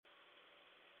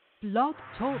Blog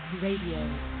Talk Radio.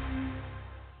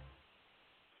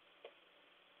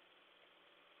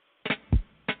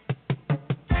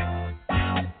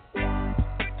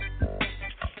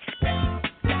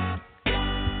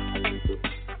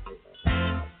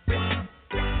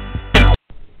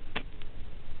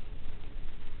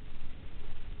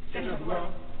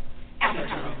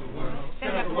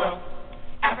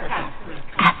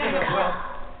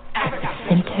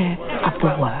 Center of the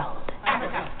world.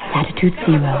 Latitude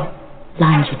 0,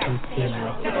 longitude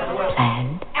 0.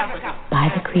 Planned by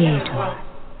the Creator.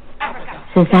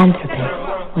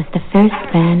 Zinjanthropus was the first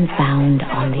man found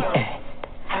on the earth.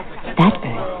 That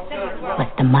earth was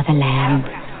the motherland,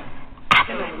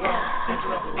 Africa.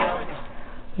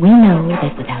 We know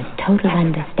that without total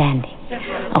understanding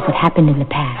of what happened in the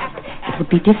past, it would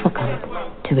be difficult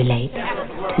to relate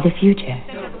to the future.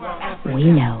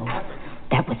 We know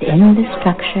that within the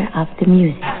structure of the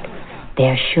music,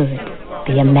 there should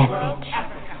be a message,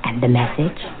 and the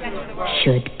message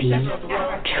should be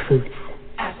truth.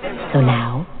 So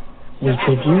now, we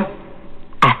give you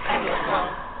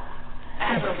Africa,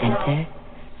 the center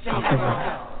of the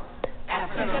world.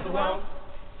 Africa of the world,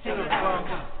 center of the world.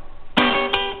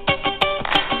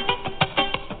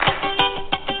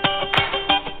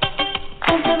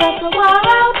 Center of the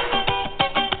world,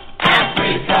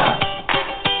 Africa.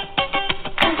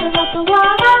 Center of the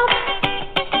world,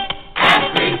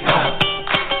 Africa.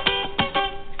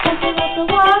 Center of the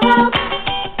world,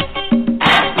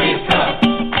 Africa.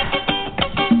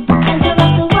 Center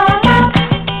of the world, Africa.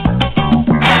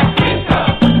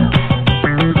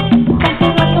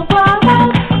 Center of the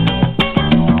world,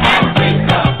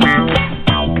 Africa.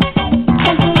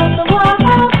 Center of the world,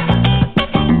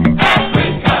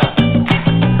 Africa.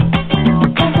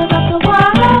 Center of the world, Africa. Center of the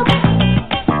world,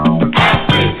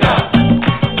 Africa.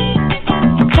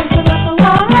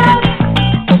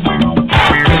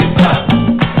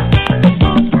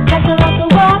 Center of the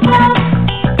world,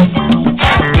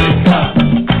 Africa.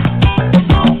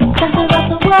 Center of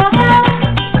the world,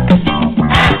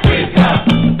 Africa.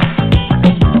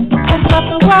 Center of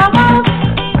the world,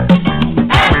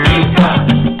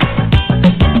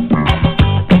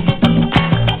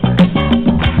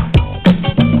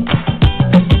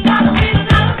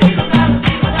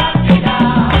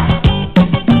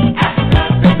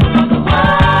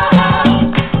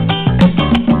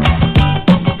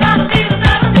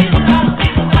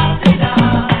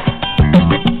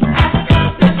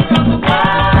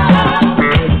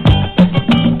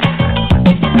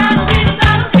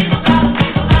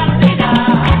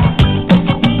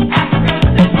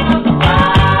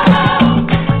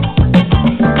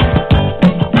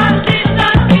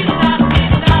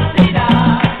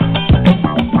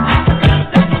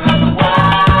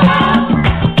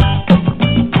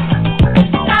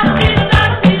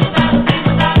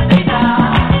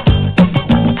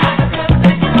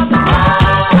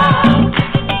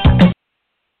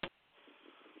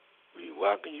 We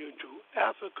welcome you to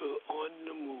Africa on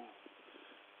the Move.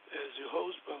 As your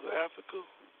host, Brother Africa,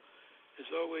 it's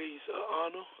always an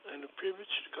honor and a privilege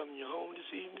to come in your home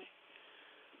this evening,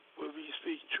 where we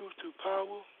speak truth through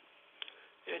power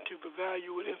and to provide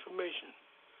you with information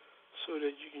so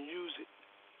that you can use it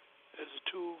as a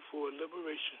tool for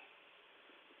liberation,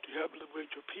 to help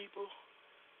liberate your people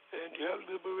and to help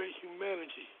liberate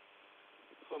humanity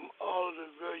from all of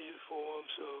the various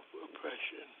forms of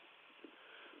oppression.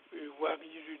 We welcome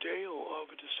you today on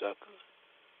August the 2nd,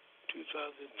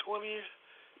 2020,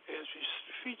 as we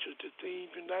feature the theme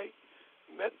tonight,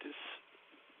 Methods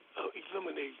of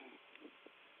Eliminating.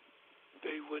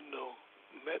 They wouldn't know.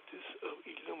 Methods of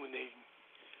Eliminating.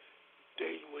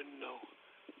 They wouldn't know.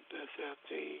 That's our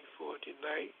theme for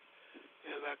tonight.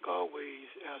 And like always,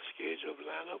 our schedule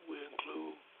lineup will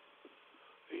include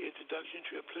the introduction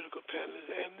to our political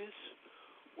panelists and this,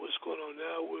 what's going on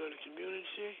now, we're in the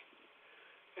community.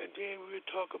 And then we'll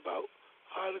talk about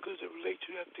articles that relate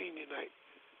to that theme tonight.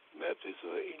 Methods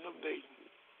of eliminating.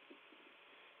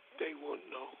 They won't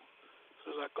know.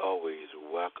 So like always, we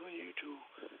welcome you to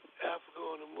Africa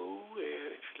on the Move.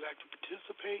 And if you'd like to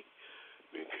participate,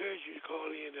 we encourage you to call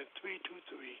in at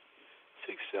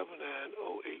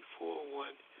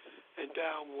 323-679-0841 and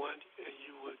dial 1, and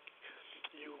you will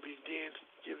be then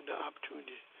given the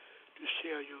opportunity to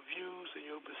share your views and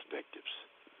your perspectives.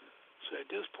 So at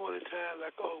this point in time,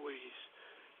 like always,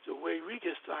 the way we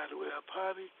get started with our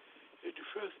party is to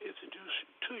first introduce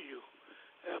to you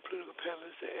our political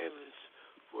panelists and analysts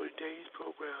for today's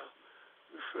program.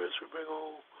 We first will bring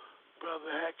on Brother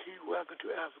Haki. Welcome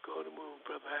to Africa on the Move,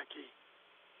 Brother Haki.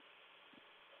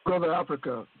 Brother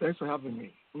Africa, thanks for having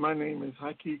me. My name is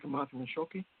Haki Kamathi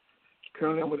Mishoki,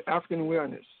 Currently, I'm with African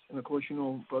Awareness. And, of course,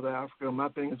 Brother Africa, my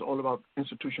thing is all about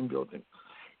institution building.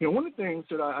 One of the things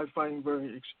that I find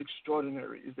very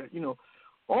extraordinary is that,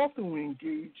 often we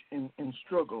engage in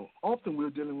struggle. Often we're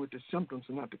dealing with the symptoms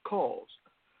and not the cause.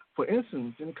 For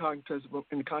instance, in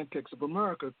the context of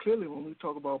America, clearly when we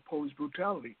talk about police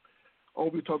brutality, or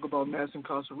we talk about mass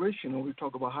incarceration, or we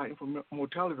talk about high infant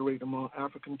mortality rate among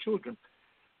African children,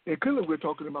 and clearly we're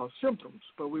talking about symptoms,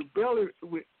 but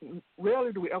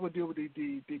rarely do we ever deal with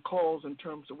the cause in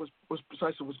terms of what's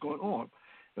precisely what's going on.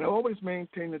 And I always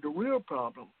maintain that the real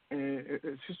problem, and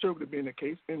it's historically been the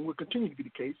case, and will continue to be the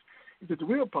case, is that the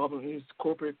real problem is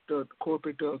corporate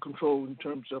control in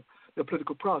terms of the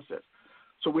political process.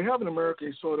 So we have in America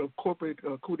a sort of corporate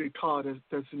coup d'etat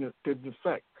that's in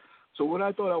effect. So what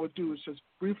I thought I would do is just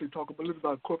briefly talk a little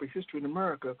about corporate history in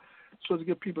America, so to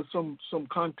give people some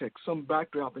context, some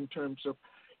backdrop in terms of,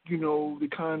 the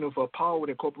kind of power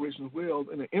that corporations wield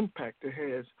and the impact it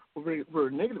has, a very,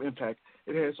 very negative impact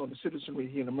it has on the citizenry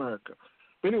here in America.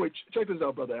 But anyway, check this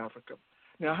out, Brother Africa.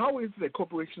 Now, how is it that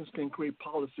corporations can create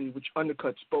policy which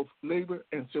undercuts both labor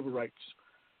and civil rights?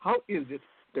 How is it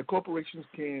that corporations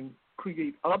can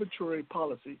create arbitration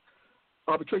policy,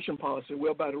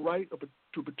 whereby the right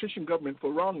to petition government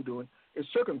for wrongdoing is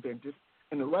circumvented,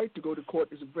 and the right to go to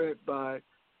court is granted by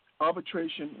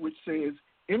arbitration, which says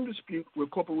in dispute where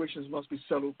corporations must be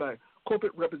settled by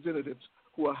corporate representatives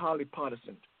who are highly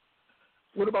partisan?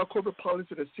 What about corporate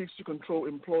policy that seeks to control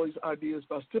employees' ideas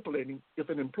by stipulating if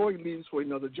an employee leaves for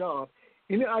another job,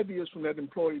 any ideas from that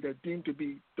employee that deemed to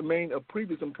be domain of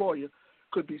previous employer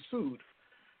could be sued?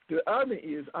 The irony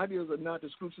is ideas are not the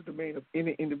exclusive domain of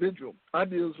any individual.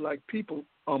 Ideas like people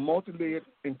are multi-layered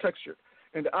and textured,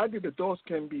 and the idea that thoughts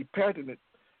can be patented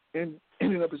in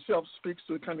and of itself speaks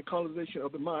to the kind of colonization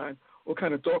of the mind or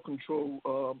kind of thought control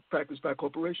practiced by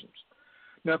corporations.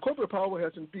 Now, corporate power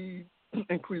has indeed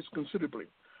increased considerably.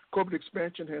 Corporate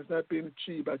expansion has not been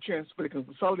achieved by chance, but a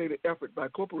consolidated effort by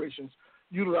corporations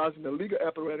utilizing the legal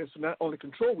apparatus to not only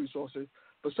control resources,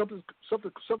 but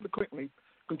subsequently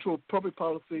control public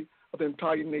policy of the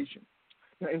entire nation.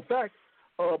 Now, in fact,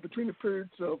 between the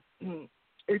periods of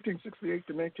 1868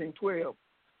 to 1912,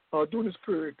 during this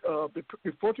period, the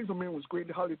 14th Amendment was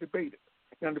greatly highly debated.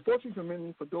 Now, the 14th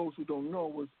Amendment, for those who don't know,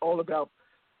 was all about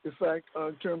the fact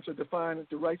in terms of defining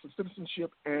the rights of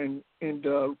citizenship and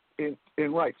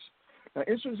rights. Now,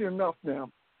 interestingly enough,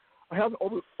 I haven't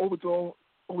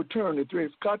overturned the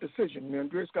Dred Scott decision. And the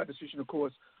Dred Scott decision, of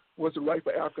course, was the right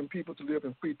for African people to live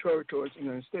in free territories in the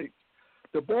United States.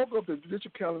 The bulk of the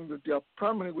judicial calendar dealt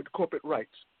primarily with corporate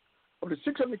rights. Of the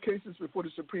 600 cases before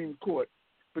the Supreme Court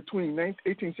between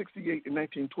 1868 and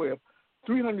 1912,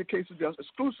 300 cases dealt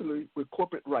exclusively with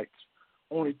corporate rights.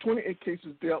 Only 28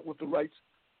 cases dealt with the rights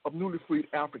of newly freed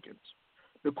Africans.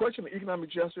 The question of economic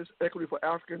justice, equity for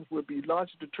Africans will be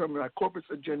largely determined by corporate's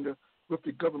agenda with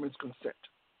the government's consent.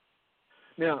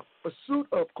 Now, pursuit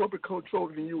of corporate control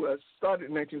in the U.S. started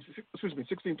in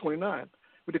 1629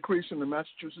 with the creation of the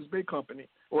Massachusetts Bay Company,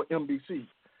 or MBC.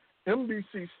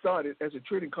 MBC started as a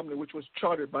trading company which was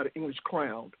chartered by the English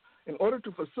Crown. In order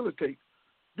to facilitate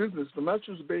business, the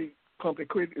Massachusetts Bay Company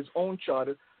created its own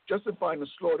charter, justifying the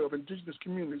slaughter of indigenous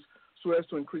communities so as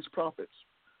to increase profits.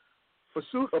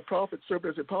 Pursuit of profit served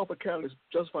as a powerful catalyst,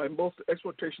 justifying both the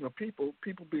exploitation of people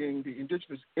being the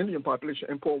indigenous Indian population,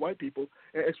 and poor white people,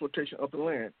 and exploitation of the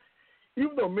land.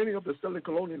 Even though many of the settling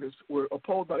colonialists were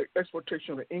appalled by the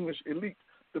exploitation of the English elite,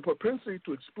 the propensity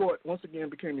to exploit once again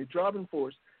became a driving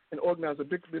force and organized the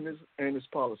big business and its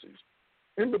policies.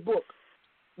 In the book,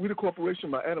 We the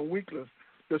Corporation by Adam Winkler,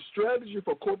 the strategy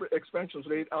for corporate expansion was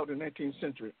laid out in the 19th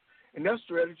century, and that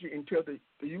strategy entailed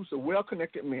the use of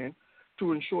well-connected men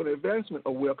to ensure the advancement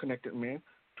of well-connected men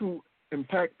to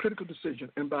impact political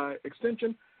decisions and, by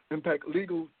extension, impact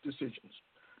legal decisions.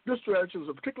 This strategy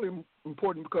was particularly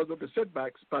important because of the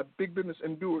setbacks by big business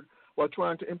endured while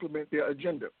trying to implement their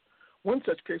agenda. One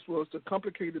such case that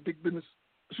complemented big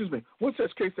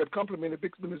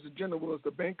business agenda was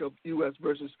the Bank of U.S.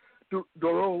 versus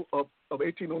Doral of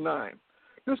 1809.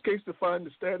 This case defined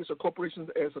the status of corporations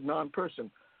as a non-person,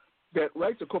 that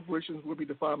rights of corporations would be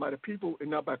defined by the people and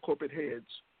not by corporate heads.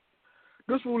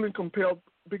 This ruling compelled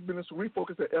big business to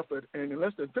refocus their effort, and in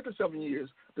less than 57 years,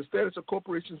 the status of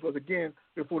corporations was again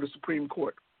before the Supreme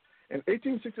Court. In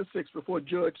 1866, before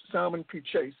Judge Simon P.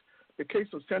 Chase, the case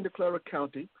of Santa Clara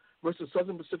County versus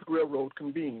Southern Pacific Railroad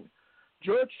convened.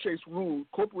 Judge Chase ruled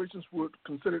corporations were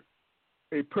considered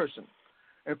a person,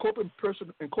 and corporate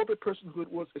personhood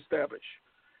was established.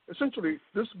 Essentially,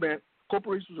 this meant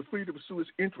corporations were free to pursue its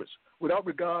interests without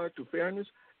regard to fairness,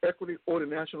 equity, or the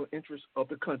national interests of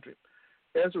the country.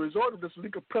 as a result of this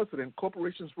legal precedent,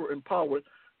 corporations were empowered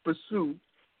to pursue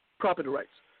property rights.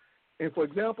 And for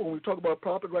example, when we talk about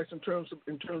property rights in terms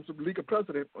of legal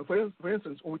precedent, for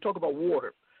instance, when we talk about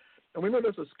water, and we know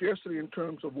there's a scarcity in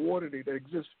terms of water that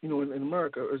exists, in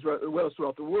America as well as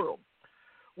throughout the world.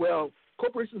 Well,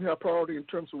 corporations have priority in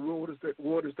terms of waters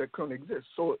that currently exist.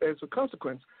 So as a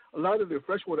consequence, a lot of the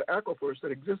freshwater aquifers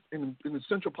that exist in the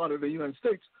central part of the United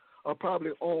States are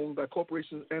probably owned by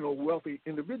corporations and or wealthy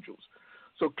individuals.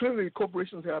 So clearly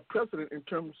corporations have precedent in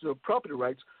terms of property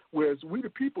rights, whereas we the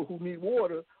people who need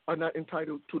water are not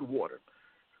entitled to the water.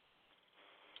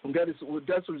 And that's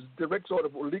a direct sort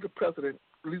of legal precedent.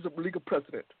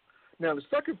 Now the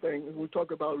second thing, when we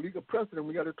talk about legal precedent,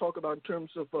 we got to talk about in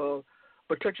terms of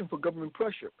protection for government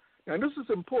pressure. Now, this is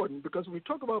important because when we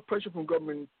talk about pressure from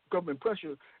government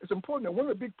pressure, it's important that one of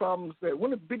the big problems, that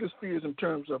one of the biggest fears in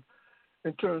terms of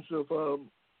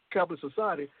capitalist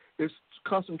society is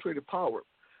concentrated power.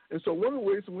 And so one of the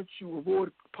ways in which you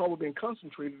avoid power being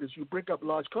concentrated is you break up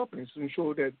large companies to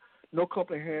ensure that no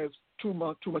company has too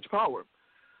much power.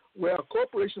 Where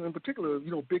corporations in particular,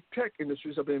 big tech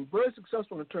industries have been very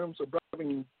successful in terms of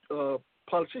bribing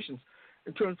politicians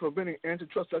in terms of preventing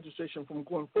antitrust legislation from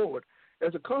going forward.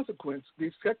 As a consequence,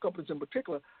 these tech companies in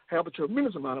particular have a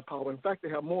tremendous amount of power. In fact, they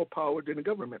have more power than the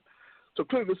government. So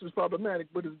clearly this is problematic,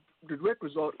 but it's the direct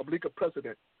result of legal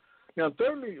precedent. Now,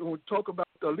 thirdly, when we talk about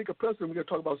legal precedent, we're going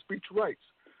to talk about speech rights.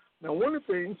 Now, one of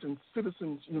the things in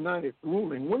Citizens United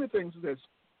ruling, one of the things that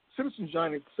Citizens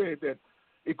United said that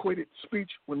equated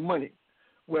speech with money.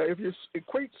 Where if you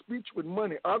equate speech with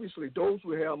money, obviously those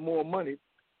who have more money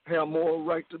have more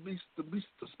right to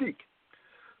speak.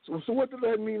 So what does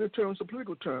that mean in terms of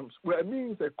political terms? Well, it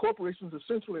means that corporations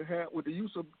essentially have, with the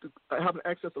use of having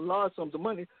access to large sums of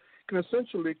money, can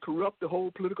essentially corrupt the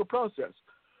whole political process.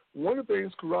 One of the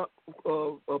things President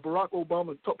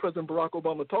Barack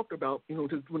Obama talked about,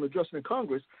 when addressing in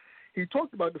Congress, he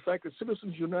talked about the fact that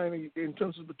Citizens United in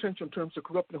terms of potential in terms of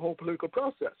corrupting the whole political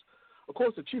process. Of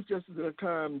course, the Chief Justice at the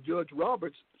time, Judge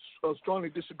Roberts, strongly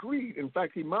disagreed. In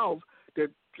fact, he mouthed that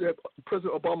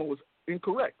President Obama was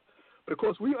incorrect. But, of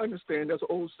course, we understand there's an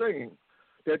old saying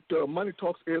that money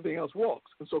talks, everything else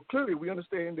walks. And so clearly we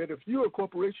understand that if you're a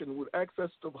corporation with access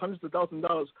to hundreds of thousands of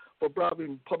dollars for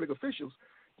bribing public officials,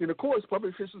 then, of course,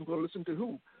 public officials are going to listen to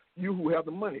who? You who have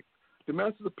the money. The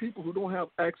masses of people who don't have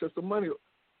access to money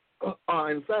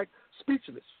are, in fact,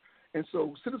 speechless. And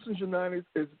so Citizens United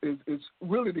is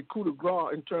really the coup de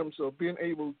grace in terms of being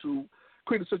able to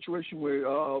create a situation where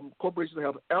corporations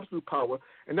have absolute power.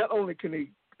 And not only can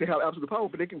they have absolute power,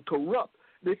 but they can corrupt.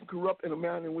 They can corrupt in a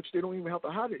manner in which they don't even have to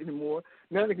hide it anymore.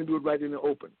 Now they can do it right in the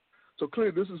open. So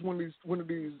clearly this is one of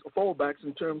these fallbacks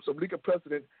in terms of legal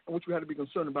precedent in which we have to be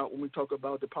concerned about when we talk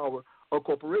about the power of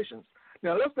corporations.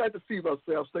 Now, let's not deceive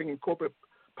ourselves thinking corporate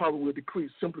power will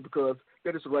decrease simply because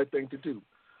that is the right thing to do.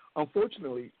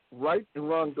 Unfortunately, right and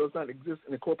wrong does not exist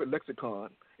in the corporate lexicon.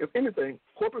 If anything,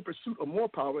 corporate pursuit of more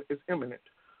power is imminent.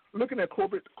 Looking at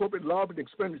corporate lobbying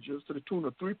expenditures to the tune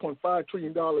of $3.5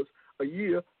 trillion a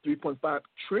year, $3.5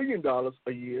 trillion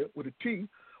a year with a T,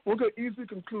 one could easily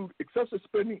conclude excessive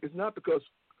spending is not because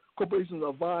corporations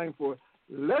are vying for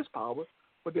less power,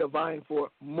 but they're vying for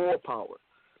more power.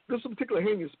 This is particularly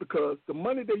heinous because the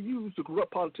money they use to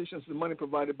corrupt politicians is the money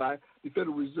provided by the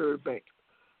Federal Reserve Bank.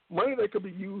 Money that could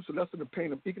be used to lessen the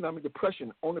pain of economic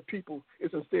depression on the people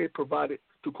is instead provided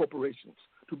to corporations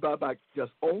to buy back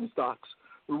just own stocks,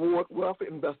 reward wealthy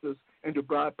investors, and to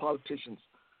bribe politicians.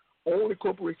 Only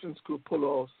corporations could pull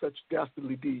off such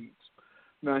dastardly deeds.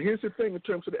 Now, here's the thing in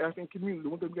terms of the African community,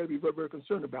 one thing we've got to be very, very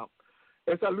concerned about.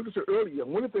 As I alluded to earlier,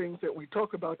 one of the things that we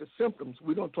talk about the symptoms,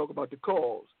 we don't talk about the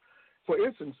cause. For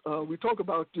instance, we talk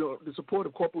about the support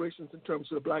of corporations in terms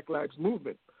of the Black Lives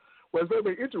Movement. Well, it's very,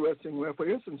 very interesting where, for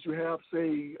instance, you have,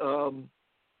 say,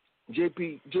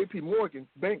 J.P. Morgan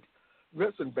Bank,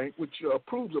 Investment Bank, which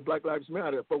approves of Black Lives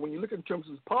Matter. But when you look in terms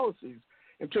of its policies,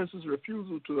 in terms of its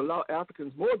refusal to allow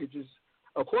Africans mortgages,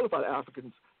 qualified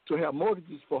Africans, to have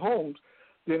mortgages for homes,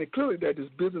 then it clearly that is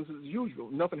business as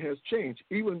usual. Nothing has changed,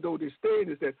 even though their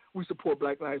stand is that we support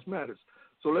Black Lives Matter.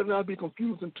 So let's not be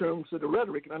confused in terms of the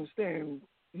rhetoric and understand,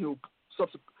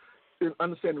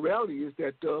 understand the reality is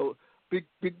that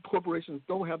big corporations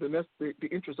don't have the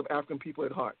interest of African people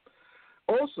at heart.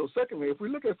 Also, secondly, if we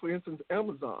look at, for instance,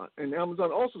 Amazon, and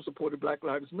Amazon also supported Black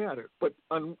Lives Matter, but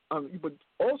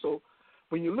also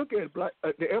when you look at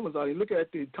the Amazon, you look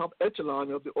at the top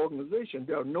echelon of the organization,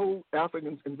 there are no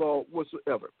Africans involved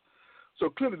whatsoever. So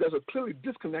clearly, there's a clearly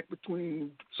disconnect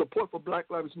between support for Black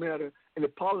Lives Matter and the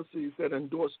policies that are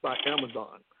endorsed by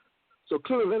Amazon. So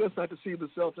clearly, let us not deceive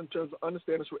ourselves in terms of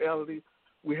understanding this reality.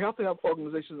 we have to have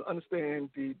organizations that understand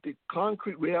the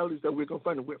concrete realities that we're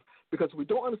confronted with. Because if we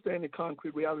don't understand the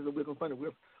concrete realities that we're confronted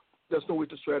with, there's no way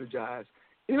to strategize.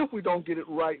 Even if we don't get it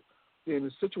right, then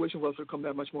the situation for us will become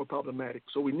that much more problematic.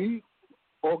 So we need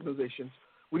organizations,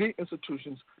 we need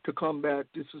institutions to combat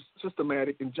this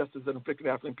systematic injustice that afflicted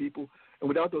African people. And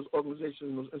without those organizations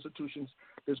and those institutions,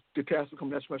 the task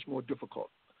becomes much more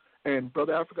difficult. And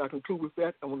Brother Africa, I conclude with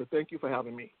that. I want to thank you for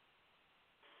having me.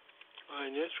 All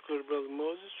right, next we'll go to Brother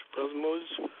Moses. Brother Moses,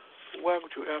 welcome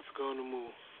to Africa on the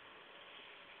Move.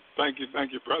 Thank you,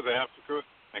 Brother Africa,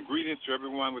 and greetings to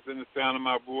everyone within the sound of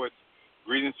my voice.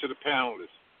 Greetings to the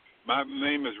panelists. My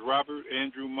name is Robert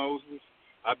Andrew Moses.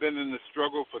 I've been in the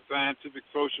struggle for scientific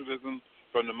socialism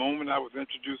from the moment I was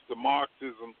introduced to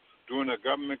Marxism during a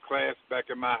government class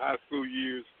back in my high school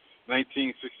years,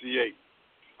 1968.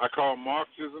 I call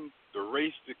Marxism the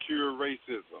race to cure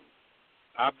racism.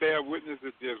 I bear witness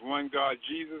that there's one God,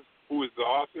 Jesus, who is the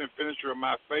author and finisher of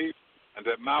my faith, and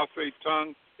that Mao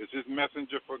Zedong is his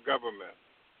messenger for government.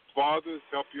 Fathers,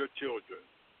 help your children.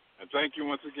 And thank you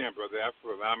once again, Brother Africa,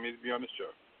 for allowing me to be on the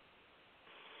show.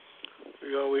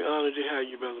 We're honored to have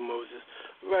you, Brother Moses.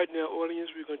 Right now,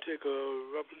 audience, we're going to take a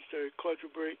revolutionary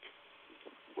culture break.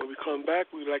 When we come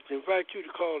back, we'd like to invite you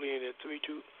to call in at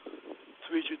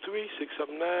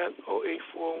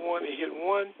 323-679-0841 and hit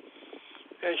 1.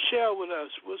 And share with us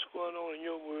what's going on in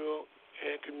your world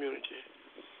and community.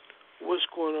 What's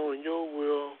going on in your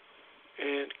world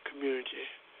and community.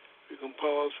 We can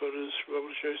pause for this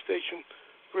revolutionary station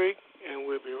break, and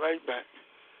we'll be right back.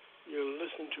 You're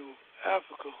listening to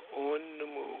Africa on the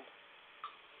Move.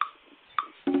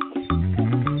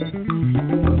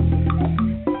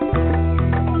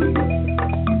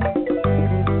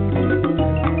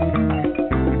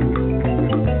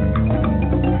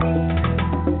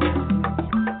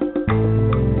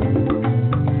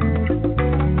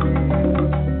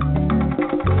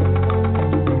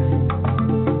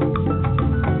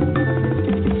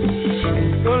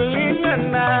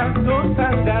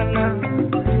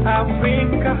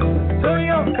 Afrika,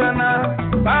 Toyokana,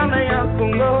 Banaya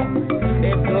Congo,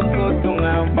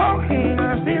 Etokotunga, Mohina,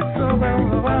 Bissau,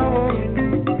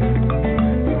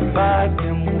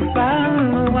 Fatem,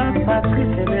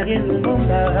 Patrice Emery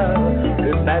Lumumba,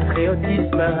 le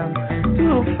patriotisme,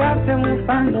 tout Fatem,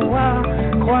 Fanoa,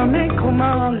 Kwame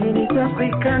Nkrumah, l'unité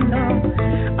africaine,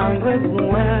 André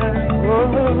Gouin,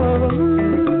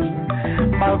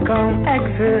 Malcolm X.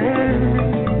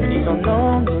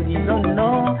 Nous disons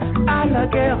non à la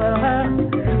guerre, à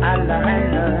la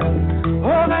haine, au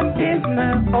racisme,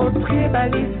 au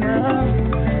tribalisme,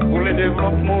 pour le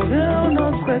développement de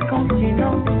notre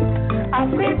continent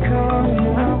africain.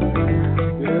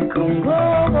 Le Congo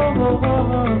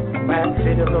va se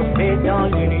développer dans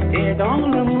l'unité, dans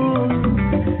le monde,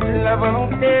 la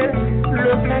volonté,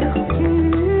 le sacrifice.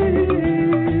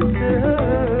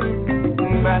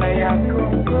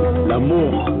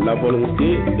 L'amour, la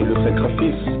volonté et le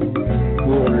sacrifice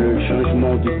pour le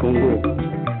changement du Congo.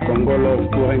 Congo Love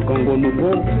pour un Congo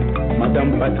nouveau.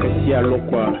 Madame Patricia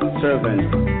Lokwa, servant.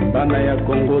 Banaya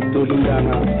Congo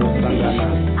Tolingana, Sangana.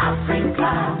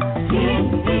 Africa,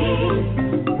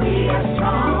 we are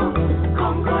strong.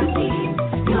 Congolese,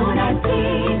 unity,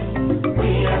 we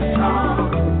are strong.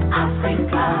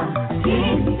 Africa, we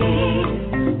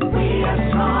are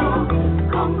strong.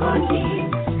 Congolese,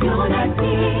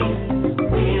 unity,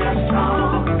 we are strong.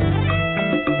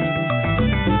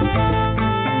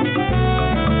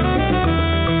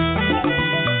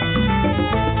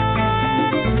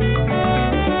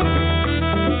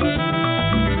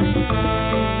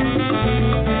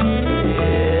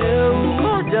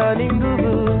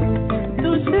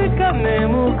 Tushikane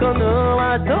mukono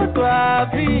watoto wa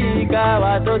Afrika,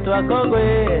 watoto wa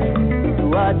Kongwe,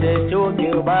 tuache chuki,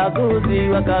 ubaguzi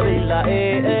wa kabila,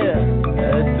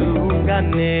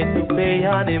 tuungane,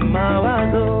 tupeane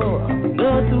mawazo,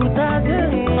 ndo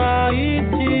tutajenga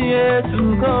nchi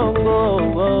yetu Kongo,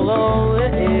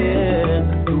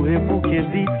 tuepuke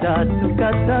vita,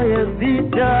 tukataye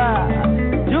vita,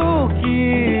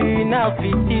 chuki na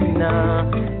fitina,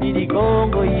 ili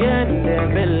Kongo iende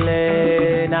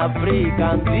mbele na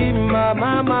Afrika nzima,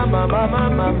 mama,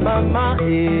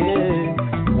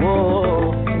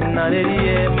 wo,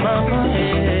 nalelie mama,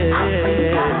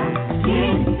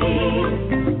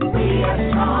 we are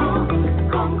strong,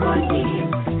 Congolese,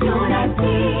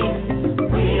 unity,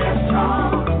 we are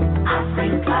strong,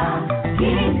 Africa,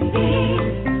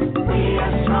 we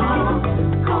are strong,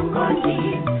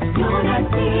 Congolese,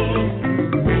 unity,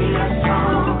 we are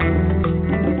strong.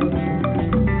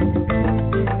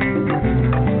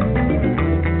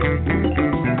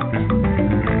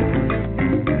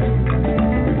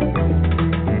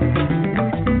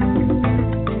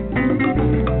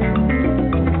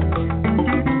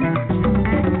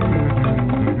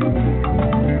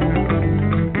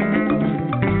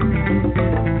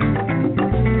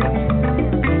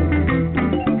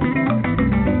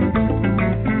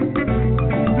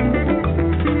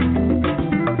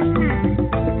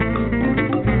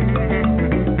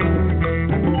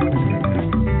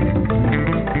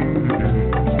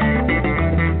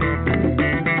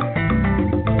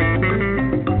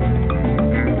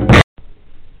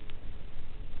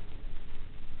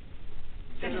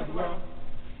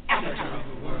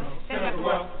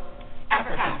 world.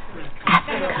 Africa.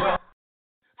 Africa.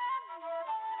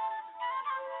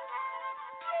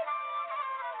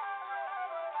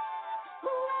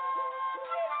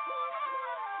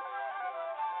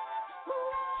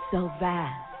 So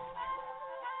vast,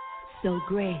 so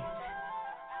great,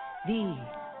 the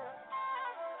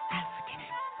African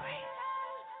embrace.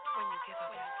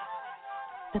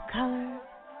 The color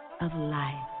of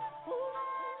life,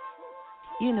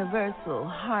 universal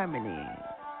harmony.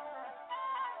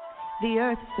 The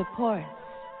earth supports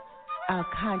our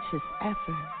conscious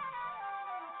effort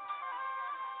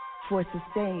for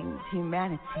sustained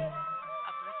humanity.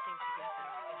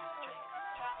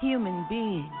 Human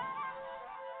beings,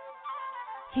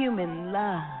 human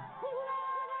love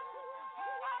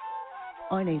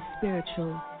on a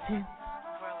spiritual tip.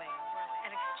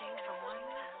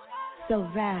 So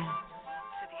vast,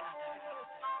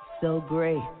 so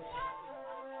great.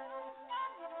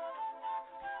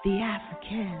 The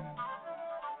African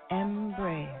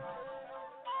embrace.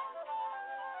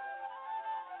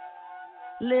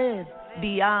 Live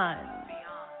beyond,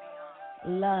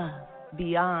 love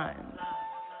beyond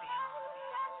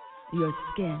your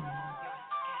skin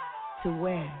to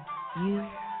where you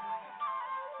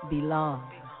belong.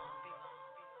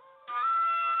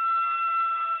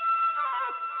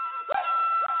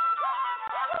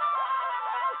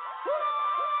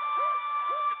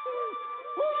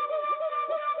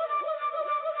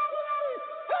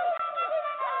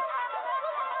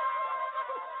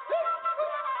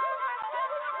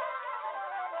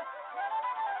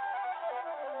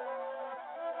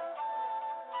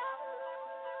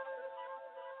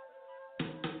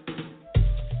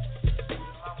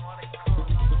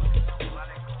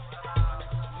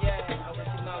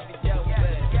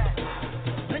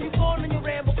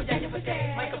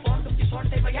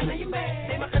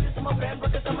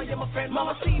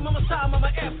 Mama C, Mama Sa,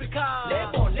 Mama Africa.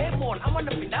 Lemon, I'm on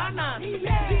the banana.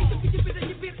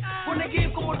 When they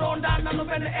give come on down, I'm on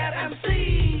the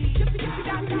RMC. Hip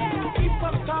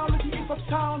hop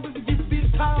town, with the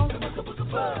big town.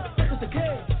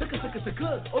 It's a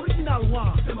good, original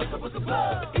one. Hip hop town, with the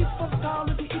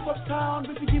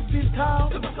big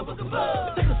town. It's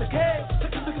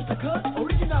a good,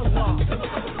 original one.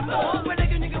 Oh, when they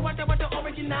give what about the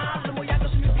original? The more you go,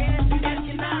 so you can't be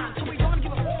original. So we don't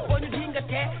give a fuck when you think a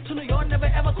cat. So no, you're never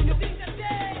ever going to think a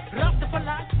cat. Rap the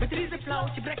flat, but there is a flow.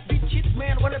 She break beat shit,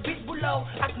 man, what a beat below.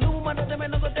 At no man of them,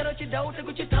 and over there, you don't take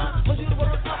what you done. Cause you're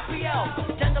up for you.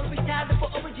 Jungle be tired for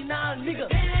original, nigga.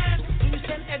 You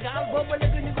send a gal, but when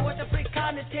you go at the break,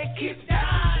 can't take it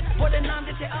down. What a name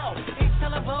they say, oh, it's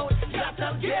all about. Got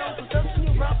them jail, so some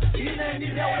new rap. You know,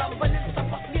 you know, but it's a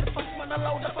fuck, near fuck, man,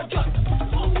 allowed up a drop.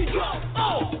 Oh, hip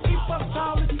hop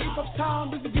town,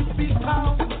 with the big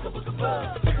town.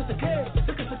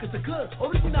 It's a good,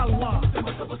 original one. Hip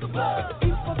hop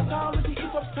town, with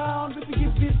the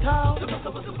big town. It's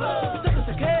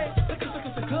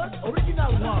a good,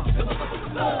 original one.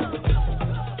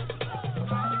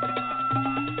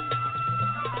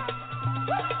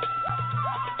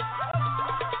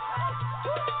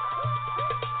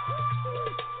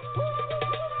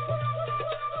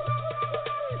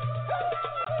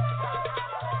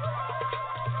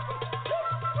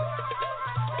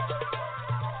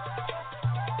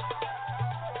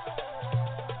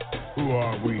 Who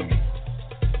are we,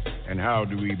 and how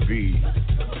do we be?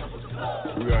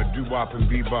 We are doo-wop and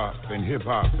bebop and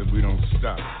hip-hop, and we don't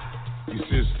stop. You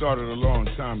see, it started a long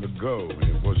time ago, and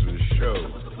it wasn't a show.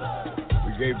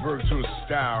 We gave birth to a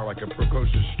style like a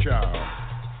precocious child,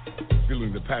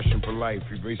 feeling the passion for life,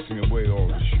 erasing away all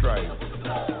the strife.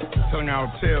 Telling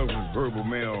our tales with verbal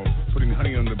mail, putting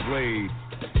honey on the blade,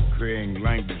 creating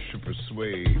language to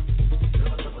persuade.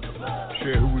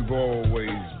 Share who we've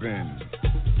always been.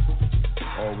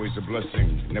 Always a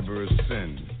blessing, never a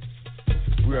sin.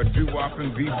 We are doo-wop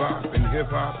and bebop and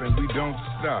hip-hop, and we don't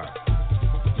stop.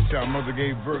 It's our mother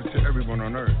gave birth to everyone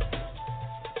on earth.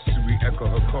 So we echo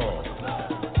her call.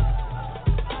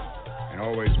 And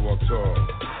always walk tall.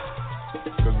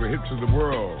 Because we're hip to the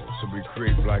world, so we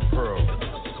create black pearls.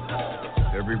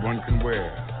 That everyone can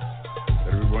wear, that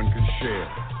everyone can share.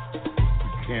 We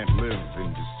can't live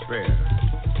in despair,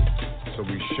 so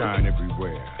we shine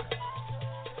everywhere.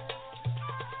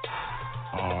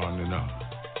 On and on.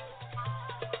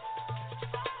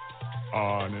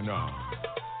 On and on.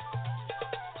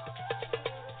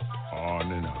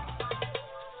 On and on.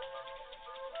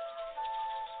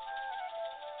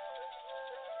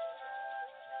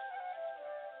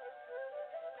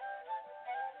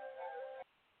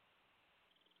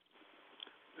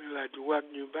 We'd like to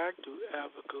welcome you back to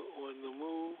Africa on the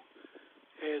Move.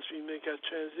 as we make our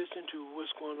transition to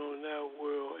what's going on in our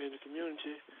world and the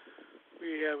community,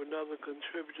 we have another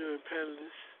contributor and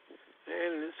panelist and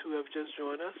analyst who have just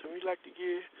joined us, and we'd like to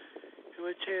give him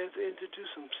a chance to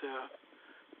introduce himself.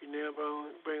 We now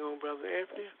bring on Brother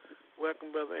Anthony.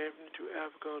 Welcome, Brother Anthony, to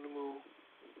Africa on the Move.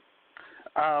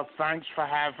 Thanks for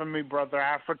having me, Brother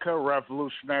Africa.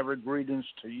 Revolutionary greetings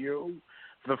to you,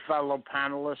 the fellow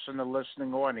panelists, and the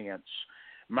listening audience.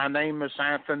 My name is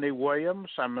Anthony Williams.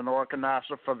 I'm an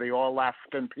organizer for the All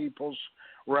African People's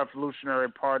Revolutionary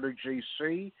Party,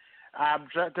 GC. Our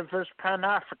objective is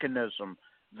Pan-Africanism,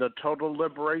 the total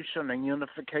liberation and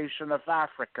unification of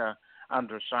Africa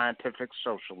under scientific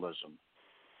socialism.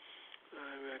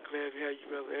 I'm glad to have you,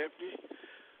 Brother Anthony.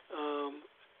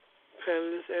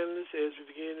 Panelists, analysts, as we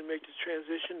begin to make the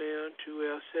transition now to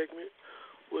our segment,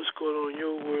 What's Going On in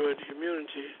Your World and the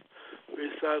Community?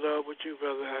 We'll start off with you,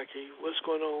 Brother Haki. What's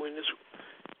going on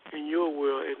in your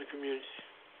world and the community?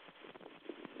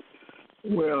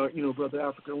 Well, Brother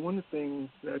Africa, one of the things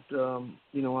that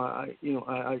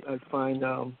I find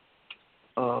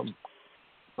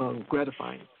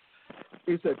gratifying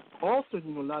is that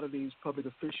often a lot of these public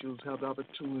officials have the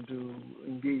opportunity to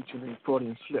engage in a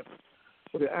Freudian slip,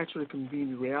 but they actually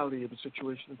convene the reality of the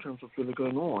situation in terms of what's really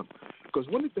going on. Because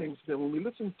one of the things that when we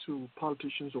listen to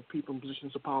politicians or people in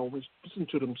positions of power, we listen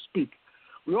to them speak,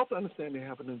 we often understand they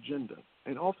have an agenda,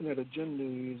 and often that agenda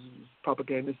is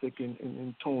propagandistic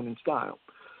in tone and style.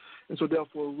 And so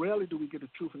therefore, rarely do we get the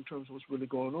truth in terms of what's really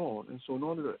going on. And so in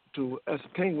order to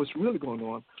ascertain what's really going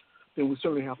on, then we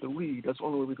certainly have to read. That's the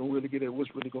only way we can really get at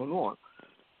what's really going on.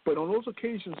 But on those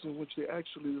occasions in which they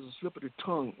actually, there's a slip of the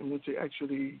tongue, in which they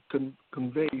actually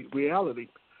convey reality,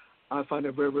 I find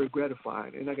that very, very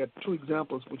gratifying. And I got two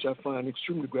examples which I find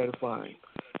extremely gratifying.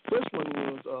 First one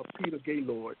was Peter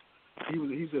Gaylord.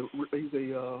 He's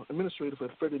a administrator for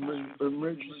the Federal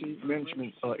Emergency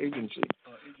Management Agency.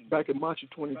 Back in March of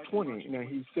 2020, now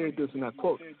he said this, and I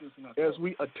quote, "As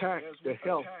we attack the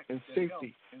health and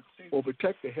safety, or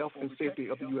protect the health and safety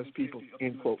of the U.S. people,"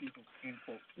 end quote.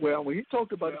 Well, when he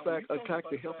talked about the fact attack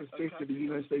the health and safety of the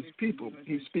United States people,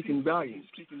 he's speaking volumes.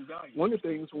 One of the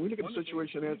things, when we look at the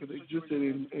situation as it existed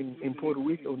in Puerto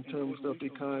Rico in terms of the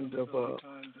kind of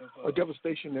a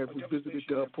devastation that we visited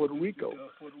Puerto Rico,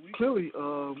 clearly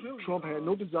Trump had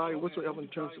no desire whatsoever in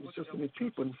terms of assisting the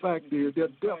people. In fact, their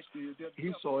deaths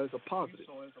he saw as a positive.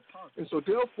 And so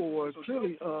therefore,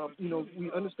 clearly,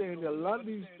 we understand that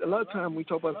a lot of time we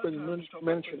talk about Federal Emergency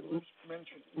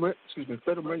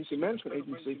Management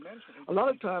Agency, a lot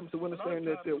of times we understand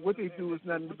that what they do is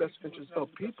not in the best interest of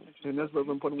people, and that's very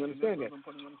important to understand that.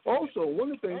 Also,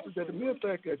 one of the things is that the mere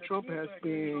fact that Trump has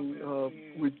been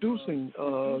reducing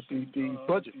the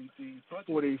budget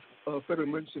for the Federal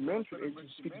Emergency Management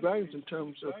Agency speaks volumes in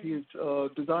terms of his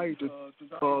desire to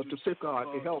safeguard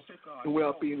the health and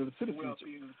well-being of the citizens.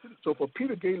 So for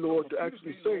Peter Gaylord to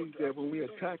actually say that when we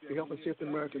attack the health and safety of the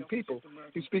American people,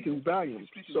 he's speaking volumes.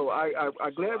 So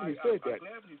I'm glad he said that.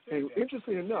 And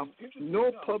interestingly enough,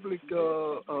 no public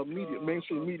media,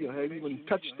 mainstream media, had even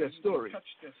touched that story.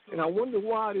 And I wonder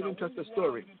why they didn't touch that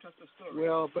story.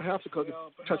 Well, perhaps because it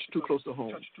touched too close to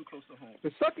home.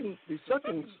 The second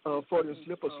Freudian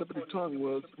slip or slip of the tongue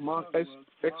was Mark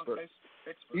Esper.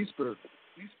 He's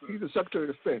the Secretary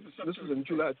of Defense. This was in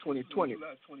July 2020.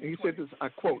 And he said this, I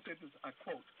quote,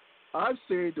 "I've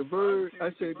said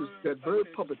that very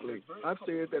publicly. I've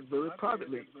said that very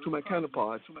privately to my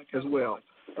counterparts as well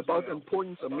about the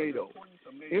importance of NATO,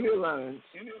 in the alliance,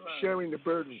 sharing the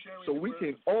burden, so we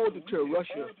can all deter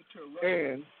Russia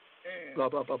and blah,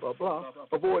 blah, blah, blah, blah,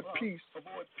 avoid peace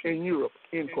in Europe,"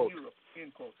 end quote.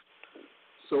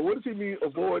 So what does he mean,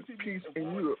 avoid peace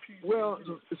in Europe? Well,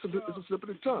 it's a slip of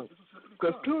the tongue.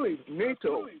 Because clearly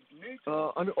NATO,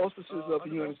 under auspices of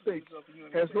the United States,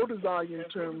 has no desire in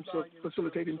terms of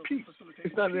facilitating peace.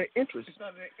 It's not in their interest.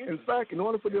 In fact, in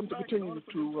order for them to continue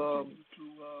to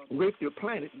rape their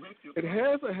planet, it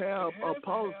has to have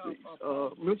policies,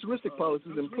 militaristic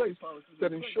policies in place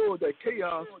that ensure that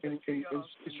chaos and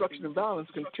destruction and violence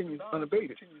continues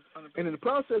unabated. And in the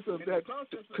process of that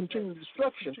continued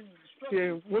destruction,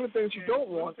 then one of the things you don't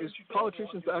want is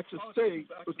politicians to actually say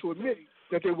or to admit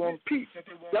that they want peace.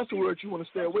 That's the word you want to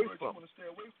stay away from.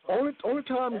 Only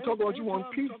time you talk about you want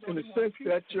peace in the sense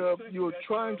that you're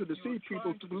trying to deceive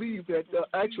people to believe that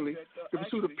actually the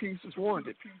pursuit of peace is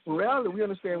warranted. In reality, we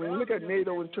understand when we look at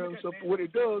NATO in terms of what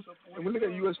it does, and we look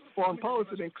at U.S. foreign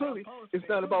policy, then clearly it's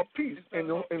not about peace.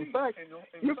 And in fact,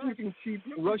 if we can keep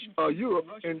Europe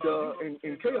in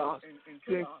chaos,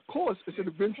 then of course it's to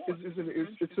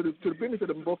the benefit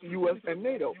of both the U.S. and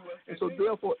NATO. And so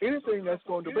therefore, anything that's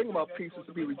going to bring about peace is cases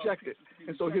to be rejected.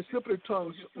 And so his slip of the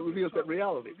tongue reveals that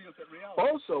reality.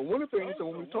 Also, one of the things that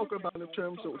when we talk about in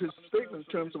terms of his statement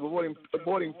in terms of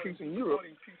avoiding peace in Europe,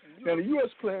 now the U.S.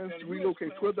 plans to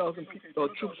relocate 12,000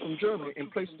 troops from Germany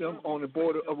and place them on the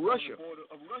border of Russia.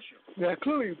 Now,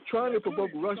 clearly, trying to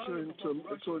provoke Russia into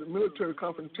a military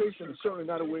confrontation is certainly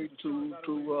not a way to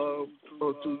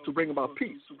bring about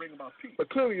peace. But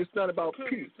clearly, it's not about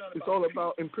peace. It's all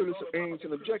about imperialist aims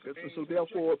and objectives. And so,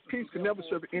 therefore, peace can never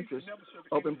serve the interests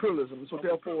of imperialism. So,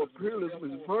 therefore,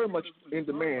 imperialism is very much in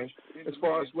demand as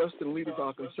far as Western leaders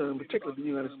are concerned, particularly the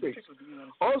United States.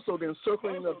 Also, the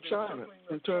encircling of China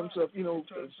in terms of,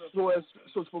 so as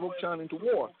to provoke China into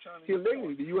war. Here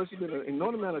lately, the U.S. has been an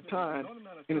enormous amount of time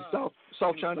in the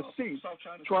South China Sea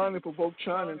trying to provoke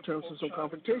China in terms of some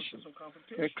confrontation.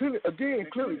 And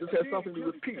clearly, this has something to do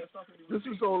with peace. This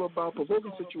is all about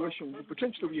provoking a situation where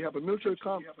potentially we have a military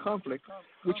conflict,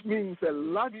 which means that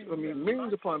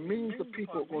millions upon millions of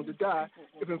people are going to die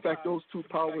if, in fact, those two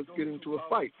powers get into a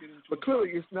fight. But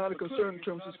clearly, it's not a concern in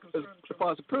terms of as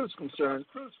far as the period is concerned,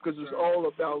 because it's all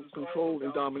about control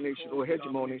and domination or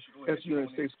hegemony as the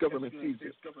United States government sees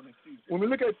it. When we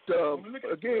look at,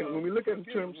 in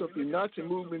terms of the Nazi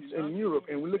movements in Europe,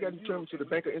 and we look at in terms of the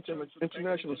Bank of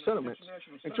International Settlements,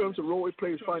 in terms of role it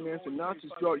plays financing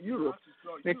Nazis throughout Europe,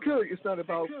 then clearly it's not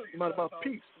about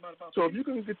peace. So if you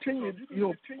can continue,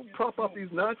 prop up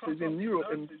these Nazis in Europe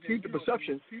and keep the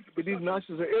perception that these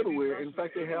Nazis are everywhere, in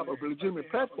fact they have a legitimate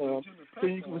platform,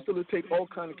 then you can facilitate all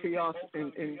kind of chaos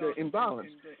and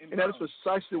violence. And that is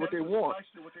precisely what they want.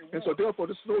 And so therefore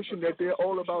this notion that they're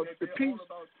all about the peace,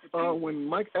 when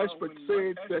Mike Ashford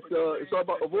said that it's all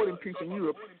about avoiding peace in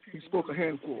Europe, he spoke a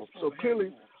handful. So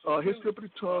clearly his slip of the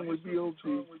tongue revealed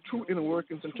the true inner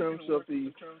workings in terms of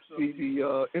the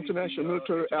international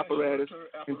military apparatus,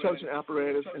 intelligence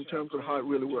apparatus, in terms of how it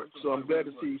really works. So I'm glad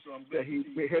to see that he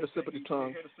had a slip of the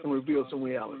tongue and revealed some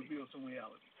reality.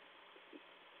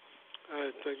 All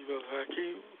right, thank you, Brother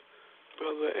Hakeem.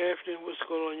 Brother Anthony, what's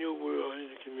going on in your world in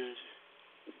the community?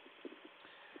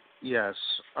 Yes,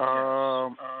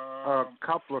 a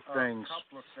couple of things.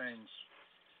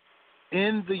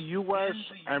 In the U.S.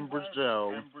 and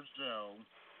Brazil,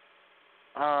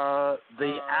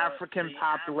 the African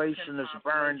population is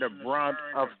bearing the brunt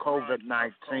of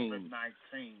COVID-19,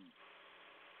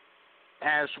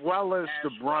 as well as the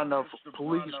brunt of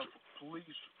police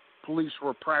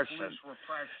repression.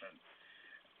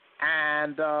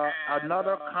 And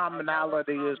another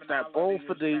commonality is that both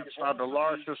of these are the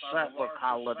largest settler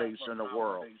colonies in the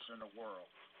world.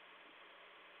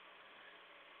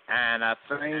 And I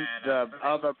think the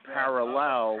other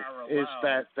parallel is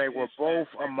that they were both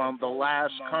among the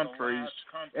last countries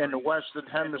in the Western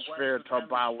Hemisphere to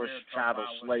abolish chattel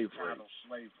slavery.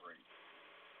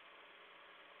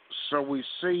 So we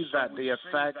see that the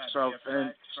effects of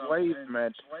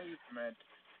enslavement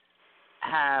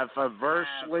have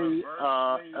adversely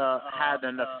had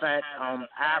an effect on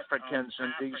Africans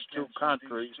in these two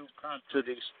countries to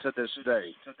this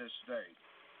day.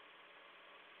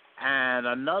 And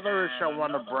another issue I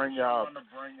want to bring up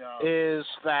is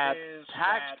that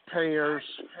taxpayers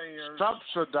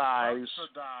subsidize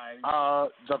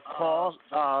the cost,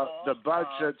 the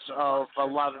budgets of a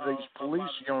lot of these police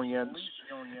unions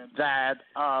that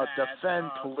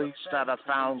defend police that are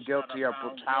found guilty of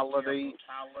brutality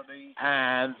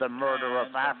and the murder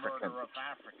of Africans.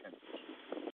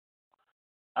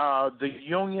 The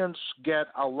unions get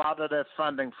a lot of their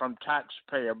funding from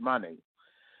taxpayer money.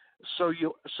 So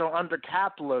under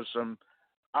capitalism,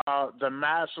 the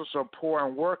masses of poor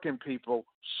and working people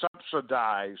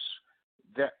subsidize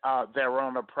their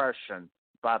own oppression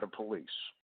by the police.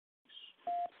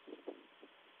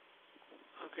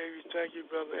 Okay, thank you,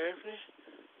 Brother Anthony.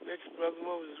 Next, Brother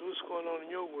Moses, what's going on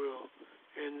in your world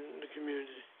and the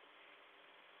community?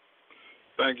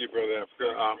 Thank you, Brother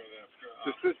Africa.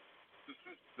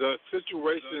 The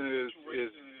situation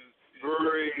is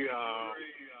very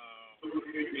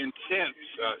intense,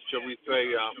 shall we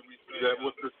say, that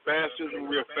with the fascism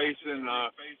we're facing,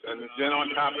 and then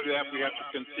on top of that, we have to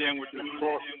contend with the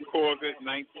COVID-19,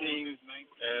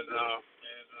 and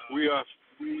we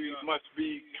must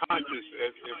be conscious.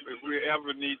 If we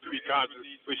ever need to be conscious,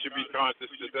 we should be conscious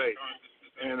today.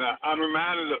 And I'm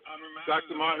reminded of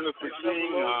Dr. Martin Luther King.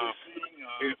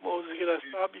 Moses, can I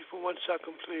stop you for 1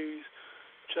 second, please?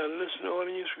 Try to listen to the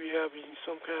audience. We having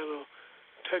some kind of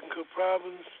technical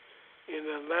problems in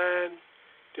the line.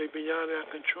 They're beyond our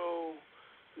control.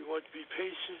 We want to be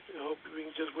patient and hope we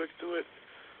can just work through it.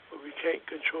 But we can't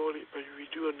control it, but we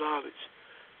do acknowledge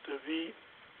the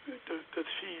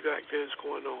feedback that is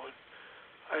going on.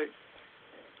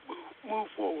 Move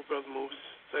forward, Brother Moses.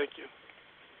 Thank you.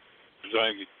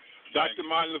 Thank you. Dr.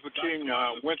 Martin Luther King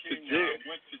went to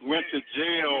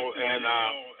jail, and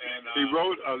he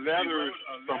wrote a letter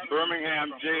from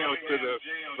Birmingham jail to the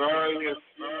various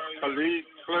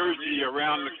clergy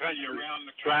around the country,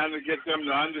 trying to get them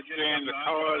to understand the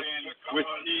cause which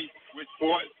he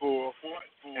fought for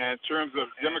in terms of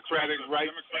democratic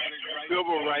rights,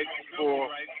 civil rights for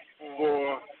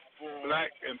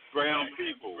black and brown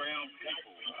people.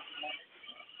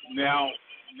 Now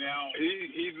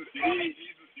he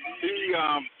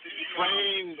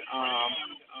trained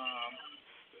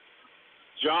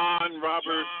John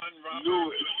Robert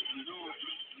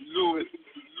Lewis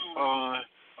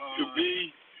to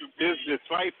be his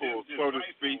disciple, so to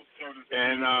speak,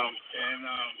 and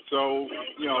so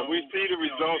we see the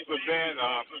results of that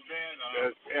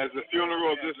as the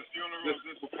funeral this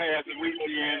past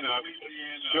weekend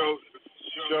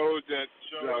showed that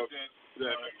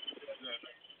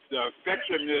the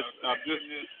effectiveness of this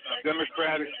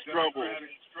democratic struggle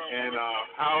and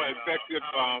how effective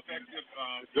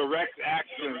direct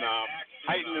action,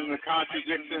 heightening the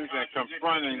contradictions and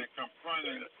confronting,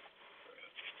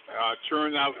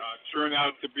 turn out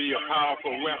to be a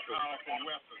powerful weapon.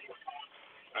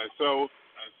 And so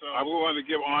I want to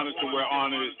give honor to where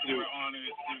honor is due.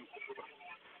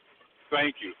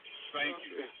 Thank you.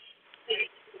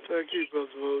 Thank you,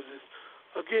 Brother Moses.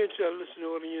 Again, to our listening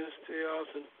audience, there are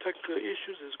some technical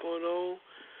issues that's going on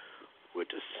with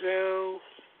the sound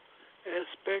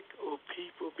aspect of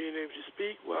people being able to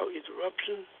speak while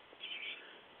interruption.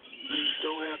 We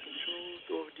don't have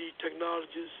control over these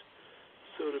technologies,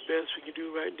 so the best we can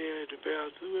do right now is to bear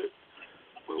through it,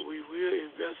 but we will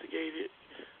investigate it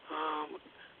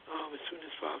as soon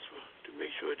as possible to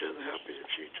make sure it doesn't happen in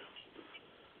the future.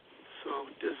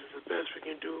 So this is the best we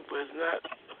can do, but it's not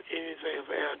anything of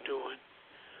our doing.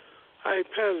 All right,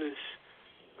 panelists,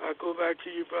 I'll go back to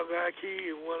you, Brother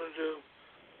Aki, and one of the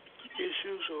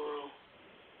issues or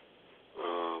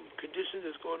conditions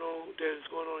that is going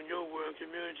on in your world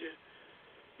community.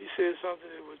 You said something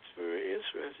that was very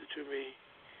interesting to me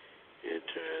in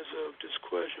terms of this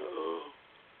question of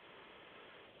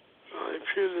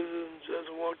imperialism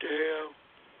doesn't want to have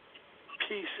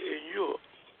peace in Europe,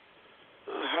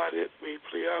 how that may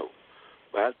play out.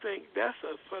 But I think that's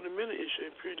a fundamental issue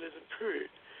in imperialism, period.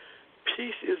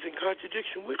 Peace is in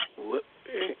contradiction with Europe.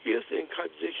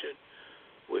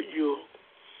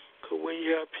 Because when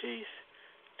you have peace,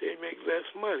 they make less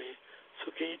money. So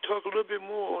can you talk a little bit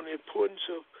more on the importance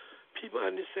of people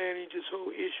understanding this whole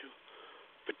issue,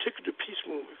 particularly the peace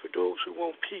movement for those who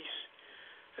want peace,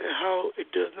 and how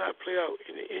it does not play out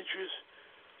in the interest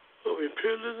of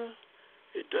imperialism,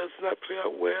 it does not play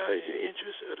out well in the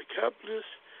interest of the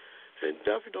capitalists, and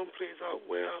definitely don't play out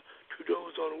well to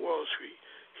those on Wall Street.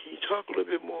 Can you talk a little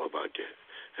bit more about that?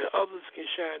 And others can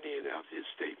chime in after this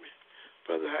statement.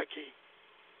 Brother Hakeem.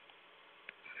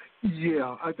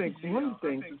 Yeah, I think one of the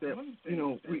things is that,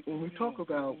 when we talk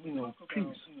about, peace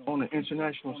on an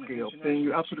international scale, then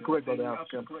you're absolutely correct, Brother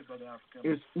Africa.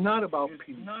 It's not about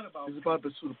peace. It's about the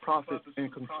pursuit of profit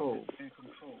and control.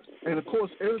 And, of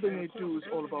course, everything they do is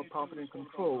all about profit and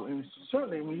control. And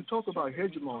certainly when you talk about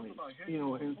hegemony,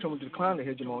 in terms of the decline of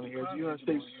hegemony, as the United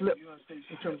States slipped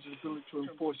in terms of its ability to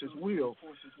enforce its will,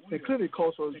 it clearly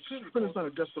calls for a tremendous amount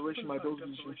of desperation by those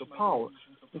positions of power.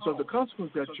 And so the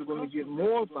consequence that you're going to get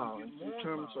more violence in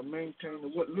terms of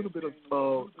maintaining what little bit of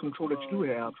control that you do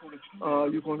have,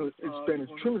 you're going to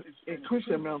increase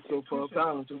the amount of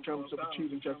violence in terms of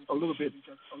achieving just a little bit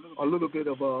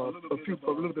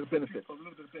of benefit.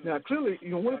 Now, clearly,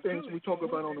 one of the things we talk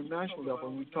about on a national level,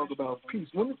 when we talk about peace,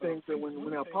 one of the things that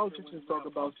when our politicians talk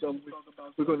about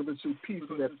we're going to pursue peace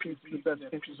and that peace is the best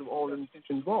interest of all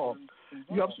involved,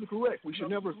 you're absolutely correct. We should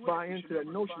never buy into that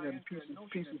notion that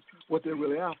peace is what they're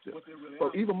really after.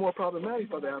 But even more problematic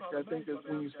for that, I think, is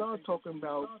when you start talking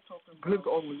about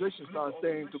political organizations start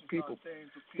saying to people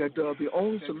that the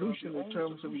only solution in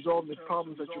terms of resolving the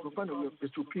problems that you're confronted with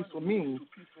is through peaceful means,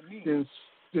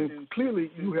 then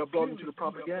clearly you have brought into the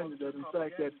propaganda that, in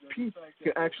fact, that peace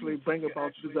can actually bring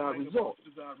about the desired result.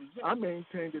 I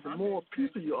maintain that the more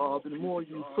peaceful you are, the more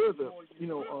you further,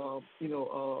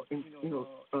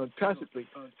 tacitly,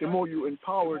 the more you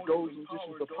empower those in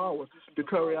positions of power to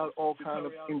carry out all kind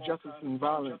of injustice and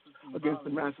violence against the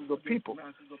masses of people.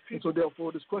 And so,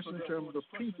 therefore, this question in terms of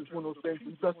peace is one of those things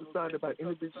that's best decided by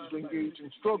individuals who engage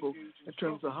in struggle in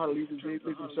terms of how to lead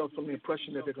themselves from the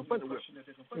oppression that they're confronted with.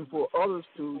 And for others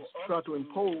to to try to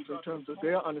impose in terms of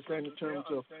their understanding in terms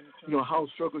of, how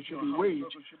struggle should be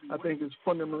waged, I think is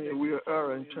fundamentally a real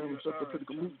error in terms of the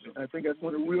political movement. I think that's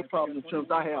one of the real problems in terms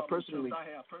I have personally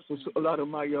with a lot of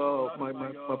my my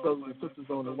brothers and sisters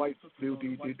on the white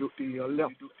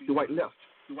left, the white left.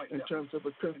 In terms of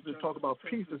attempting to talk about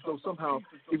peace as though somehow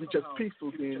if it's just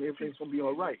peaceful then everything's going to be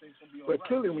all right. But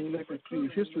clearly when you look at the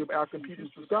history of African people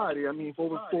in society, I mean for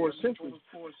over 4 centuries,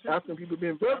 African people have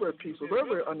been very, very peaceful, very,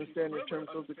 very understanding in terms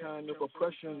of the kind of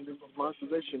oppression and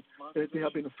marginalization that they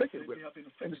have been afflicted with.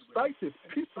 And despite this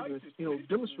peacefulness,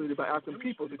 demonstrated by African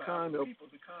people, the kind of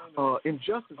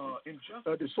injustice,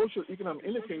 the social economic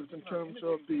indicators in terms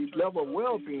of the level of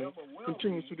well-being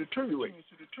continues to deteriorate.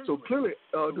 So clearly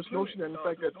this notion that in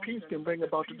fact that peace can bring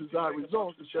about the desired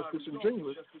results is just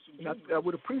disingenuous. And I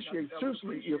would appreciate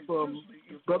seriously if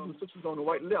brothers and sisters on the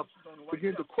white left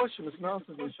begin to question this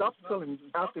nonsense and stop telling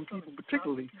African people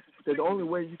particularly that the only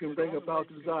way you can bring about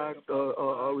the desired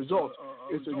results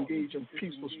is to engage in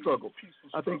peaceful struggle.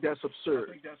 I think that's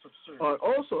absurd.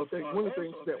 Also, I think one of the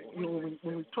things that when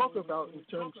we talk about in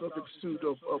terms of the pursuit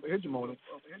of hegemony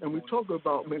and we talk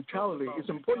about mentality, it's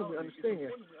important to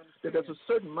understand that there's a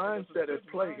certain mindset at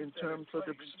play in terms of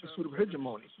the pursuit of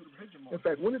hegemony. In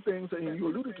fact, one of the things, and you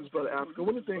alluded to this, Brother Africa,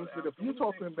 one of the things that if you're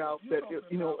talking about that, that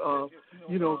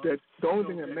the only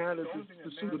thing that matters is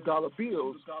the pursuit of dollar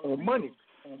bills or money,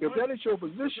 if that is your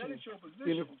position,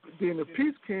 then if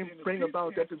peace can bring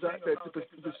about that the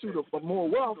pursuit of more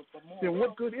wealth, then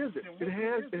what good is it?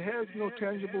 It has no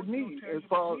tangible need as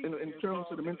far in terms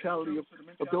of the mentality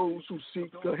of those who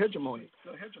seek hegemony.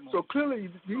 So clearly,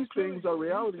 these things are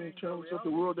reality in terms of the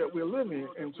world that we're living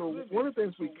in. And so one of the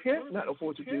things we can't not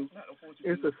afford to do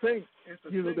is to think,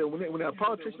 that when our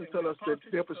politicians tell us that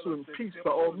they're pursuing peace, by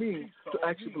all means, to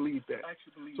actually believe that.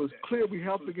 So it's clear we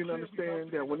have to begin to understand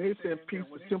that when they say peace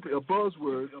is simply a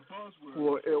buzzword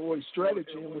or a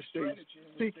strategy in which they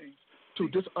seek to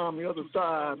disarm the other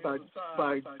side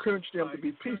by encouraging them to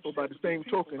be peaceful, by the same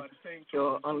token,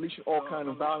 unleashing all kind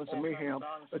of violence and mayhem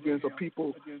against the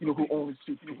people, who only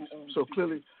seek peace. So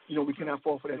clearly, we cannot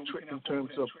fall for that trick in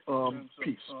terms of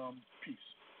peace.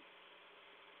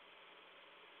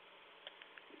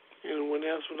 Anyone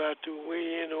else would like to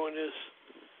weigh in on this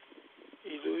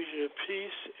illusion of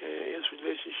peace and its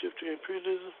relationship to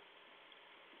imperialism?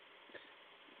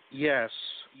 Yes.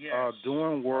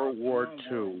 During World War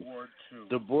II,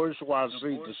 the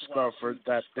bourgeoisie discovered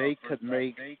that they could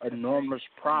make enormous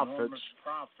profits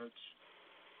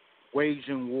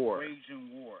waging war.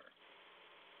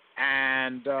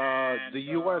 And the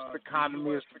U.S.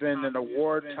 economy has been in a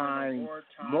wartime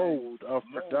mode of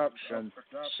production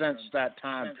since that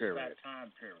time period.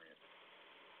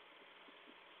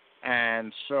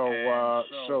 And so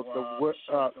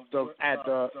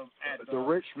the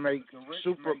rich make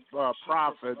super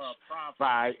profits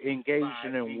by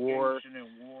engaging in war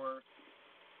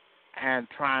and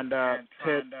trying to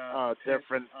pit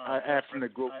different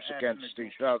ethnic groups against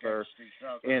each other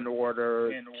in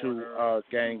order to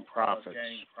gain profits.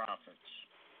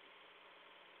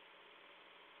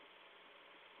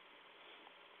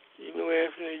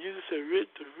 Anthony, you just said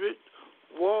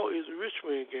war is a rich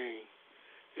man game.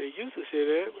 They used to say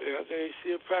that, but I think they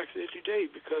still practice it today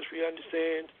because we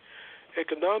understand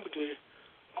economically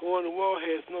going to war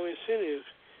has no incentive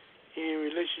in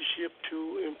relationship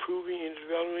to improving and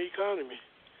developing the economy.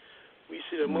 We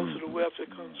see that most of the wealth that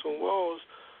comes from wars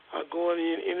are going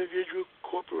in individual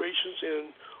corporations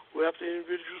and wealth in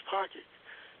individuals' pockets.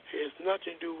 It has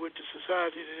nothing to do with the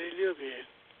society that they live in.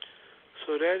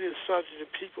 So that is something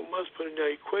that people must put in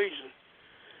their equation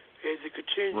as they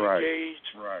continue to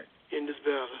engage in this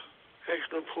battle.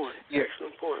 Excellent point. Yeah.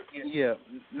 Excellent point. Yeah.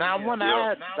 Now I want to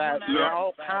add that there are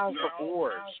all kinds of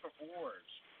wars.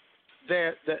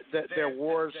 There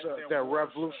wars, there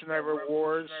revolutionary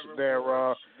wars, there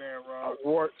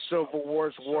civil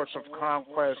wars, wars of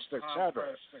conquest,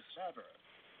 etc.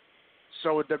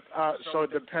 So it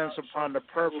depends upon the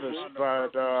purpose,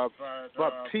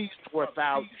 but peace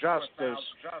without justice,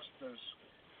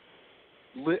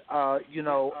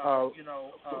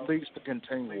 leads to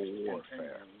continual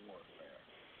warfare.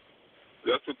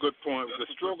 That's a good point. The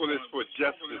struggle is for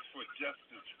justice.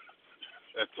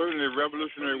 And certainly,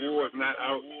 Revolutionary War is not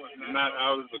out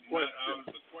of the question.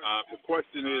 The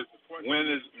question is, when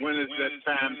is that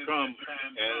time come,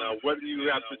 and what do you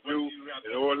have to do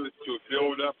in order to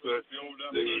build up the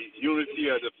unity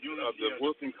of the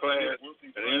working class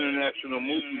and international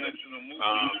movement?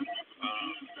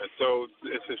 And so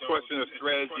it's a question of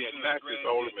strategy and tactics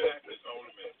ultimately.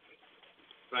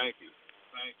 Thank you.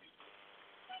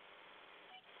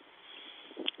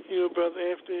 You know, Brother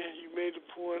Anthony, you made a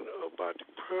point about the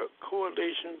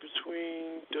correlation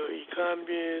between the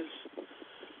economies,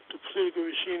 the political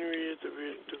machinery,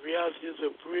 the realities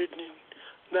of Britain,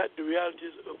 not the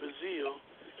realities of Brazil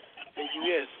and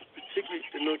U.S., particularly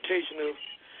the notation of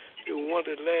they were one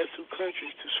of the last two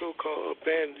countries to so-called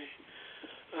abandon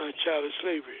child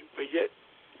slavery, but yet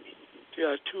there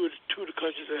are two of the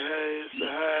countries that has the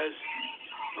highest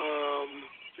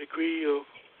degree of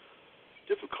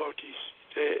difficulties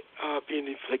that are being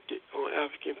inflicted on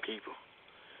African people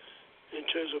in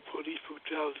terms of police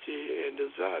brutality and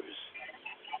the zombies.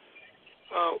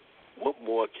 What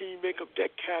more can you make of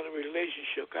that kind of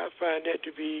relationship? I find that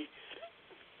to be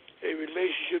a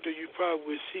relationship that you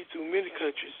probably will see through many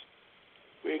countries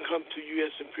when it comes to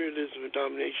U.S. imperialism and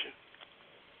domination.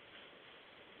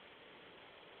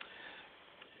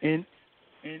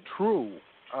 In true,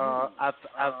 I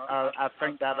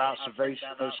think that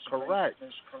observation is correct.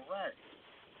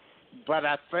 But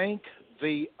I think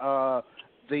the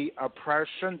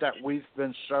oppression that we've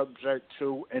been subject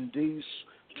to in these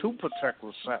two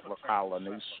particular settler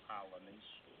colonies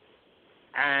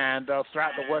and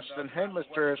throughout the Western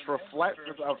Hemisphere is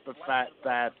reflective of the fact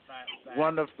that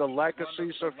one of the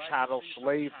legacies of chattel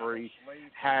slavery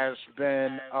has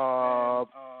been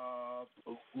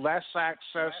less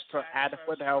access to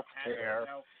adequate health care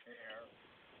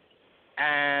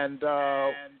and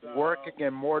working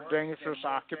in more dangerous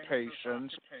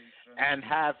occupations and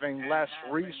having less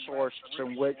resources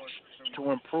in which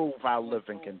to improve our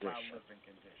living conditions.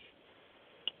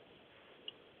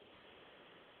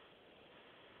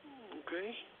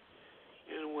 Okay.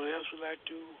 Anyone else would like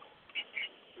to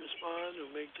respond or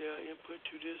make their input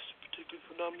to this particular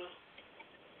phenomenon?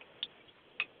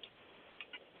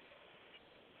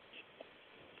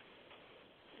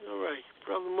 All right,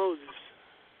 Brother Moses.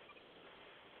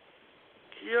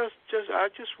 I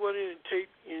just wanted to take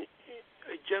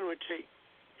a general take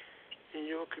in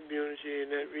your community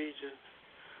in that region.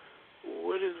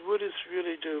 What is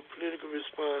really the political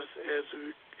response as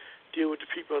we deal with the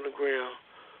people on the ground?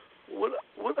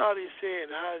 What are they saying?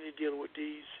 How are they dealing with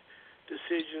these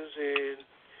decisions and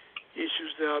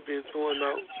issues that are being thrown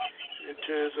out in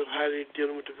terms of how they're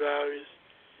dealing with the virus?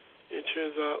 It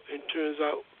turns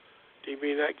out they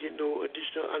may not get no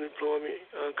additional unemployment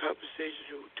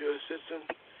compensation to assist them.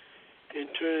 And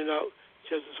turning out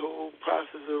just this whole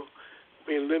process of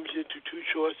being limited to two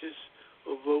choices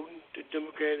of voting, the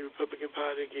Democratic and Republican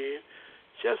Party again.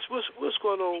 Just what's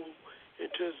going on in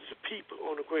terms of the people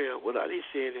on the ground? What are they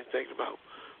saying and thinking about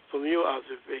from your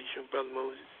observation, Brother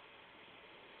Moses?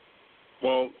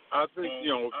 Well, I think,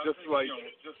 just like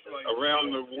around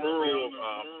the world,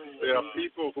 there are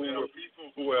people who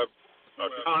have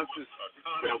conscious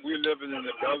that we're living in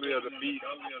the belly of the beast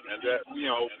and that,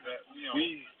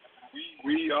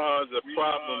 we are the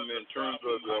problem in terms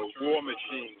of the war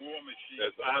machine.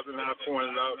 As Eisenhower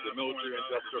pointed out, the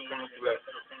military-industrial complex,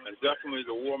 and definitely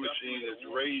the war machine is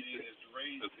raging.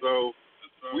 And so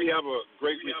we have a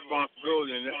great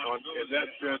responsibility in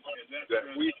that sense that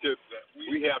we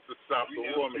have to stop the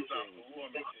war machine.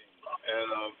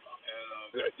 And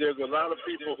there's a lot of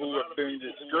people who have been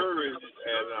discouraged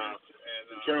and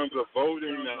in terms of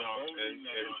voting and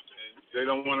they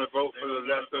don't want to vote for the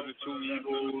lesser of the two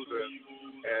evils,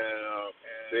 and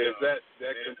there's that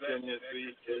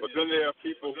contingency. But then there are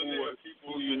people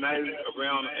who united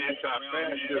around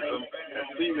anti-fascism and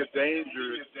see the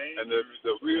dangers and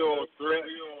the real threat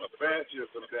of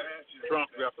fascism that Trump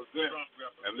represents,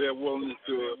 and they're willing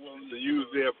to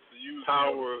use their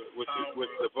power, which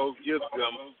the vote gives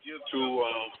them, to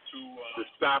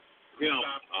stop him.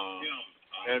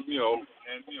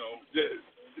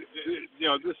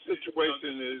 This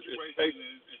situation is takes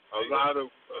a lot of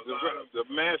the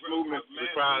mass movement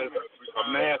requires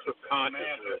a mass of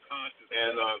consciousness,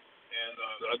 and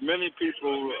many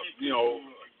people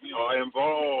are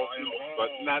involved, but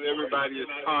not everybody is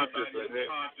conscious.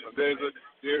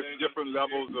 There's different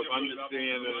levels of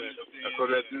understanding, and so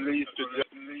that leads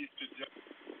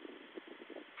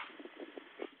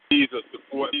to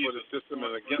support for the system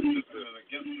and against the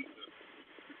system.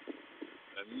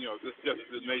 And, this is just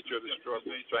the nature of the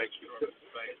struggle. Thank you.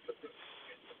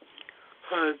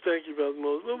 Thank you, Brother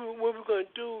Moses. What we're going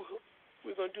to do,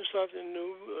 we're going to do something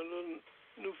new, a little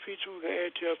new feature we're going to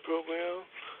add to our program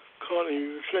called a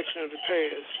reflection of the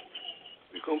past.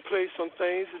 We're going to play some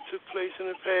things that took place in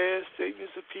the past,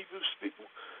 statements that people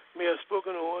may have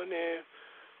spoken on, and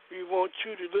we want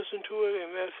you to listen to it and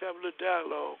let's have a little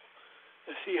dialogue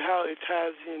and see how it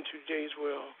ties into today's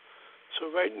world.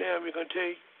 So right now we're going to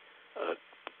take a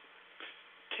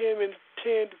 10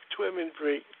 to 12 minute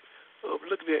break of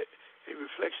looking at a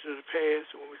reflection of the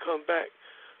past. And when we come back,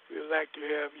 we'd like to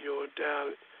have your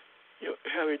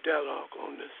dialogue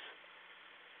on this.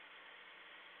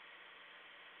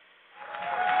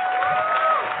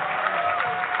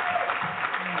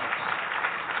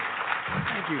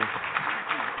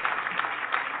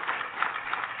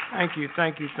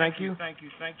 Thank you.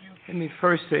 Let me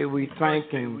first say we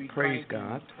thank and praise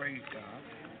God.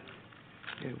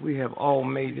 We have all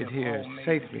made it here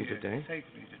safely today.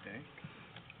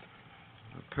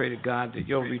 I pray to God that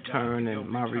your return and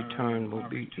my return will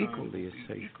be equally as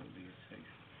safe.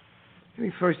 Let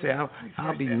me first say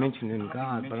I'll be mentioning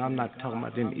God, but I'm not talking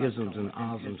about them isms and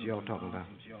osms y'all talking about.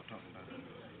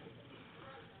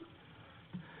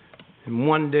 And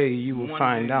one day you will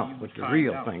find out what the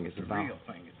real thing is about.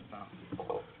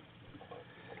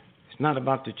 It's not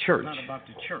about the church.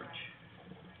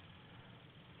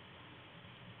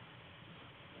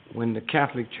 When the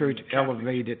Catholic Church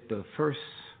elevated the first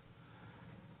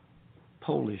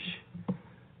Polish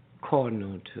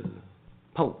cardinal to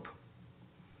Pope,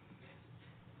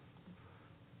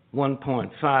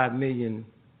 1.5 million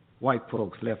white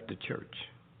folks left the church.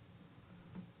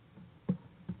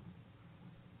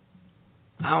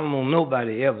 I don't know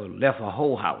nobody ever left a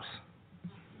whole house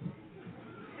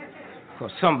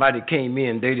because somebody came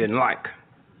in they didn't like.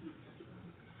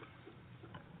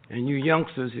 And you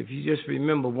youngsters, if you just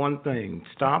remember one thing,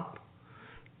 stop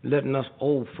letting us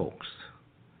old folks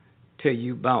tell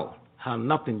you about how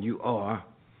nothing you are,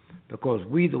 because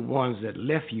we the ones that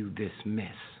left you this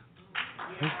mess.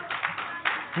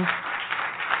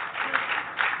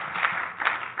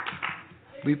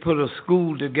 We put a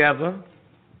school together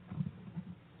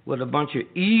with a bunch of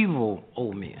evil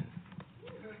old men.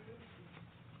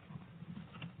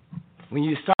 When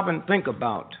you stop and think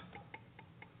about,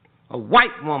 a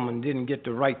white woman didn't get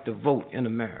the right to vote in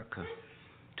America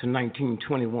to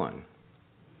 1921.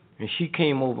 And she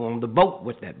came over on the boat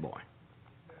with that boy.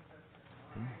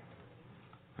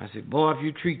 I said, boy, if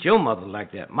you treat your mother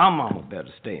like that, my mama better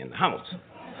stay in the house.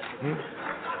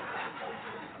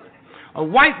 A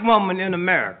white woman in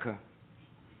America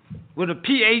with a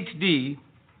PhD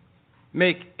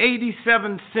make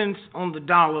 87 cents on the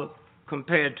dollar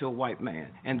compared to a white man.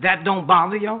 And that don't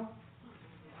bother y'all?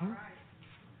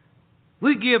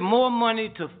 We give more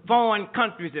money to foreign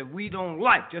countries that we don't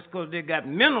like just because they got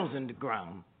minerals in the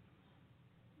ground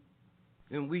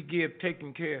than we give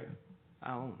taking care of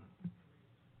our own.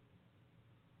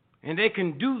 And they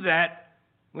can do that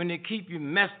when they keep you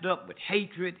messed up with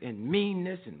hatred and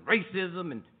meanness and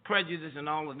racism and prejudice and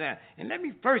all of that. And let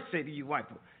me first say to you white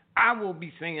folks, I will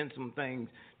be saying some things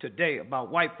today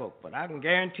about white folk, but I can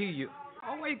guarantee you,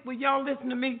 oh wait, will y'all listen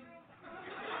to me?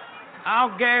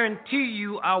 I'll guarantee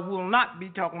you I will not be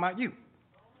talking about you.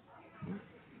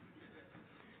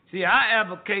 See, I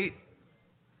advocate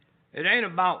it ain't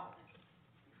about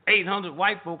 800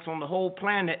 white folks on the whole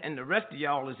planet and the rest of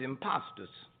y'all is imposters.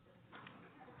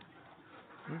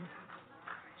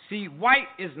 See, white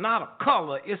is not a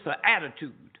color, it's an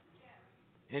attitude.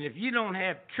 And if you don't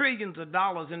have trillions of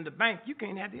dollars in the bank, you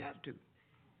can't have the attitude.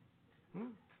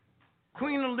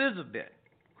 Queen Elizabeth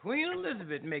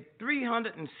make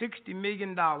 $360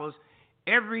 million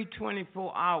every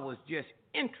 24 hours just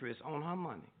interest on her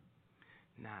money.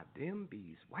 Now, them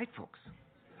bees white folks.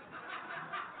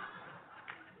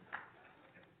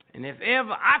 And if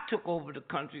ever I took over the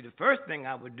country, the first thing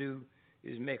I would do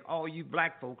is make all you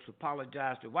black folks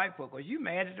apologize to white folks because you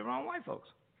mad at the wrong white folks.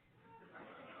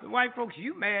 The white folks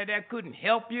you mad at couldn't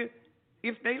help you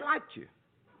if they liked you.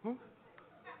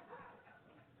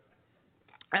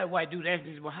 I had a white dude ask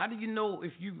me, well, how do you know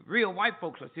if you real white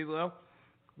folks? I said, well,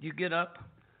 you get up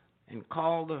and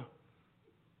call the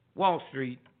Wall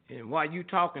Street, and while you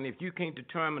talking, if you can't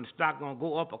determine the stock going to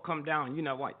go up or come down, you're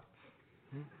not white.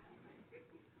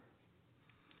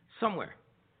 Somewhere.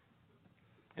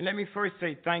 And let me first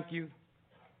say thank you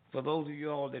for those of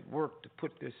you all that worked to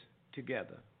put this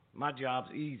together. My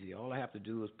job's easy. All I have to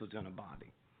do is present a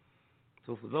body.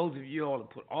 So for those of you all that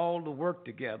put all the work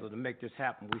together to make this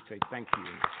happen, we say thank you.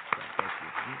 Thank you.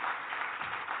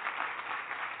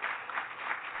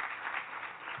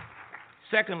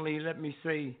 Secondly, let me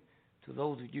say to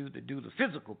those of you that do the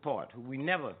physical part, who we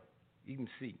never even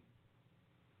see.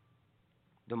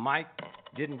 The mic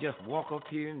didn't just walk up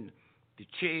here, and the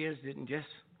chairs didn't just.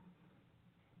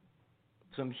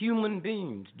 Some human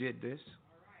beings did this.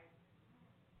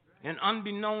 And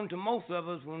unbeknown to most of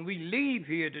us, when we leave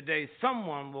here today,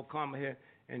 someone will come here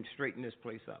and straighten this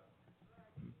place up.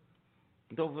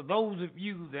 So for those of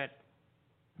you that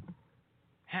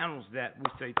handles that, we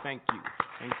say thank you,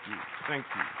 thank you, thank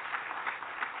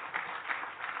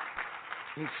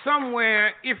you. And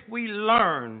somewhere, if we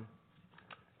learn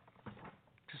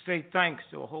to say thanks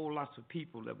to a whole lot of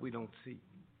people that we don't see.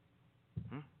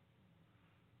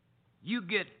 You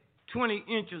get 20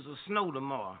 inches of snow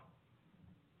tomorrow,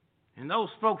 and those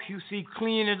folks you see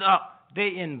cleaning it up,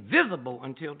 they invisible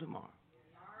until tomorrow.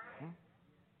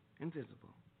 Invisible.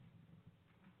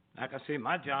 Like I say,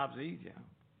 my job's easier.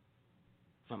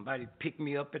 Somebody pick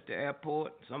me up at the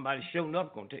airport. Somebody showing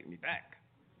up gonna take me back.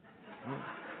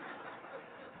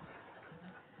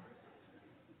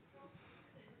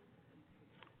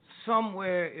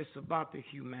 Somewhere it's about the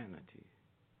humanity.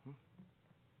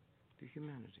 The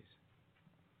humanities.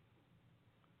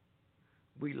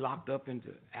 We locked up into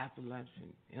athletes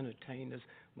and entertainers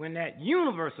when that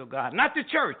universal God, not the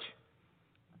church,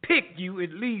 picked you,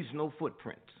 it leaves no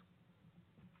footprints.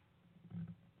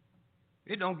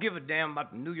 It don't give a damn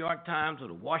about the New York Times or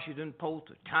the Washington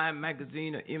Post or Time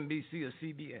Magazine or NBC or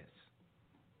CBS.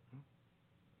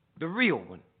 The real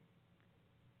one.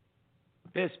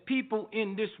 There's people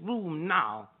in this room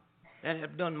now that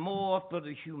have done more for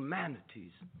the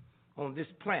humanities on this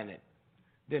planet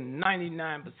than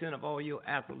 99% of all your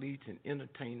athletes and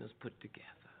entertainers put together.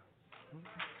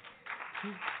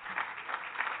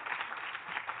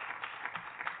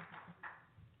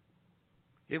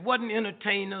 It wasn't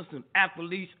entertainers and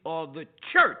athletes or the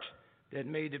church that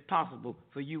made it possible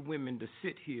for you women to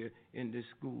sit here in this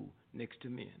school next to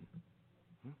men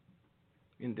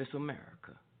in this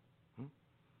America.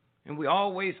 And we're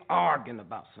always arguing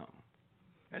about something.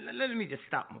 And let me just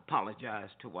stop and apologize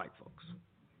to white folks.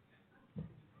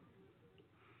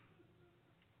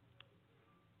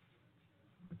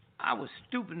 I was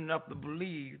stupid enough to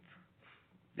believe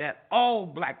that all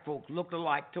black folks looked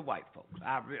alike to white folks.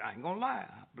 I ain't gonna lie,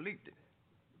 I believed it.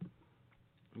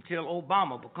 Until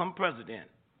Obama become president.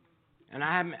 And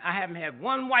I haven't had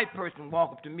one white person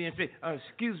walk up to me and say,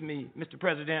 excuse me, Mr.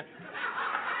 President.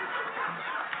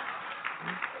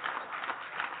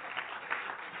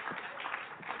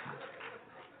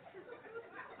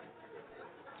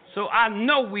 So I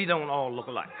know we don't all look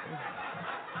alike.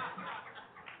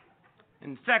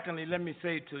 And secondly, let me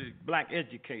say to black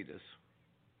educators,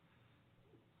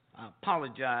 I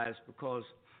apologize because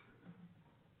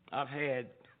I've had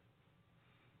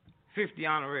 50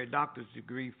 honorary doctor's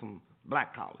degree from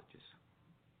black colleges.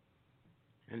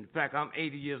 In fact, I'm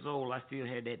 80 years old, I still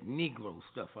had that Negro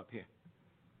stuff up here.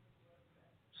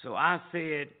 So I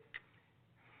said,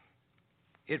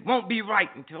 it won't be right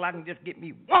until I can just get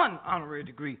me one honorary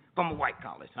degree from a white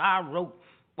college. I wrote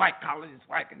white colleges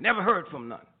where I could never heard from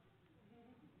none.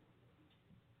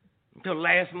 Until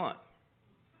last month.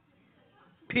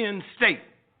 Penn State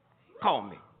called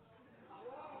me.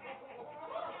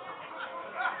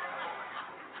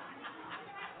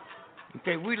 And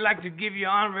said, we'd like to give you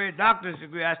an honorary doctor's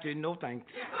degree. I said, no thanks.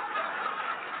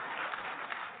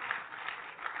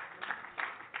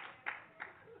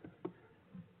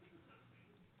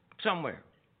 Somewhere.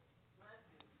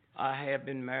 I have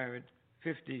been married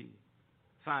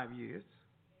 55 years.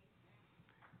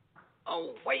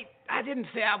 Oh, wait, I didn't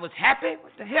say I was happy.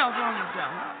 What the hell's wrong with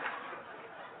y'all?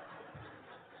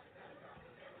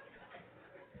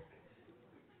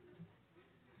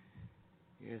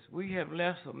 Yes, we have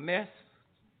left a mess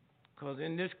because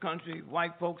in this country,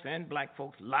 white folks and black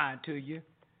folks lie to you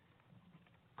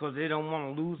because they don't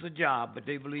want to lose a job, but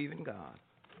they believe in God.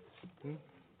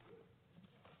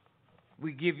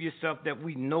 We give you stuff that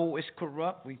we know is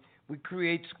corrupt. We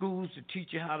create schools to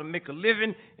teach you how to make a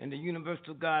living, and the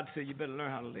universal God said you better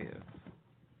learn how to live.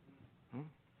 And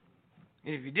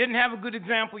if you didn't have a good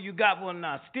example, you got one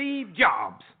now. Steve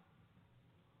Jobs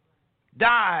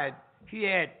died. He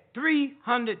had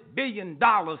 $300 billion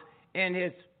in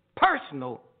his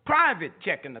personal private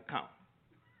checking account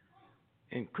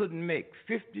and couldn't make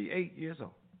 58 years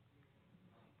old.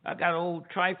 I got an old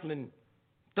trifling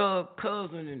thug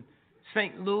cousin in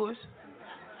St. Louis.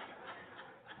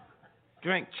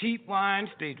 Drank cheap wine,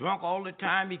 stay drunk all the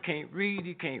time. He can't read,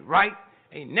 he can't write.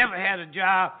 Ain't never had a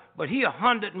job, but he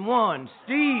 101.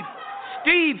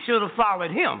 Steve should have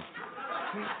followed him.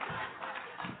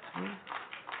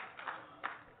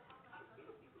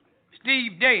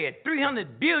 Steve dead,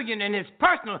 $300 billion in his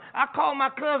personal. I called my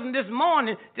cousin this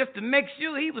morning just to make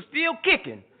sure he was still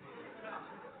kicking.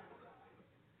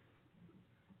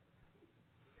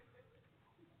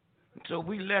 So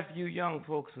we left you young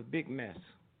folks a big mess.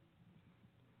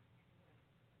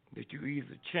 That you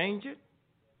either change it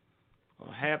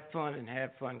or have fun and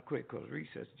have fun quick because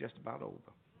recess is just about over.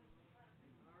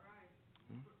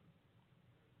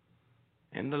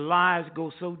 And the lies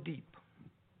go so deep.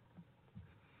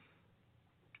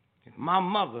 If my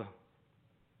mother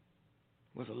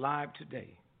was alive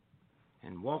today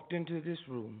and walked into this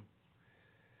room,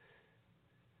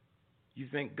 you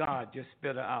think God just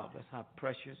spit her out. That's how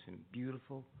precious and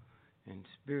beautiful and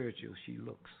spiritual she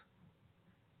looks.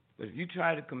 But if you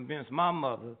try to convince my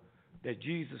mother that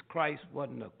Jesus Christ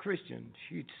wasn't a Christian,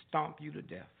 she'd stomp you to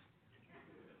death.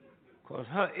 Because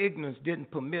her ignorance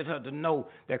didn't permit her to know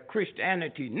that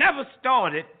Christianity never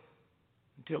started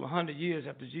until 100 years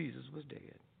after Jesus was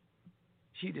dead.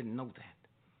 She didn't know that.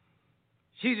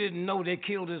 She didn't know they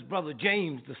killed his brother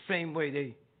James the same way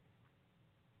they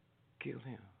killed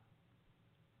him.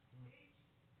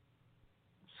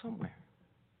 Somewhere.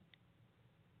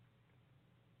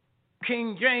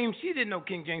 King James, she didn't know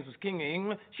King James was king of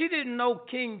England. She didn't know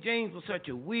King James was such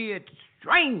a weird,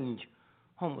 strange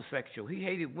homosexual. He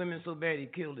hated women so bad he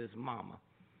killed his mama.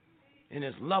 And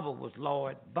his lover was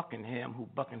Lord Buckingham, who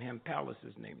Buckingham Palace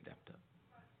is named after.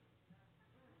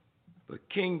 But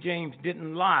King James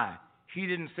didn't lie. He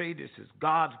didn't say this is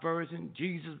God's version,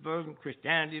 Jesus' version,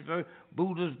 Christianity's version,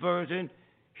 Buddha's version.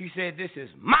 He said this is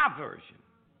my version.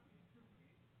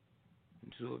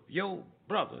 And so if your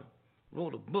brother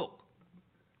wrote a book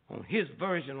on his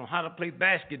version on how to play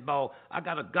basketball, I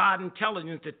got a God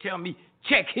intelligence to tell me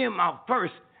check him out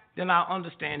first, then I'll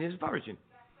understand his version.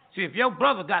 See, if your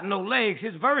brother got no legs,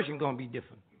 his version going to be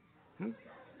different.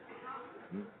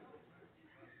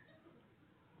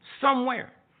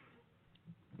 Somewhere.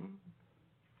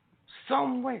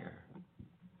 Somewhere.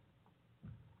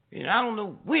 And I don't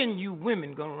know when you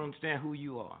women going to understand who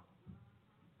you are.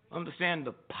 Understand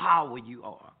the power you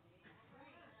are.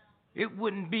 It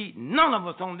wouldn't be none of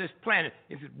us on this planet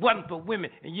if it wasn't for women,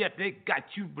 and yet they got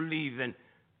you believing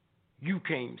you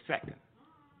came second.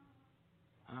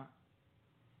 Huh?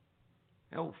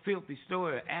 That old filthy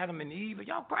story of Adam and Eve. Are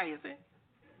y'all crazy?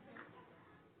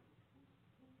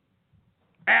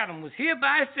 Adam was here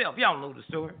by himself. Y'all know the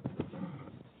story.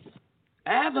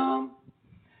 Adam.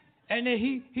 And then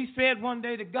he said one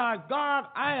day to God, God,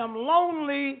 I am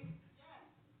lonely.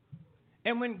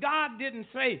 And when God didn't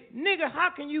say, nigga, how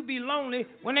can you be lonely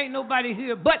when ain't nobody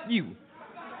here but you?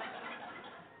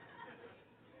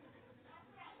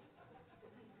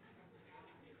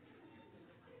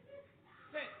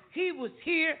 He was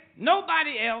here,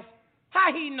 nobody else.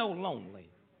 How he know lonely?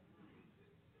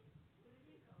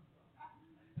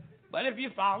 But if you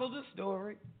follow the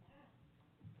story,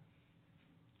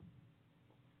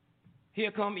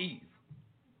 here come Eve.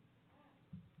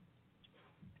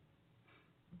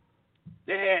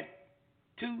 They had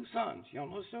two sons. Y'all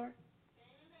know the story?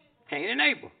 Cain and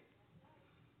Abel.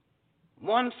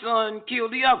 One son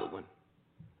killed the other one.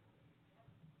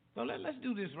 So let's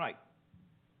do this right.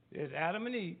 There's Adam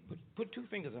and Eve. Put two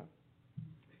fingers up.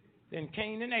 Then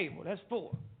Cain and Abel. That's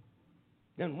 4.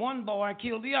 Then one boy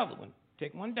killed the other one.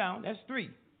 Take one down. That's 3.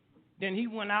 Then he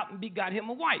went out and begot him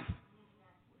a wife.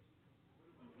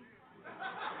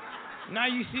 Now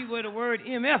you see where the word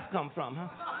MF come from, huh?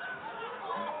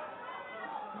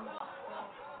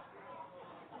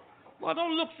 Well,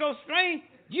 don't look so strange.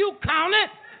 You count it.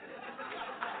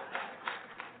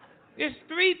 It's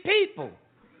 3 people.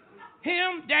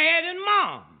 Him, Dad, and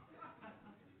Mom.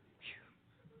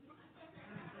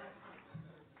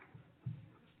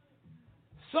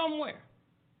 Somewhere.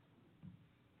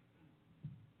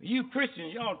 You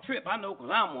Christians, y'all trip. I know because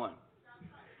I'm one.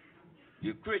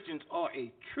 You Christians are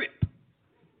a trip.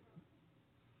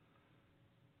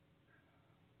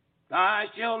 Thou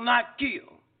shalt not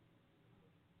kill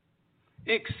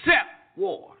except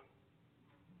war.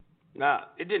 Now,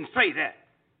 it didn't say that.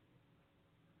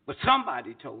 But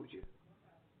somebody told you.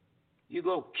 You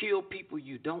go kill people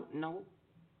you don't know,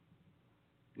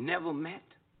 never met.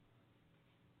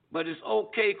 But it's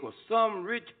okay because some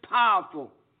rich, powerful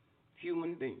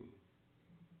human being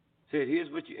said,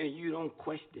 here's what you, and you don't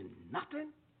question nothing?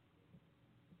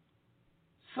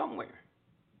 Somewhere.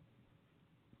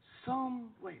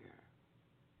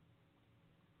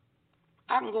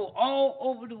 I can go all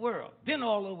over the world, been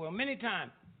all over the world many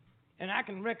times, and I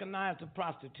can recognize a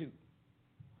prostitute.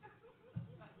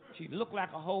 She look like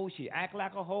a hoe, she act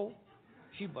like a hoe,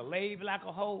 she behave like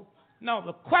a hoe. No,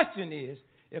 the question is,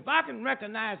 if I can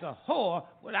recognize a whore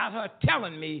without her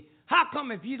telling me, how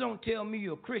come if you don't tell me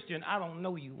you're a Christian, I don't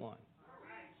know you one?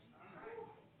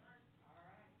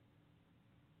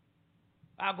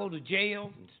 I go to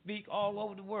jails and speak all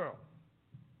over the world.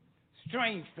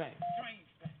 Strange thing.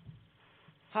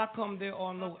 How come there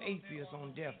are no atheists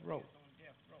on death row?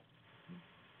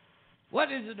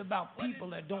 What is it about people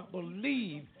that don't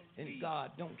believe in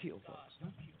God don't kill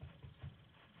folks?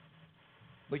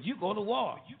 But you go to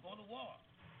war.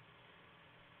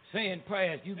 Saying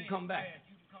prayers, you can come back.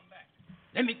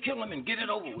 Let me kill him and get it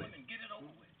over with.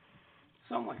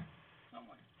 Somewhere.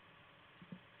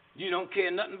 You don't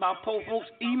care nothing about poor folks.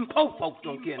 Even poor folks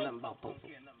don't care nothing about poor folks.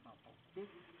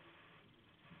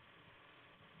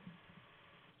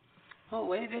 Oh,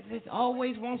 they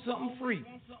always want something free.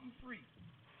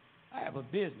 I have a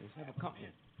business, I have a company.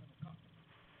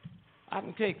 I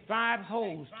can take 5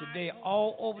 hoes today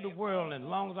all over the world, and as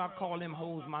long as I call them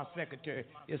hoes my secretary,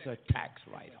 it's a tax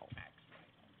write-off.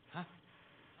 Huh?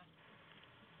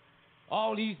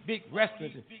 All these big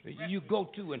restaurants you go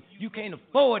to and you can't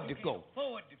afford to go.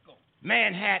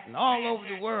 Manhattan, all over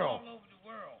the world.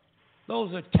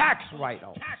 Those are tax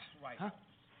write-offs. Huh?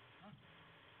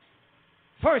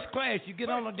 First class, you get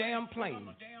on a damn plane.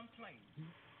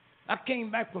 I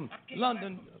came back from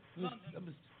London,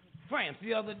 France,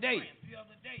 the other day.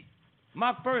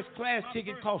 My first class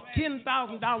ticket cost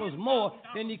 $10,000 more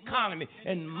than economy,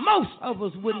 and most of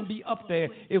us wouldn't be up there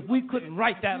if we couldn't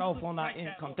write that off on our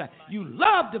income tax. You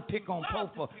love to pick on poor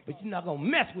folk, but you're not going to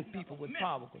mess with people with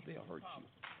power because they'll hurt you.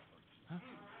 Huh?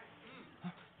 Huh?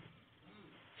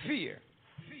 Fear.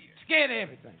 Scared of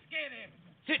everything.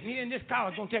 Sitting here in this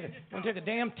college gonna take a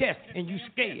damn test and you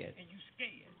scared.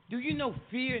 Do you know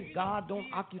fear and God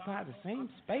don't occupy the same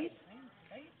space?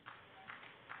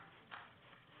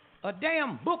 A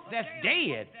damn book that's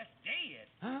dead.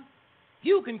 Huh?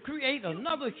 You can create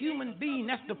another human being.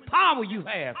 That's the power you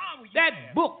have.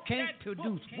 That book can't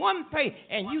produce one page,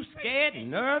 and you scared and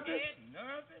nervous.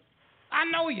 I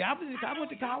know you. I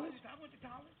went to college.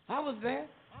 I was there.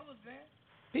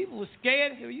 People were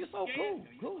scared. They said, "You're so cool."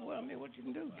 Cool. Well, I mean, what you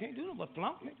can do? You can't do nothing but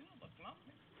flunk me.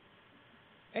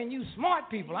 And you smart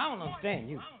people, I don't understand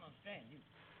you.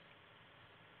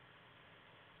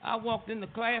 I walked into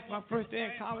class my first day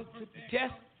in college, took the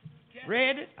test,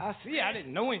 read it. I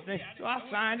didn't know anything, so I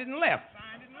signed it and left.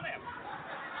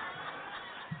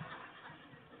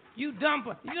 You dumb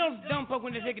folk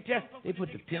when they take a test, they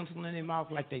put the pencil in their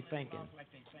mouth like they thinking.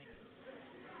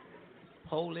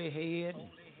 Hold their head.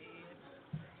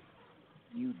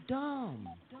 You dumb.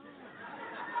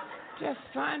 Just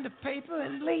sign the paper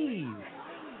and leave.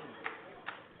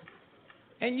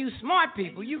 And you smart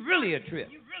people, you really a trip.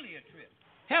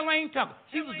 Helene Tucker,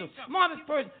 she was the smartest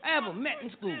person I ever met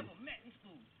in school.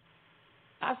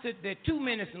 I sit there 2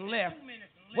 minutes and left,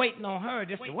 waiting on her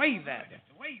just to wave at her.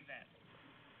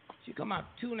 She come out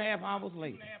 2.5 hours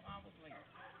later. I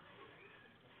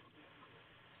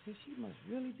said, she must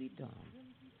really be dumb.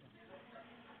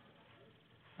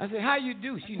 I said, how you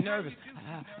do? She's nervous.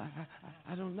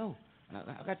 I don't know.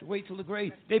 I got to wait till the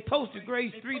grades. They posted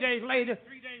grades 3 days later.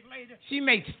 She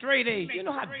made straight A's. You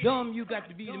know how dumb you got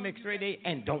to be to make straight A's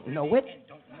and don't know it?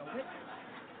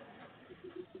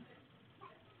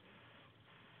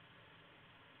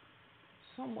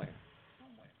 Somewhere.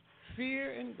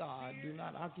 Fear and God do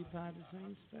not occupy the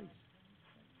same space.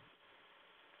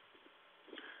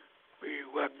 We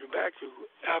welcome you back to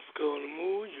Africa on the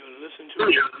Move. You're listening to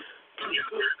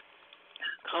political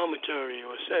commentary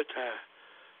or satire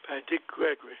by Dick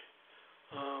Gregory,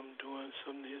 doing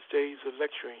some of his days of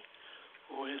lecturing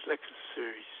or his lecture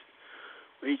series.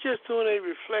 We just doing a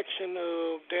reflection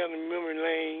of down the memory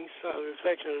lane, a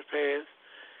reflection of the past,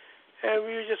 and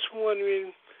we were just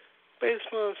wondering, based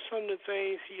on some of the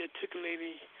things he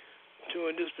articulated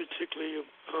during this particular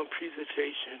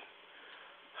presentation,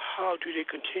 how do they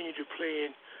continue to play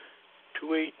in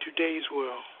today's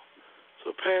world?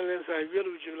 So, panelists, I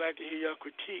really would like to hear your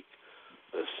critique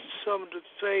of some of the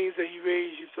things that he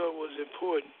raised you thought was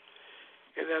important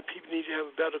and that people need to have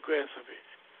a better grasp of it.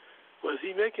 Was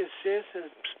he making sense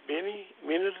in many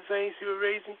of the things he was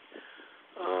raising?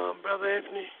 Brother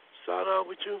Anthony, start off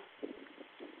with you.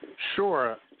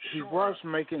 Sure. He was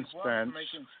making sense.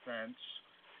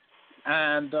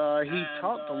 And he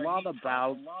talked a lot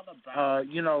about,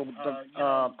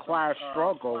 the class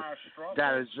struggle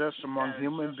that exists among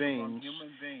human beings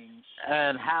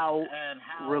and how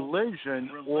religion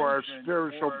or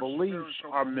spiritual beliefs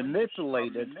are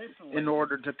manipulated in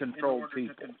order to control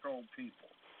people.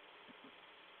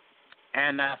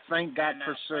 And I think that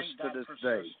persists to this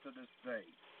day.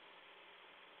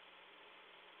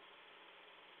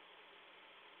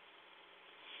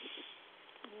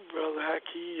 Brother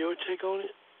Haki, your take on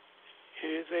it?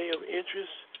 Anything of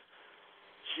interest?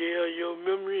 Share your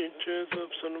memory in terms of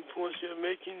some of the points you're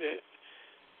making that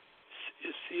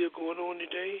is still going on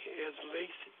today as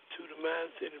relates to the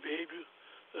mindset and behavior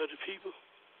of the people?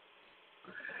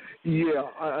 Yeah,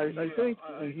 I think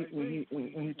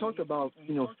when he talked about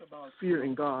fear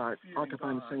and God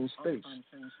occupying the same space,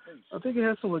 I think it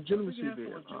has some legitimacy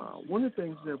there. One of the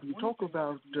things that when you talk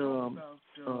about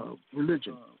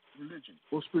religion,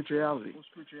 or spirituality.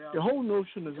 The whole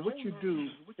notion is what you do,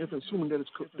 if assuming that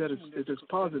it's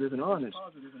positive and honest,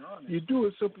 you do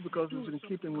it simply because it's in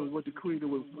keeping with what the Creator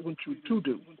would want you to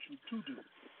do.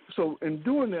 So in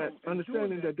doing that,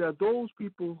 understanding that there are those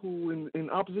people who, in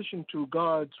opposition to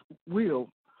God's will,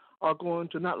 are going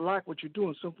to not like what you're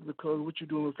doing simply because what you're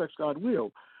doing reflects God's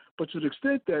will. But to the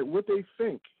extent that what they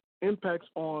think impacts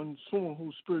on someone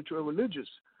who's spiritual or religious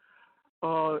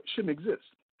shouldn't exist.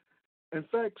 In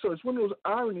fact, so it's one of those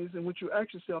ironies in which you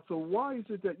ask yourself, so why is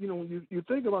it that, when you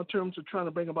think about terms of trying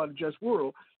to bring about a just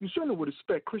world, you certainly would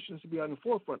expect Christians to be out in the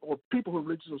forefront or people who are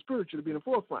religious or spiritual to be in the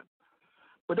forefront.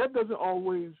 But that doesn't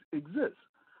always exist.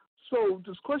 So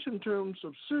this question in terms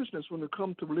of seriousness when it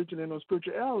comes to religion and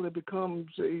spirituality becomes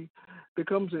a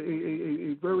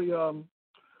very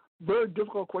very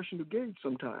difficult question to gauge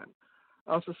sometimes.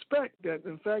 I suspect that,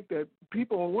 in fact, that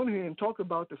people on one hand talk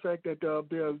about the fact that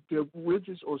they're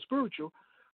religious or spiritual,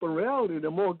 but in reality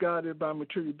they're more guided by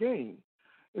material gain.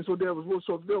 And so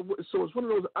so it's one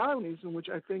of those ironies in which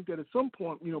I think that at some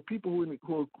point, people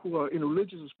who are in a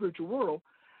religious or spiritual world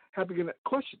have to begin to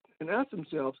question and ask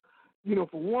themselves,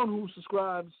 for one who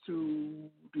subscribes to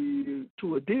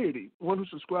a deity, one who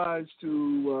subscribes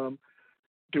to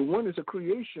oneness of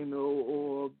creation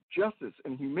or justice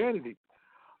and humanity,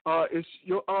 it's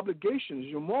your obligation,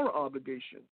 your moral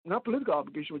obligation, not political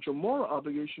obligation, but your moral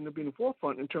obligation to be in the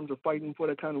forefront in terms of fighting for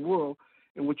that kind of world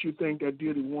in which you think that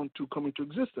deity wants to come into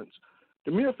existence.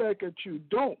 The mere fact that you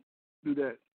don't do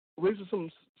that raises some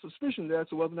suspicion as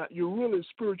to whether or not you're really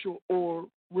spiritual or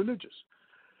religious.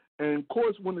 And of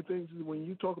course, one of the things is when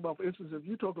you talk about, for instance, if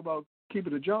you talk about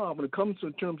keeping a job, when it comes to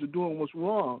in terms of doing what's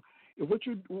wrong, if what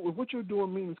you're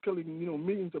doing means killing,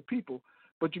 millions of people,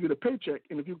 but you get a paycheck,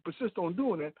 and if you persist on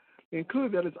doing that, then clearly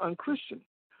that is unchristian.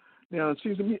 Now, it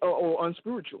seems to me, or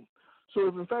unspiritual. So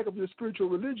if in fact if you're spiritual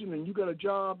religion and you got a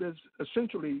job that's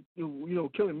essentially,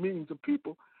 killing millions of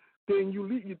people, then you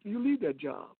leave that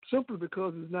job simply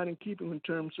because it's not in keeping in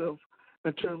terms of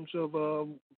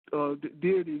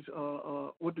deities,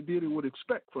 what the deity would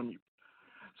expect from you.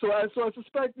 So I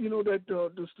suspect,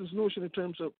 that this notion in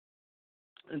terms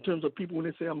of people when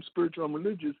they say I'm spiritual, I'm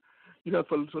religious,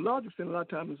 for a large extent, a lot of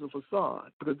times it's a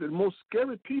facade because the most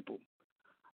scary people,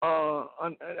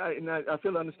 and I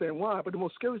feel I understand why, but the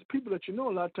most scariest people that a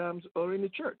lot of times are in the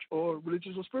church or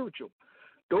religious or spiritual.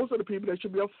 Those are the people that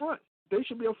should be up front. They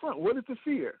should be up front. What is the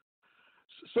fear?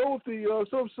 So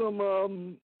if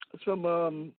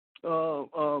some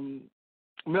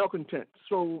malcontent,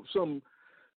 so some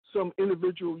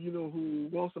individual, who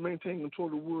wants to maintain control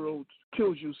of the world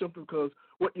kills you simply because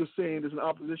what you're saying is in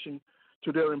opposition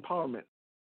to their empowerment.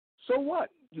 So what?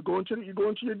 You go into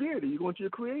your deity. You go into your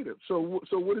creator. So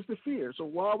what is the fear? So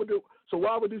why would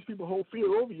these people hold fear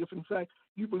over you if in fact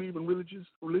you believe in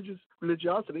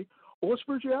religiosity or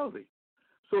spirituality?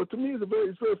 So to me, it's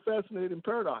very fascinating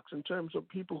paradox in terms of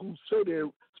people who say they're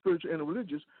spiritual and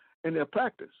religious in their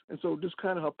practice. And so this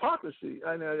kind of hypocrisy,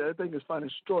 I think, is fine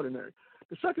extraordinary.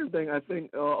 The second thing I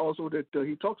think also that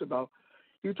he talked about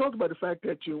the fact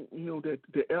that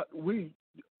we,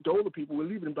 the older people, we're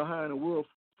leaving behind a world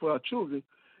for our children,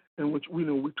 in which we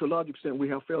to a large extent we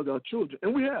have failed our children,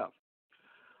 and we have.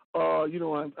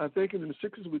 I think in the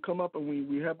 60s we come up and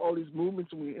we have all these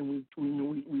movements and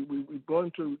we brought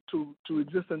into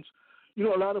existence,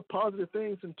 a lot of positive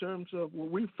things in terms of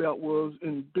what we felt was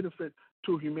in benefit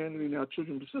to humanity and our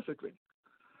children specifically.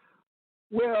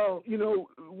 Well,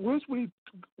 once we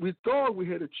thought we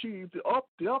had achieved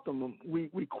the optimum,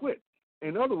 we quit.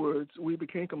 In other words, we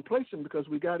became complacent because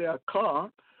we got our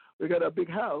car, we got our big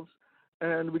house,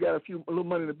 and we got a little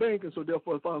money in the bank, and so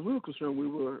therefore, as far as we were concerned, we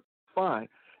were fine.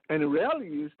 And the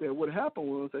reality is that what happened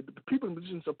was that the people in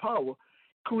positions of power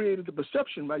created the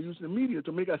perception by using the media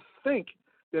to make us think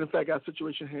that, in fact, our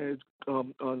situation had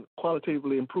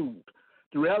qualitatively improved.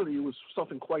 The reality was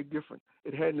something quite different.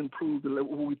 It hadn't improved the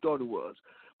level we thought it was.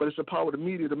 But it's the power of the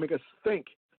media to make us think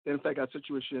that, in fact, our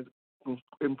situation has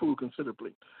improved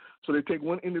considerably. So they take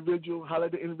one individual,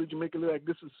 highlight the individual, make it look like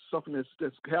this is something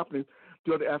that's happening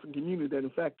to the African community, that, in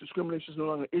fact, discrimination is no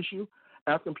longer an issue.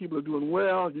 African people are doing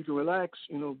well. You can relax.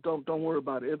 Don't worry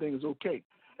about it. Everything is okay.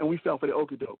 And we fell for the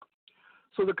okie doke.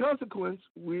 So the consequence,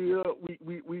 we look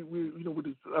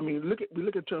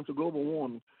at terms of global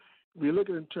warming. We look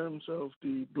at in terms of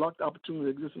the blocked opportunity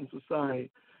that exists in society.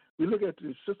 We look at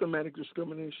the systematic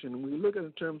discrimination. We look at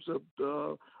in terms of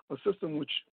a system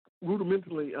which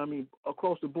rudimentarily,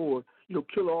 across the board,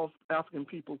 kill off African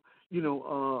people,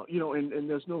 and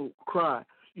there's no cry,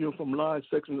 from large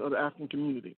sections of the African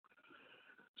community.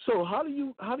 So how do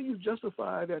you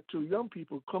justify that to young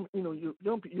people? You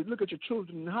look at your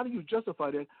children, and how do you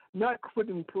justify that not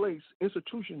putting in place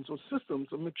institutions or systems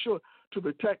to make sure to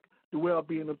protect the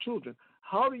well-being of children?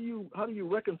 How do you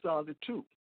reconcile the two?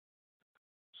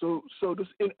 So this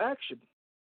inaction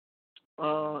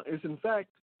is in fact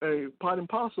a part and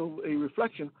parcel, a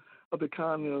reflection of the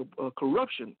kind of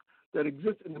corruption that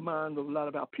exists in the mind of a lot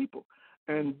of our people.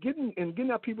 And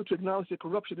getting our people to acknowledge the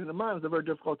corruption in the mind is a very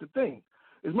difficult thing.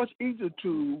 It's much easier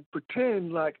to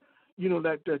pretend like,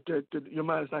 that your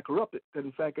mind is not corrupted, that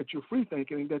in fact that you're free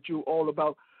thinking and that you're all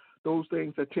about those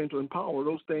things that tend to empower,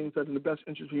 those things that are in the best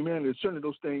interest of humanity, certainly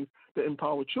those things that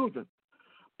empower children.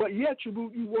 But yet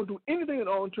you won't do anything at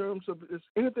all in terms of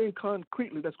anything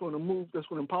concretely that's going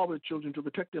to empower the children to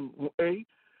protect them, A,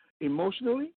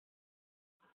 emotionally,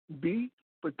 B,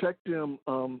 protect them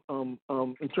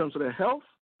in terms of their health,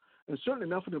 and certainly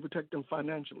not for them to protect them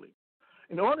financially.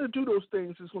 In order to do those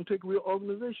things, it's going to take real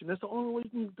organization. That's the only way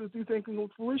you can do things in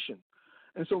fruition.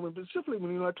 And so specifically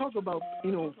when I talk about,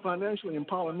 financially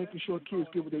empowering, making sure kids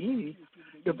get what they need,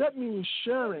 if that means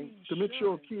sharing to make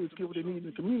sure kids get what they need in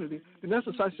the community, then that's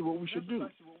precisely what we should do.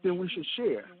 Then we should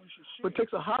share. But it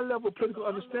takes a high-level of political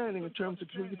understanding in terms of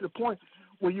to get to the point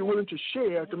where you're willing to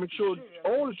share to make sure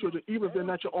all the children, even if they're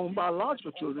not your own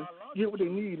biological children, get what they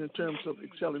need in terms of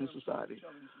excelling in society.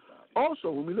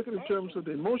 Also, when we look at it in terms of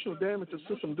the emotional damage the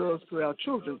system does to our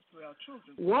children,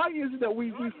 why is it that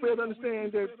we fail to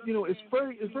understand that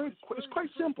it's quite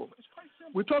simple.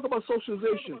 We talk about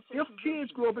socialization. If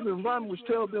kids grow up in an environment which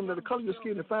tells them that the color of your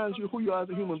skin defines you, who you are as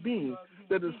a human being,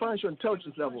 that it defines your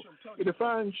intelligence level, it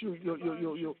defines you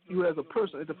as a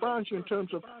person, it defines you in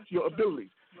terms of your abilities.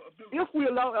 If we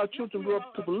allow our children to grow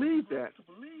up to believe that,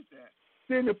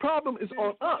 then the problem is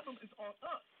on us,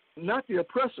 not the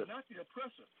oppressor.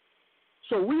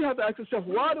 So we have to ask ourselves,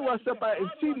 why do I step by and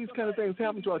see these kind of things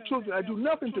happen to our children? I do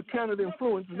nothing to counter the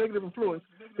influence, the negative influence,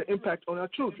 the impact on our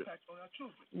children.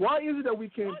 Why is it that we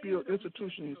can't build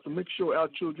institutions to make sure our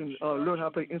children learn how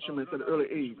to play instruments at an early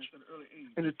age,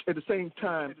 and at the same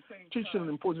time teach them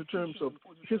the importance in terms of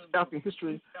African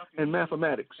history and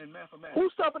mathematics?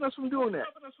 Who's stopping us from doing that?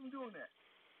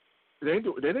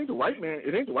 It ain't the white man.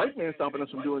 It ain't the white man stopping us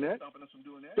from doing that.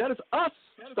 That is us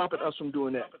stopping us from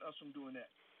doing that.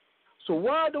 So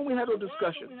why don't we have a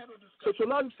discussion? So to a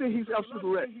lot of extent, he's absolutely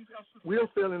correct. We are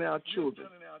failing our children.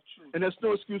 And there's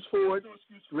no excuse for it.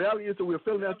 The reality is that we are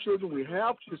failing our children. We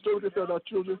have historically failed our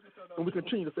children, and we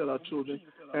continue to fail our children.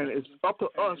 And it's up to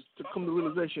us to come to the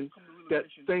realization that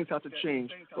things have to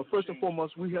change. But first and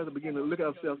foremost, we have to begin to look at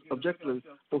ourselves objectively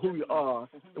for who we are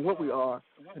and what we are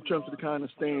in terms of the kind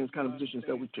of stands, kind of positions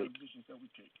that we take.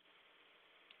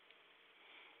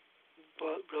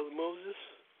 Brother Moses,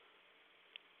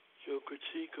 your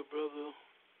critique of Brother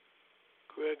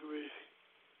Gregory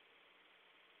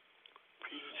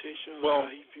presentation of how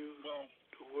he views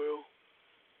the world.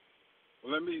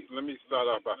 Well, let me start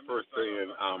off by first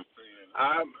saying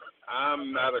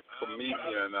I'm not a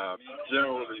comedian.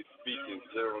 Generally speaking,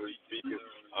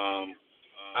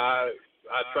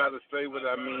 I try to say what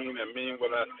I mean and mean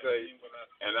what I say,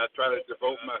 and I try to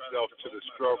devote myself to the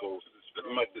struggle as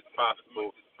much as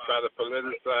possible. Try to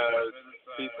politicize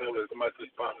people as much as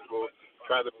possible.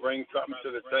 Try to bring something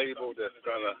to the table that's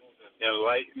gonna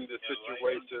enlighten the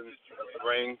situation,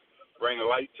 bring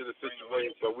light to the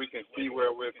situation, so we can see where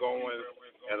we're going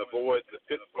and avoid the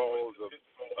pitfalls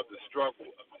of the struggle.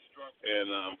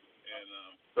 And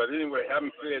but anyway,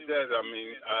 having said that, I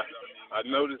mean, I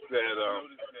noticed that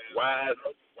wise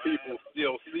people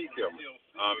still seek Him,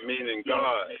 meaning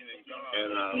God.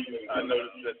 And I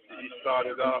noticed that he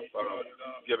started off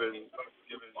giving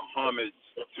homage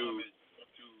to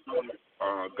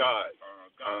God.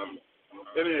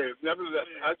 Anyway, nevertheless,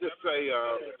 I just say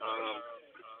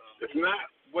it's not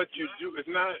what you do, it's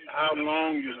not how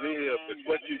long you live, it's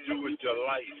what you do with your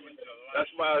life. That's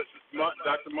why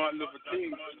Dr. Martin Luther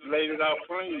King laid it out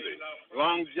plainly.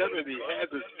 Longevity has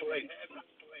its place.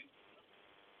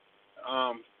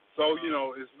 So, if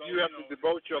you have to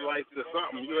devote your life to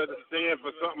something, you have to stand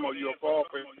for something or you'll fall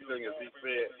for anything, as he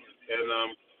said.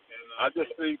 And I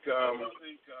just think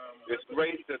it's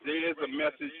great that there is a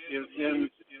message in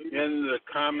the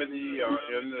comedy or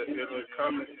in the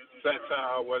comedy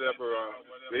satire or whatever.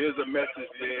 There is a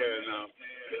message there,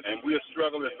 and we're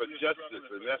struggling for justice,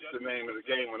 and that's the name of the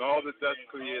game. When all the dust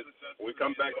clears, we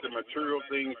come back to material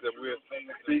things that we're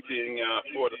seeking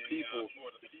for the people,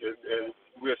 and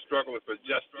we're struggling for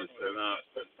justice.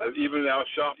 And even Al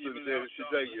Sharpton said it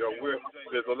today,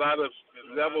 there's a lot of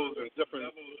levels and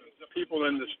different people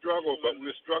in the struggle, but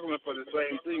we're struggling for the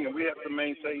same thing, and we have to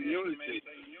maintain unity.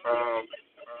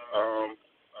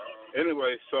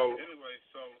 Anyway, so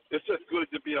it's just good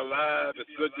to be alive. It's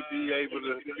good to be able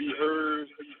to be heard.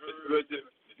 It's good that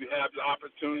you have the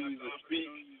opportunity to speak.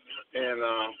 And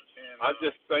I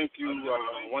just thank you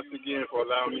once again for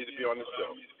allowing me to be on the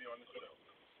show.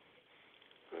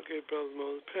 Okay, Brother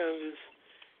Moses. Panelists,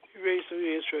 you raised some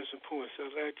really interesting points.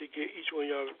 I'd like to get each one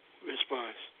of y'all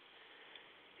response.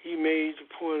 He made the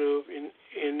point of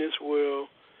in this world,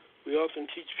 we often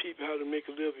teach people how to make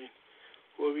a living.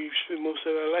 Well, we spend most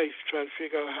of our life trying to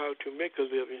figure out how to make a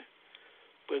living,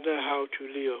 but not how to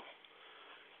live.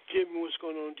 Given what's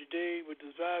going on today with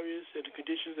the virus and the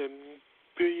conditions that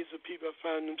billions of people are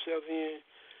finding themselves in,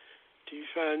 do you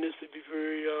find this to be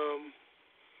very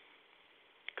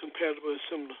compatible or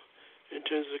similar in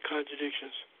terms of the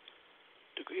contradictions?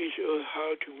 The issue of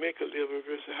how to make a living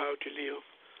versus how to live.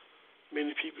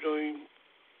 Many people don't even,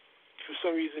 for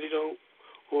some reason, they don't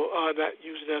or are not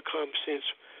using their common sense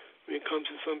when it comes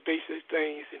to some basic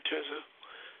things in terms of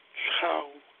how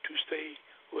to stay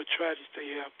or try to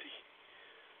stay healthy.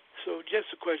 So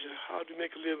just a question, how to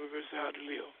make a living versus how to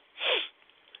live.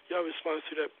 Y'all respond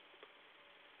to that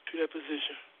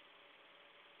position.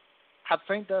 I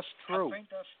think that's true.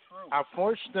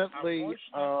 Unfortunately,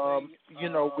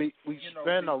 we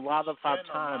spend a lot of our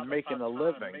time making a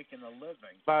living,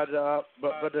 but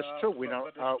it's true. We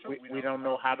don't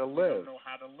know how to live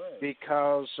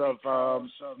because of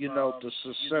the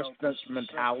subsistence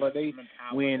mentality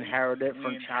we inherited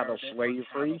from chattel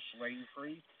slavery.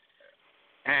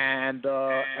 And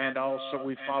also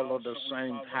we follow the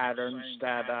same patterns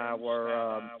that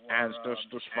our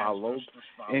ancestors followed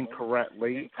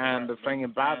incorrectly. And the thing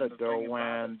about it, though,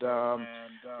 and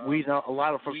we don't, a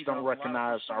lot of us don't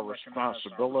recognize our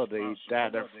responsibility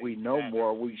that if we know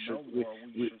more, we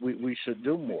should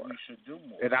do more.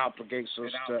 It obligates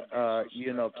us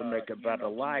to make a better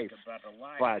life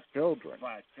for our children.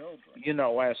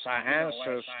 As our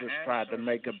ancestors tried to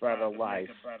make a better life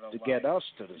to get us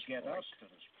to this point.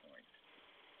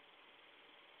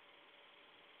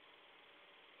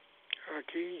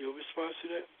 Hakeem, your response to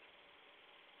that?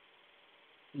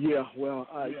 Yeah, well,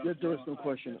 there is no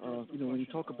question. When you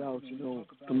talk about,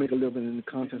 to make a living in the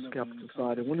context of capitalist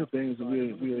society, one of the things that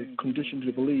we are conditioned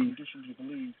to believe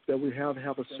that we have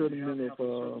a certain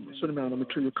amount of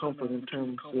material comfort in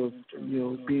terms of,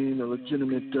 being a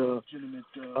legitimate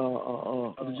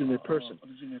person.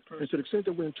 And to the extent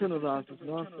that we internalize this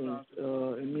nonsense,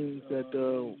 it means that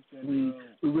we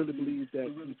really believe that,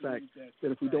 in fact,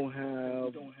 that if we don't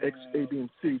have X, A, B, and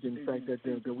C, then in fact that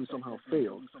we somehow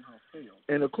fail.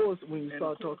 And of course, when you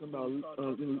start talking about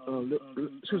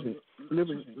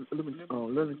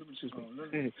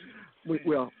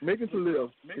making to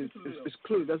live is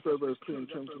clear. That's very, very clear in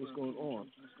terms of what's going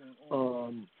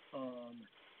on.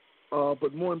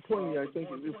 But more importantly, I think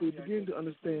if we begin to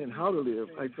understand how to live,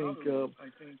 I think,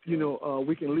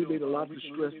 we can alleviate a lot of the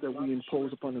stress that we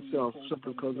impose upon ourselves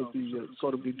simply because of the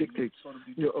sort of the dictates, of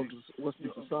the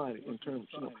Western society in terms,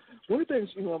 One of the things,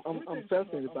 I'm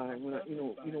fascinated by when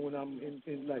when I'm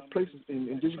in like places in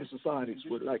indigenous societies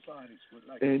with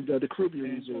and the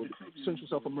Caribbean or Central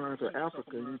South America,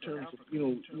 Africa, in terms of,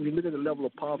 we look at the level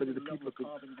of poverty that people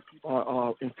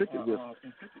are inflicted with,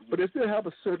 but they still have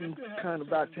a certain kind of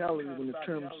vitality in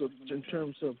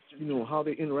terms of how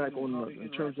they interact in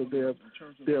terms of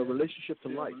their relationship to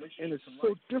life, and it's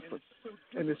so different,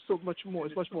 and it's much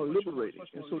more liberating,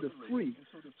 and so they're free,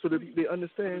 so that they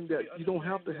understand that you don't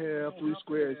have to have 3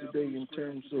 squares a day in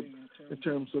terms of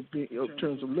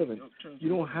living. You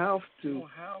don't have to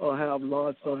have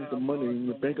large sums of money in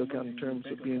your bank account in terms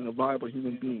of being a viable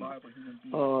human being.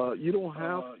 You don't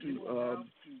have to.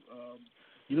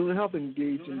 You don't have to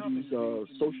engage in these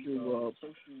social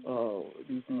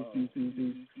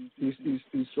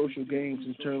these social games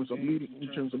in terms of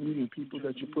meeting people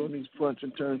that you put on these fronts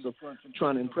in terms of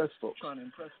trying to impress folks.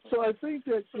 So I think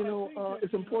that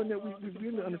it's important that we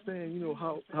begin to understand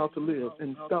how to live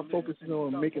and stop focusing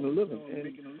on making a living.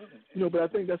 And but I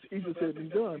think that's easier said than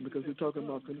done because we're talking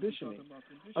about conditioning.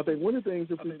 I think one of the things,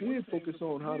 if we did focus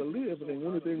on how to live, I think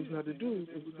one of the things we have to do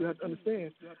is we have to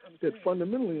understand that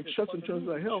fundamentally, just in terms of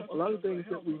our health, a lot of things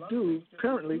that we do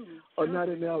currently are not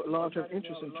in our long-term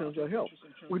interest in terms of our health.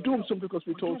 We do them simply because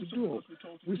we're told to do them.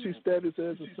 We see status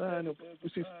as a sign of,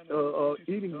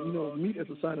 eating, meat as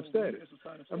a sign of status.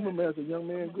 I remember as a young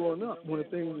man growing up, one of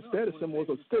the things, the status symbol was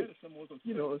a steak.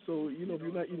 So, if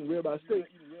you're not eating ribeye steak,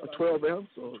 a 12 ounce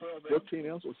or 13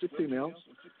 ounce or 16 ounce,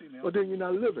 but then you're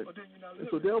not living. And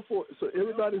so therefore,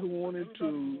 everybody who wanted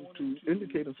to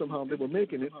indicate that somehow they were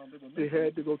making it, they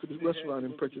had to go to the restaurant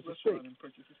and purchase a steak.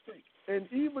 And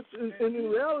even and in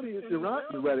reality,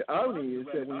 the irony is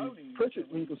that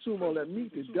when you consume all that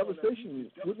meat, there's devastation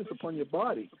witness upon your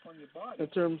body in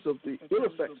terms of the ill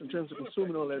effects in terms of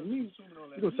consuming all that meat.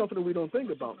 Something that we don't think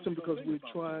about simply because we're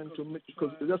trying to make,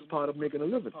 because that's part of making a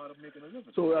living.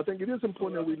 So I think it is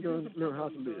important that we learn how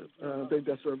to live. I think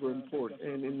that's very, very important.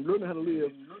 And in learning how to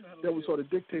live, that was sort of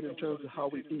dictated in terms of how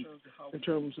we eat, in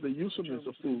terms of the usefulness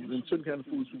of food and certain kind of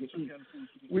foods we can eat.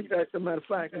 As a matter of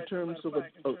fact, in terms of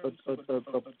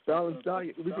a balanced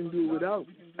diet, we can do without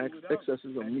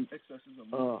excesses of meat. You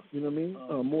know what I mean?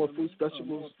 More fruits,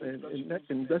 vegetables, and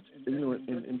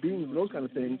beans, and those kind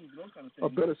of things are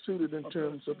better suited in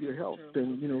terms of your health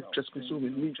than just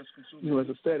consuming meat, as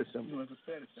a status symbol.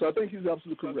 So I think he's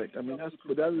absolutely correct. I mean, that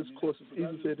is, of course, it's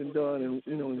easier said than done,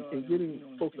 and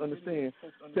getting folks to understand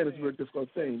that is a very difficult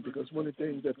thing, because one of the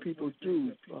things that people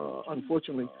do,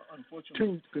 unfortunately,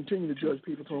 continue to judge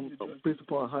people based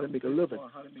upon how they make a living.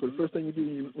 So the first thing you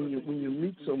do when you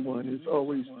meet someone is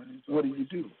always, what do you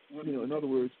do? In other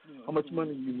words, how much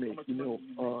money do you make?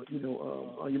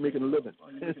 Are you making a living?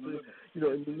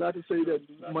 Not to say that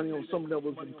money on some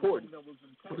level is important,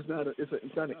 but it's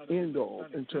not an end all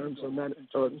in terms of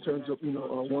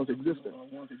one's existence.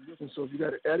 And so if you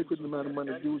got an adequate amount of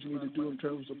money to do what you need to do in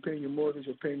terms of paying your mortgage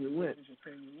or paying your rent,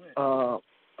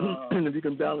 and if you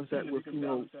can balance that with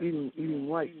eating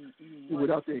right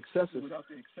without the excesses,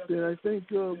 then I think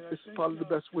it's probably the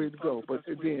best way to go. But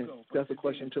again, that's a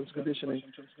question in terms of conditioning,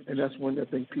 and that's one that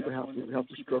I think people have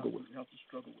to struggle with.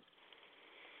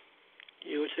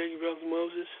 You were taking Brother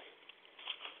Moses?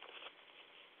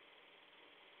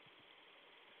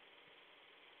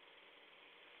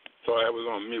 Sorry, I was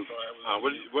on mute. What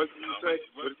did you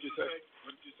say?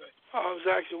 I was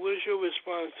asking, what is your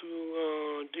response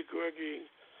to Dick Gregory's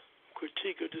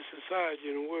critique of the society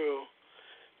and the world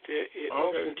that it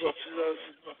often teaches us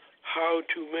how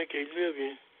to make a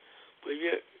living, but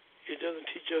yet it doesn't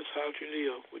teach us how to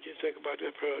live? What do you think about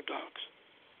that paradox?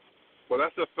 Well,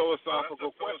 that's a philosophical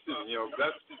question.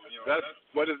 That's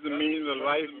what is the meaning of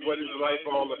life? What is life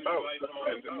all about?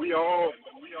 And we all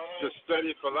just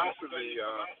study philosophy.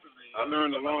 I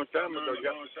learned a long time ago you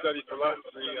have to study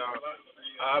philosophy.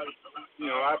 I've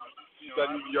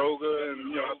studied yoga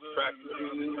and practice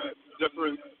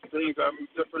different things.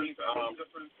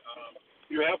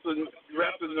 You have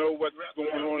to know what's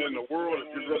going on in the world if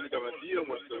you're really going to deal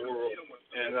with the world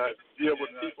and deal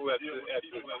with people at the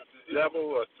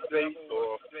level or state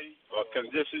or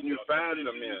condition you find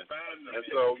them in. And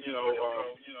so,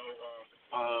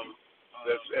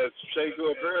 as Che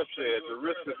Guevara said, the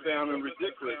risk of sounding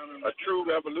ridiculous. A true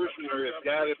revolutionary is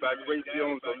guided by great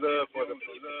feelings of love for the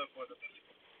people.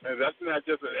 And that's not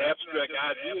just an abstract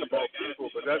idea about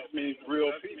people, but that means real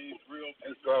people.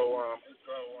 And so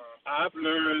I've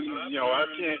learned, I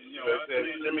can't, as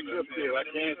Jimmy Cliff said, I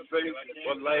can't say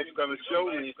what life's going to show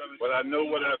me, but I know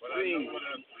what I've seen.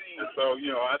 And so,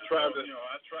 I try to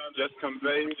just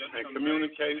convey and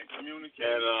communicate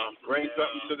and bring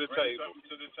something to the table.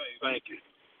 Thank you.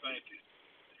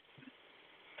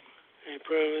 Hey,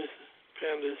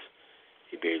 panelists,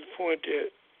 he made the point that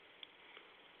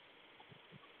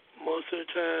most of the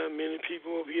time, many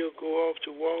people over here go off to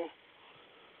war,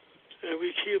 and we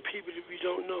kill people that we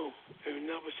don't know, and we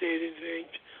never said anything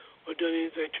or done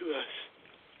anything to us.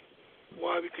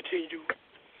 Why we continue to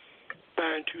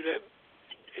buy into that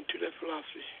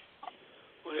philosophy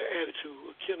or that attitude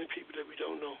of killing people that we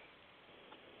don't know?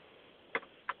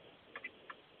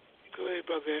 Go ahead,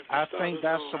 Brother Anthony. I think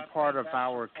that's a part of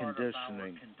our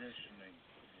conditioning.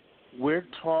 We're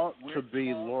taught to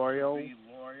be loyal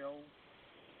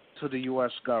to the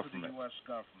U.S. government.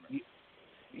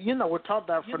 We're taught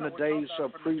that from the days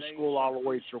of preschool all the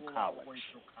way through college.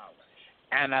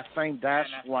 And I think that's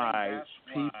why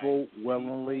people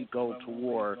willingly go to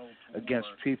war against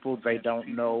people they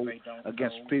don't know,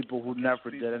 against people who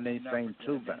never did anything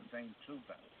to them.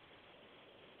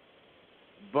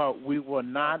 But we will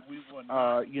not,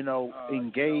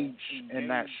 engage in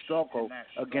that struggle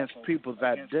against people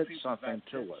that did something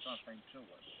to us.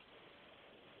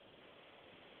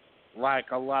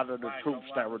 Like a lot of the troops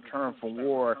that returned from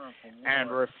war and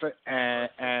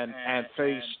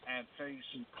faced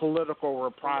political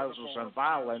reprisals and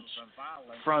violence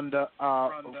from the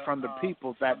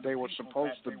people that they were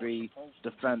supposed to be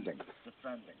defending.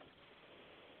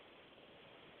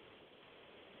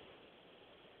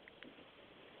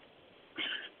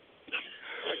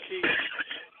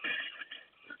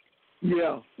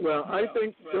 Yeah, well, I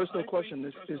think there's no question.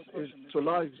 It's to a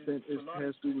large extent, it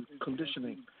has to do with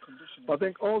conditioning. But I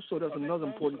think also there's another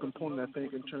important component, I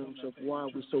think, in terms of why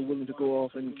we're so willing to go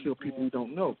off and kill people we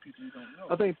don't know.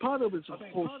 I think part of it is the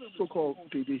whole so-called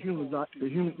the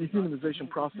humanization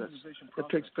process that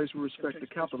takes place with respect to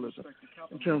capitalism,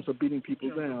 in terms of beating people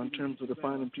down, in terms of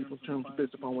defining people, in terms of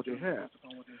based upon what they have.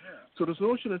 So this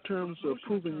notion in terms of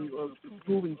proving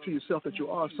to yourself that you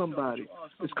are somebody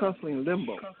is constantly in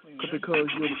limbo, because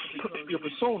your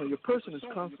persona, your person is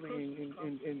constantly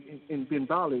in being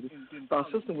violated by a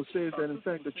system which says that in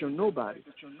fact that you're nobody.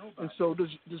 And so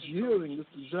this yearning, this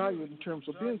desire in terms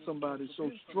of being somebody is so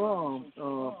strong,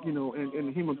 in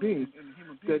a human being,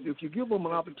 that if you give them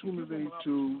an opportunity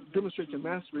to demonstrate your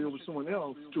mastery over someone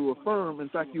else, to affirm in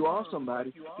fact you are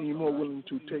somebody, then you're more willing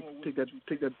to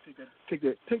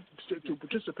to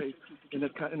participate in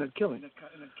that killing.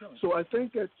 So I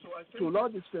think that to a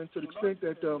large extent, to the extent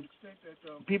that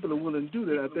people are willing to do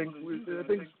that, I think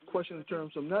it's a question in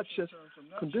terms of not just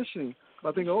conditioning, but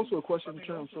I think also a question in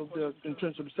terms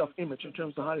of self-image, in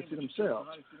terms of how they see themselves.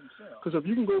 Because if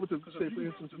you can go over to, say, for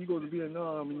instance, if you go to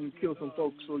Vietnam and you kill some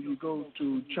folks, or you go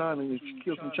to China and you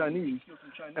kill some Chinese,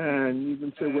 and you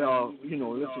can say, well,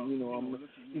 listen,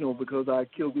 I'm, because I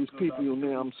killed these people,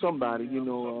 now I'm somebody, and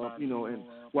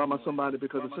why am I somebody?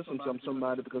 Because the system says I'm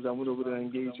somebody because I went over there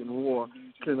and engaged in war,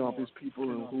 killing off these people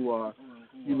and who are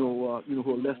who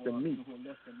are less than me.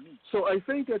 So I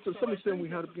think that to some extent we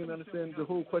have to begin to understand the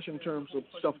whole question in terms of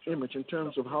self-image, in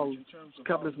terms of how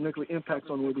capitalism negatively impacts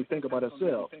on the way we think about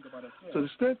ourselves. To the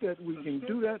extent that we can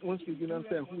do that, once we can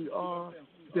understand who we are,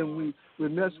 then we're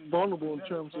less vulnerable in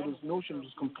terms of this notion,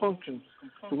 this compunction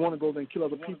to want to go there and kill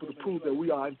other people to prove that we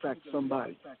are in fact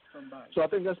somebody. So I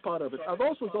think that's part of it. I've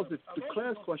also thought the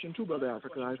class question too, Brother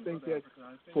Africa. I think that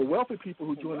for wealthy people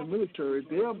who join the military,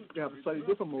 they have a slightly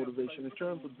different motivation in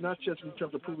terms of not just in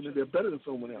terms of proving that they're better than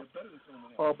someone else,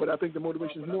 but I think the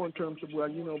motivation is more in terms of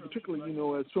particularly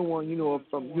as someone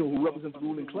who represents the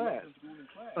ruling class.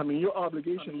 I mean, your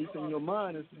obligation, at least in your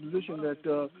mind, is the position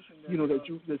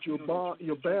that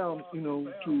you're bound,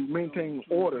 to maintain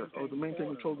order or to maintain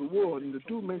control of the world. And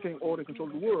to maintain order and control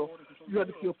of the world, you have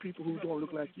to kill people who don't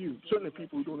look like you, certainly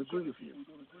people who don't agree with you.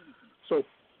 So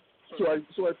I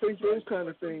think those kind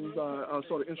of things are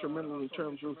sort of instrumental in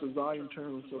terms of desire, in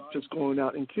terms of just going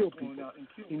out and kill people.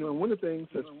 And one of the things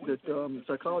that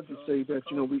psychologists say that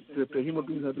that the human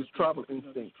beings have this tribal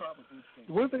instinct.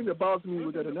 One thing that bothers me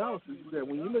with that analysis is that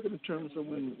when you look at it in terms of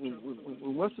when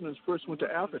Westerners first went to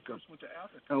Africa,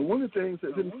 one of the things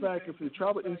that in fact, if the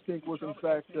tribal instinct was in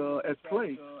fact at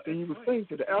play, then you would think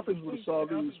that the Africans would have saw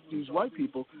these white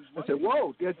people and said,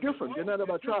 "Whoa, they're different. They're not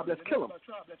about tribe. Let's kill them."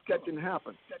 That didn't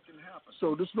happen.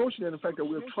 So this notion that in fact that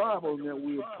we're tribal and that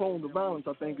we're prone to violence,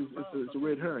 I think is a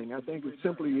red herring. I think it's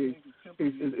simply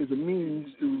a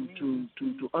means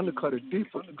to undercut a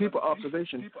deeper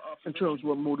observation in terms of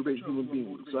what motivates human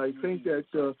beings. So I think that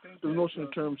the notion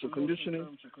in terms of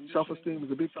conditioning, self-esteem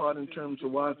is a big part in terms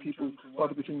of why people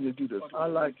continue to do this. I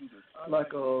like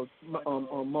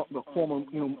former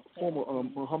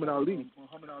Muhammad Ali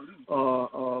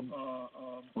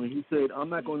when he said, "I'm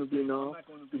not going to Vietnam.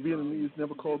 The Vietnamese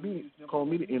never called me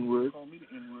the N-word."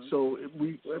 So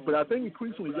but I think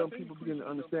increasingly young people begin to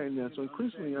understand that. So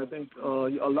increasingly, I think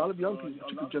a lot of young people,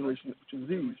 particularly Generation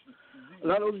Z, a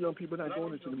lot of those young people are not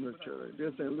going into the military.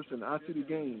 They're saying, "Listen, I see the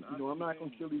game. I'm not going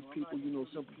to kill these people,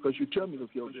 simply because you tell me to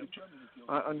kill them.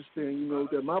 I understand,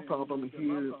 that my problem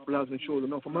here lies in the shores of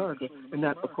North America and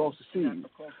not across the seas."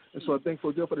 And so I think,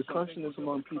 therefore, the consciousness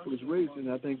among people is raising.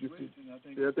 I think it's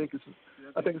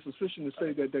sufficient to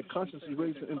say that that consciousness is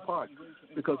raised in part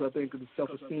because I think of the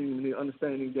self-esteem and the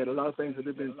understanding that a lot of things that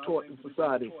have been taught in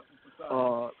society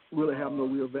really have no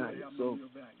real value. So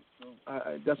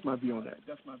that's my view on that.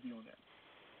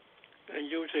 And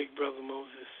your take, Brother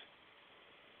Moses.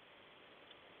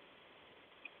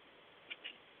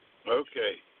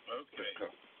 Okay.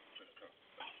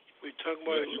 We talk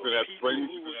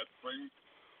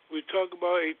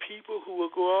about a people who will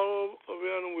go all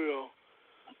around the world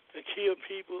and kill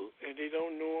people, and they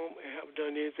don't know them and haven't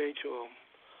done anything to them.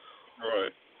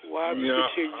 Right. Why we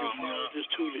continue this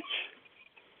tutelage?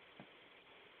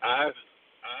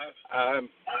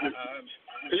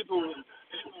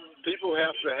 People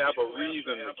have to have a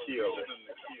reason to kill,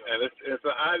 and it's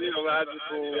an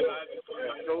ideological,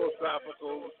 and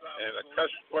philosophical, and a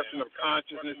question of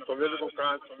consciousness, political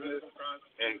consciousness,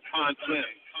 and content.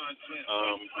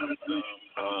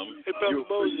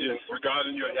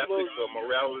 Regarding your ethics or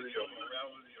morality.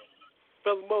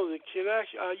 Brother Moses, can I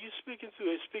ask you, are you speaking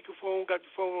through a speakerphone? Got the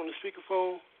phone on the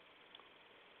speakerphone?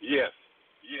 Yes.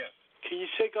 Can you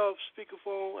take off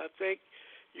speakerphone? I think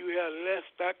you have less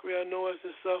background noise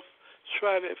and stuff.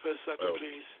 Try that for a second,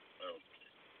 please.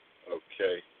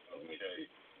 Okay. Let me see.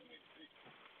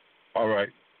 All right.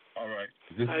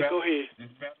 Is this All right, better? go ahead. Is this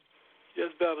better?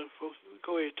 Just better, folks.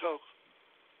 Go ahead, talk.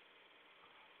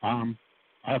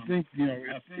 I think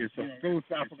it's a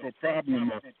philosophical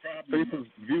problem of people's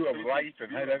view of life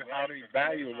and how they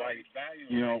value life.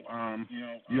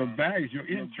 Your values, your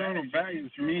internal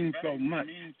values mean so much.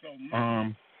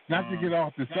 Not to get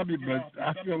off the subject, but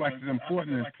I feel like it's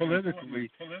important as politically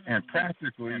and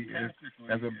practically as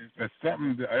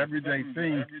something, the everyday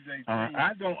thing.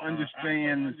 I don't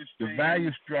understand the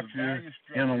value structure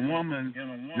in a woman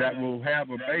that will have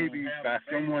a baby by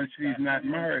someone she's not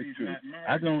married to.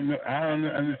 I don't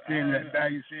understand that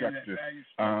value structure.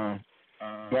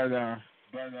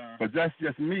 But that's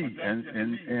just me,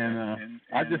 and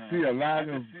I just see a lot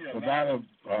of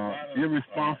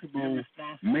irresponsible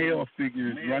male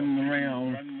figures running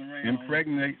around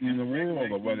impregnating the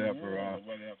world or whatever,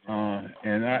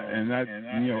 and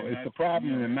it's a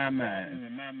problem in my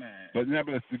mind. But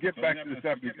nevertheless, to get back to the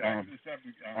subject, I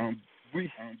can't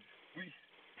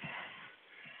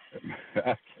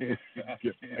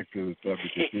get back to the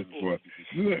subject at this point.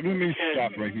 Let me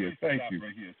stop right here. Thank you.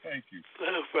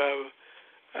 No problem.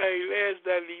 Hey, last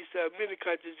but not least, many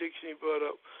contradictions you brought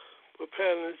up. But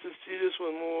panelists, to see this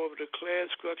one more of the class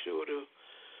structure or the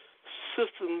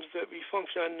systems that we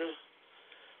function under.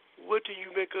 What do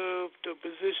you make of the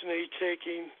position they're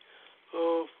taking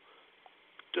of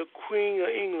the Queen of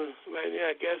England right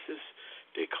now? I guess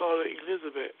they call her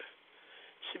Elizabeth.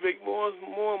 She make more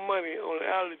money on an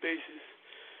hourly basis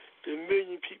than a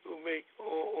million people make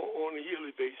on a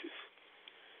yearly basis.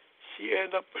 She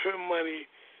end up her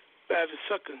money by the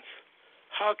seconds.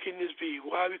 How can this be?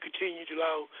 Why we continue to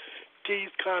allow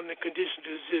these kind of conditions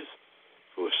to exist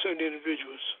for certain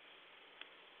individuals?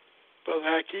 Brother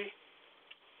Haki?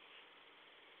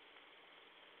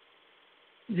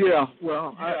 Yeah,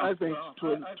 well, I think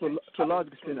to a large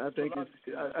extent, I think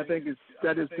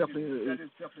that is definitely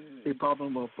a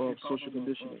problem of social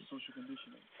conditioning.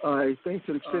 I think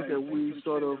to the extent that we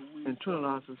sort of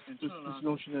internalize this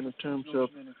notion in terms of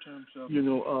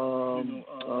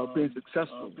being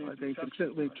successful. I think to the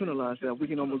extent we internalize that, we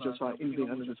can almost justify anything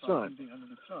under the sun.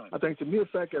 I think the mere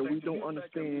fact that we don't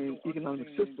understand economic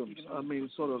systems,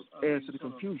 sort of adds to the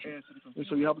confusion. And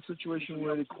so you have a situation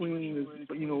where the Queen is,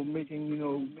 making,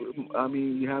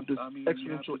 you have this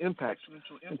exponential impact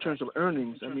in terms of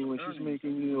earnings. When she's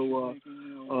making, literally,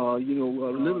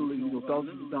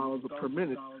 thousands of dollars per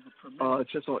minute,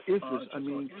 just on interest.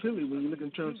 Clearly, when you look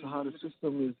in terms of how the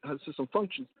system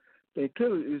functions, it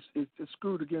clearly is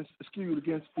skewed against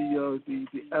the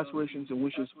aspirations and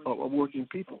wishes of working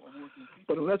people.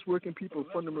 But unless working people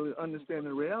fundamentally understand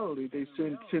the reality, they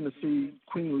tend to see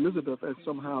Queen Elizabeth as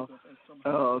somehow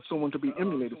someone to be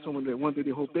emulated, someone that one day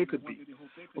they hope they could be.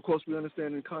 Of course, we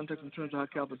understand in context in terms of how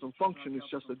capitalism functions, it's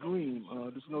just a dream.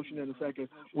 This notion that the fact that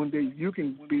one day you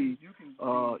can be,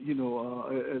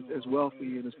 as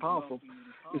wealthy and as powerful,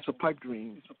 it's a pipe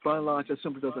dream. By and large, that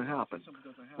simply doesn't happen.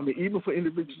 Even for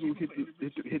individuals who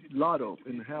hit lotto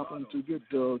and happen to get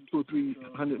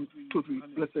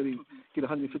let's say they get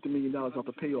 $150 million off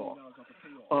the payoff.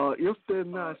 If they're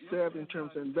not savvy in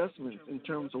terms of investments, in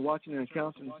terms of watching their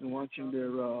accountants and watching their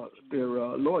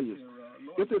lawyers,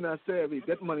 if they're not savvy,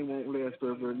 that money won't last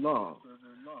very, very long.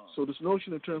 So this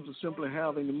notion in terms of simply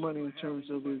having the money in terms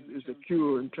of is a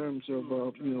cure in terms of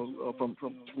from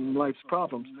life's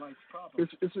problems,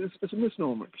 it's a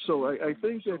misnomer. So I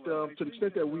think that to the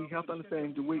extent that we have to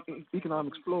understand the way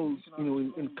economics flows,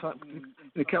 in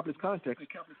the capitalist context,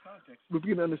 we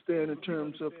begin to understand in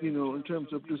terms of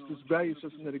this value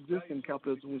system that exists in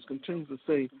capitalism, which continues to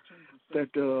say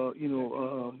that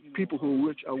people who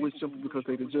are rich simply because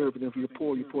they deserve it, and if you're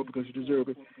poor because you deserve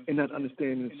it, and not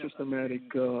understanding the systematic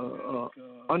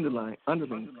underlying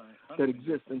that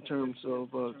exists in terms of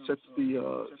sets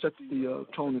the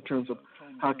tone in terms of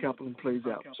how capitalism plays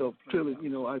out. So clearly,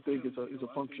 I think it's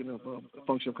a function of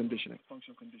conditioning.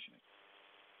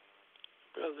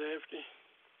 Brother Anthony.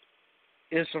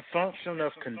 It's a function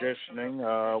of conditioning,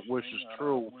 which is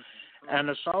true, and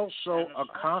it's also a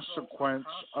consequence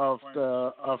of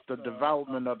the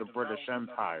development of the British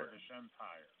Empire.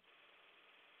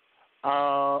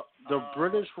 The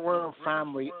British royal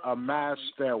family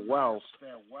amassed their wealth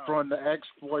from the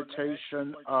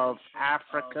exploitation of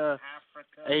Africa,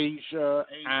 Asia,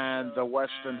 and the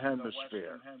Western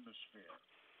Hemisphere.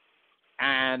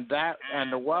 And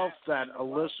the wealth that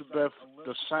Elizabeth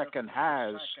II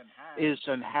has is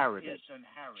inherited.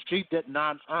 She did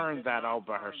not earn that all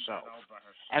by herself.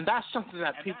 And that's something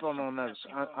that people don't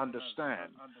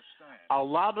understand. A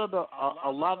lot of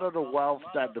the wealth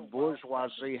that the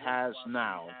bourgeoisie has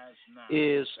now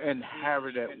is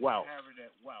inherited wealth.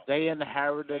 They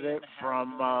inherited it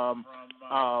from,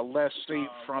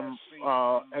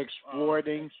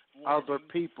 exploiting other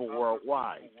people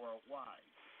worldwide.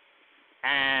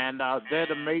 And they're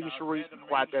the major reason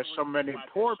why there's so many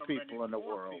poor people in the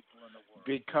world,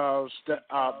 because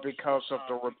of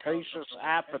the rapacious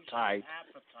appetite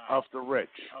of the rich.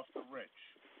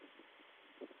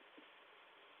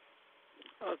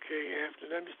 Okay, Anthony,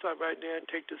 let me stop right there and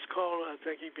take this caller. I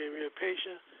think you've been real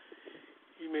patient.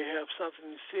 You may have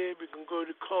something to say. We can go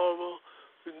to caller.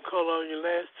 We can call on your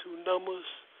last two numbers.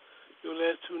 Your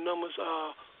last two numbers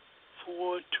are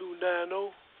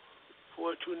 4290.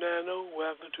 4290.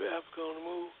 Welcome to Africa on the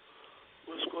Move.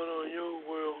 What's going on in your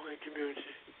world and community?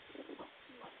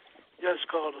 Yes,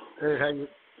 caller. Hey,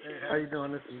 how you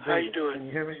doing? This is David. How you doing? Can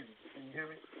you hear me?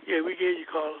 Yeah, we get you,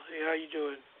 caller. Hey, how you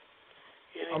doing?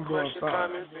 Any I'm questions, doing fine.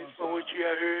 comments based on what you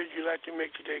have heard you'd like to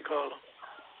make today, caller?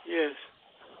 Yes.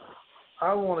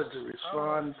 I wanted to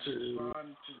respond to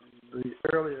the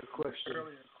earlier question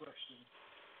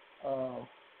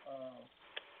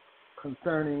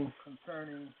concerning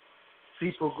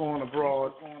people going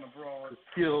abroad to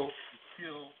kill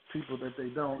people that they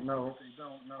don't know.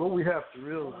 What we have to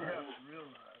realize,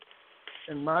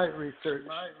 in my research,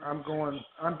 I'm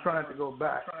trying to go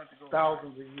back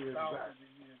thousands of years back.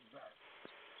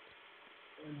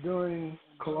 And during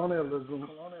colonialism,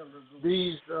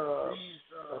 these,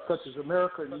 such as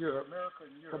America and Europe,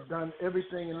 have done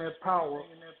everything in their power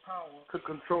to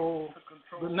control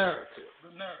the narrative.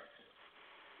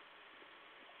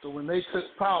 So when they took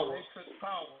power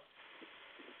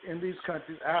in these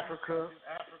countries, Africa,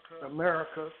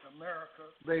 America,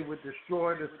 they would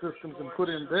destroy the systems and put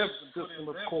in their system,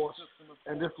 of course,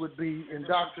 and this would be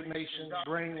indoctrination,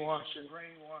 brainwashing,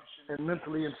 and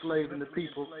mentally enslaving the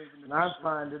people. And I'm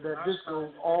finding that this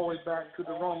goes all the way back to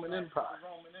the Roman Empire.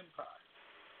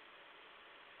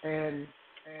 And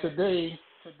today,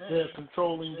 they're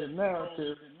controlling the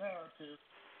narrative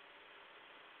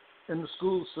in the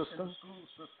school system,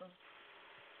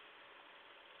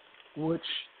 which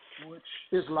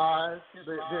is lies.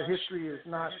 Their history is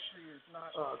not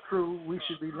true. We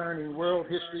should be learning world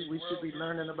history. We should be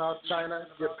learning about China,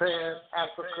 Japan,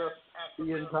 Africa,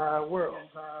 the entire world.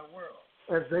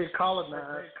 As they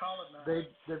colonize,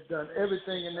 they've done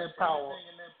everything in their power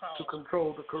to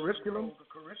control the curriculum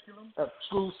of the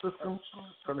school system,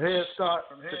 from Head Start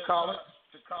to college.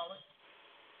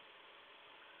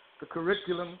 The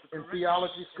curriculum in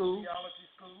theology school,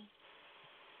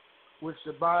 which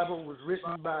the Bible was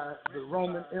written by the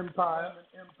Roman Empire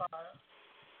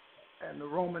and the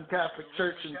Roman Catholic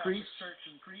Church and priests.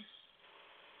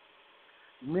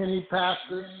 Many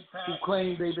pastors who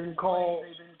claim they've been called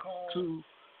to,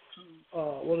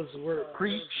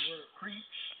 preach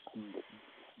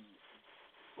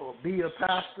or be a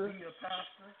pastor,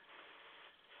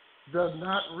 does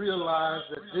not realize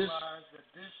that this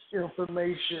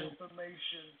information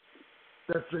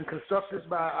that's been constructed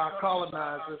by our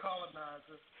colonizers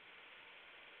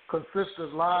consists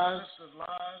of lies,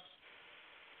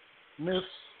 myths,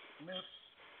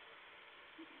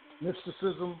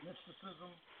 mysticism,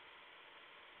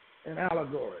 and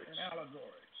allegories.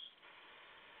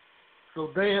 So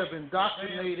they have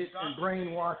indoctrinated and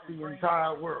brainwashed the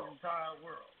entire world.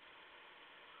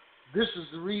 This is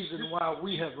the reason why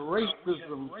we have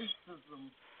racism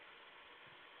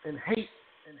and hate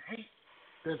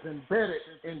that's embedded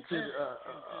into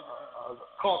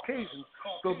Caucasians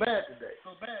so bad today.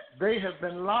 They have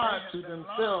been lied to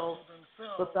themselves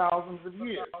for thousands of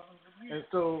years. And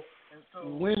so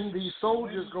when these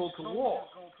soldiers go to war,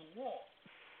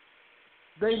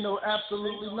 they know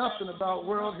absolutely nothing about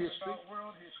world history,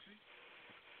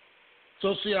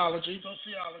 sociology,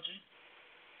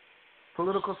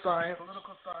 political science,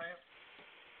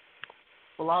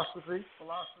 philosophy,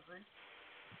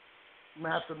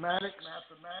 mathematics,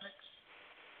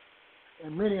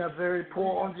 and many are very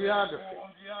poor on geography.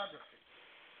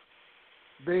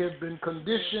 They have been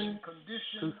conditioned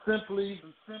to simply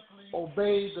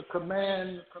obey the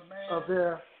command of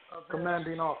their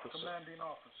commanding officer.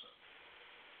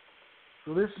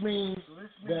 So this means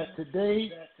that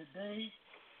today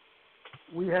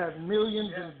we have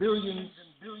millions and billions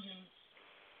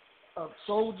of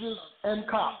soldiers and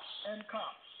cops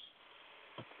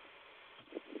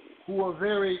who are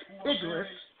very ignorant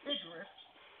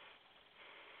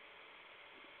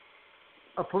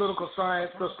of political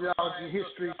science, sociology,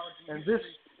 history, and this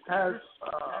has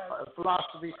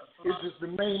philosophy. This is the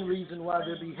main reason why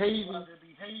they're behaving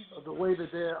the way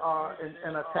that they are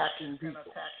and attacking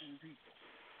people.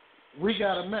 We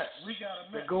got a mess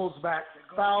that goes back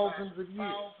thousands of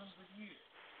years.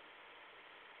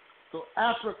 So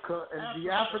Africa and the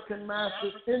African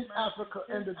masses in Africa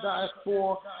and the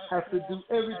diaspora have to do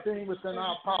everything within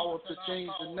our power to change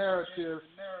the narrative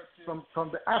from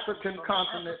the African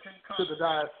continent to the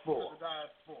diaspora.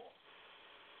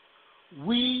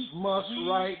 We must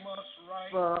write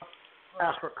for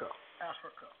Africa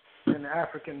and the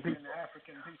African people.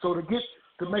 So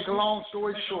to make a long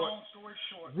story short,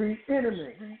 the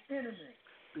enemy,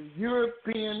 the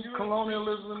European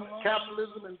colonialism,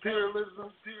 capitalism,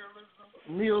 imperialism,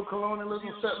 neo-colonialism,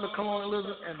 settler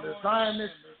colonialism, and the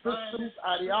Zionist systems,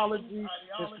 ideologies,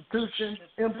 institutions,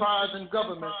 empires, and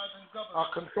governments are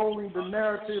controlling the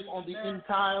narrative on the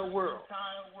entire world.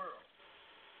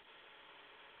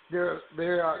 They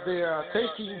are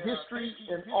taking history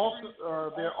and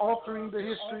they're altering the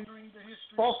history,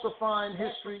 falsifying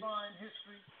history,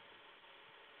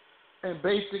 and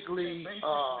basically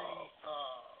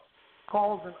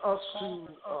causing us to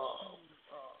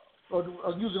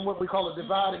or using what we call a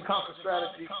divide and conquer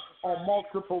strategy on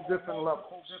multiple different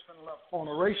levels, on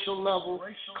a racial level,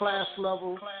 class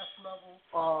level.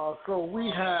 So we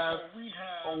have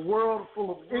a world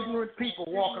full of ignorant people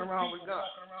walking around with guns.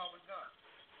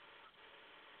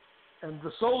 And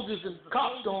the soldiers and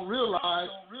cops don't realize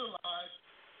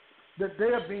that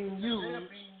they're being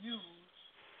used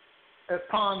as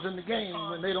pawns in the game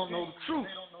when they don't know the truth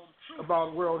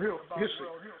about world history.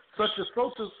 Such as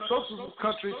socialist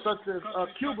countries such as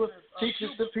Cuba teaches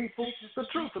the people the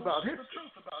truth about history.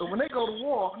 So when they go to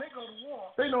war,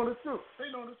 they know the truth.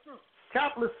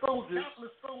 Capitalist soldiers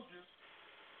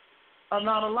are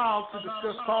not allowed to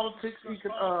discuss politics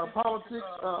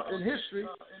and history,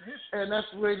 and that's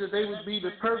the way that they would be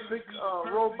the perfect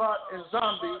robot and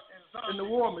zombie in the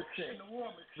war machine.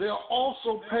 They are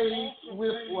also paid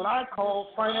with what I call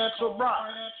financial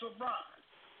bribes.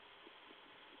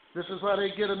 This is how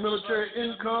they get a military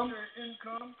income.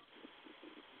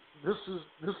 This is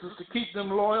to keep them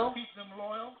loyal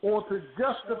or to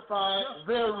justify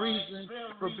their reason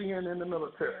for being in the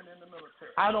military.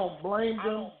 I don't blame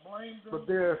them, but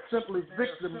they're simply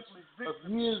victims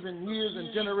of years and years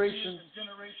and generations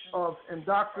of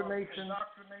indoctrination,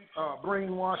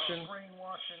 brainwashing,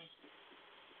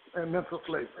 and mental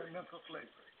slavery.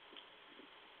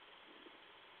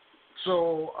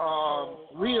 So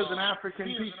we as an African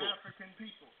people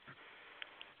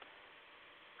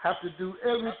have to do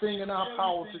everything in our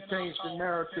power to change the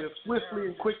narrative swiftly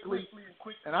and quickly.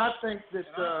 And I think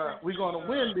that we're going to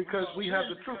win because we have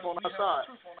the truth on our side.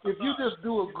 If you just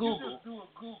do a Google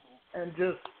and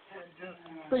just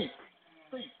think,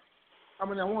 I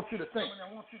want you to think.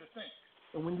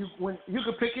 And when you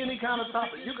could pick any kind of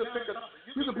topic, you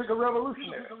could pick a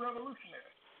revolutionary.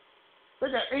 They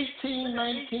got 18,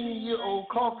 19-year-old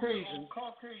Caucasians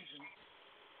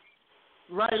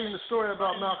writing the story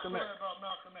about Malcolm X.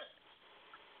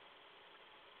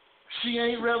 She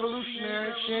ain't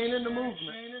revolutionary. She ain't in the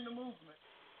movement.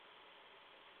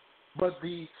 But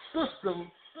the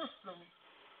system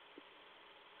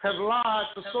have lied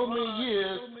for so many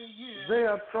years. They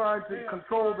are trying to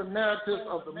control the narrative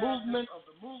of the movement,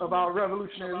 of our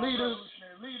revolutionary leaders,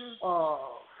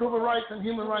 civil rights and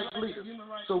human rights leaders.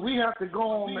 So we have to go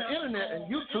on the internet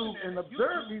and YouTube and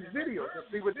observe these videos and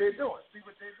see what they're doing.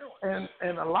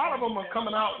 And a lot of them are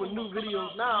coming out with new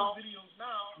videos now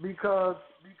because,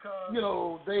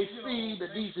 they see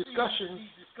that these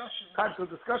types of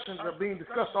discussions are being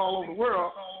discussed all over the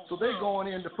world, so they're going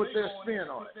in to put their spin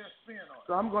on it.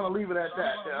 So I'm going to leave it at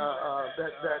that.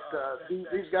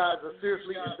 These guys are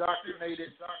seriously indoctrinated,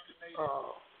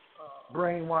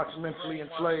 brainwashed, mentally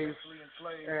enslaved,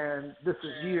 and this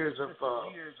is years of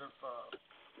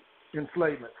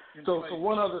enslavement. So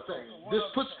one other thing, this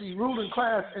puts the ruling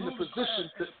class in the position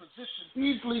to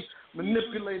easily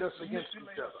manipulate us against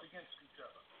each other.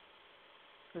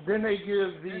 And then they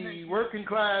give the working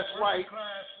class white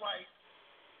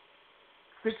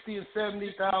 $60,000 and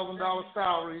 $70,000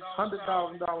 salaries,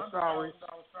 $100,000 salaries,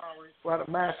 while the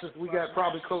masses, we got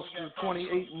probably close to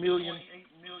 28 million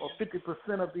or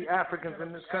 50% of the Africans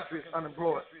in this country is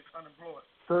unemployed.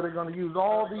 So they're going to use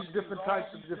all these different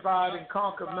types of divide and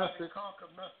conquer methods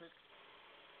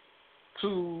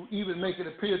to even make it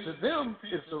appear to them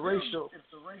it's a racial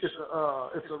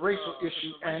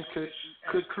issue and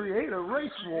could create a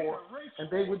race war, and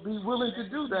they would be willing to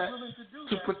do that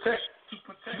to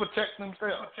protect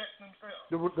themselves.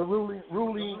 The ruling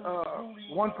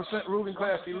 1% ruling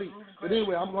class elite. But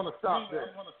anyway, I'm going to stop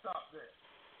there.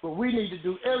 But we need to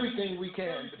do everything we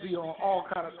can to be on all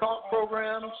kind of talk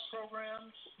programs.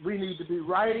 We need to be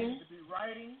writing.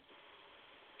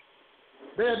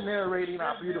 They're narrating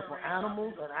our beautiful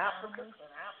animals in Africa.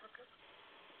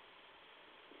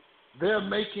 They're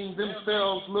making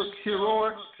themselves look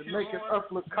heroic to make us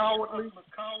look cowardly.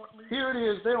 Here it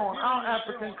is. They're on our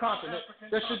African continent.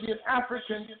 There should be an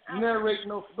African narrating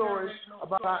those stories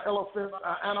about our elephants,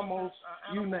 our animals,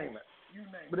 you name it.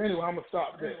 But anyway, I'm going to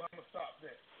stop there.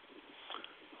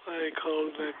 All right,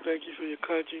 Colin, thank you for your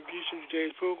contribution to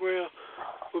today's program.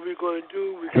 What we're going to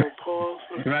do, we're going to pause.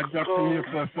 Can I jump in here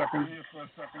for a second?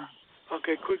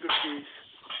 Okay, quicker, please.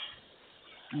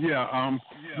 Yeah,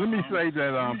 let me say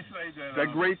that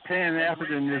that great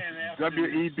Pan-Africanist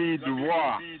W.E.B. Du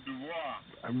Bois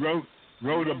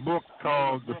wrote a book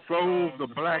called The Soul of the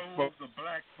Black Folk.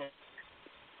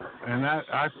 And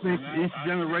I think each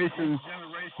generation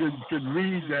should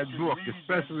read that book,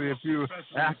 especially if you're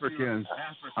African.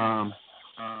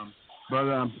 But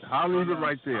I'll leave it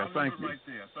right there. Thank you.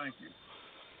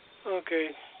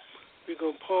 Okay. We're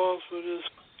going to pause for this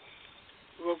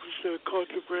revolutionary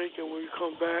culture break, and when we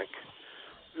come back,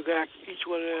 we got each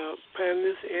one of our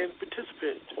panelists and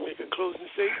participants to make a closing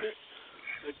statement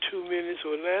of 2 minutes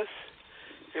or less.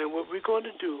 And what we're going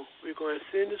to do, we're going to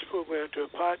send this program to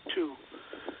a part 2.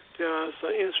 There are some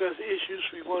interesting issues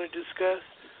we want to discuss.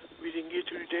 We didn't get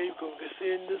to today. We're going to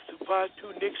send this to part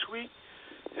 2 next week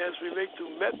as relates to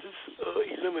methods of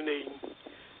eliminating.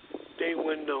 They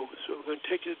wouldn't know. So we're going to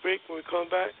take this break. When we come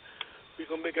back, we're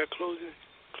going to make our closing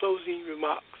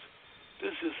remarks.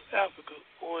 This is Africa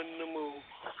on the Move.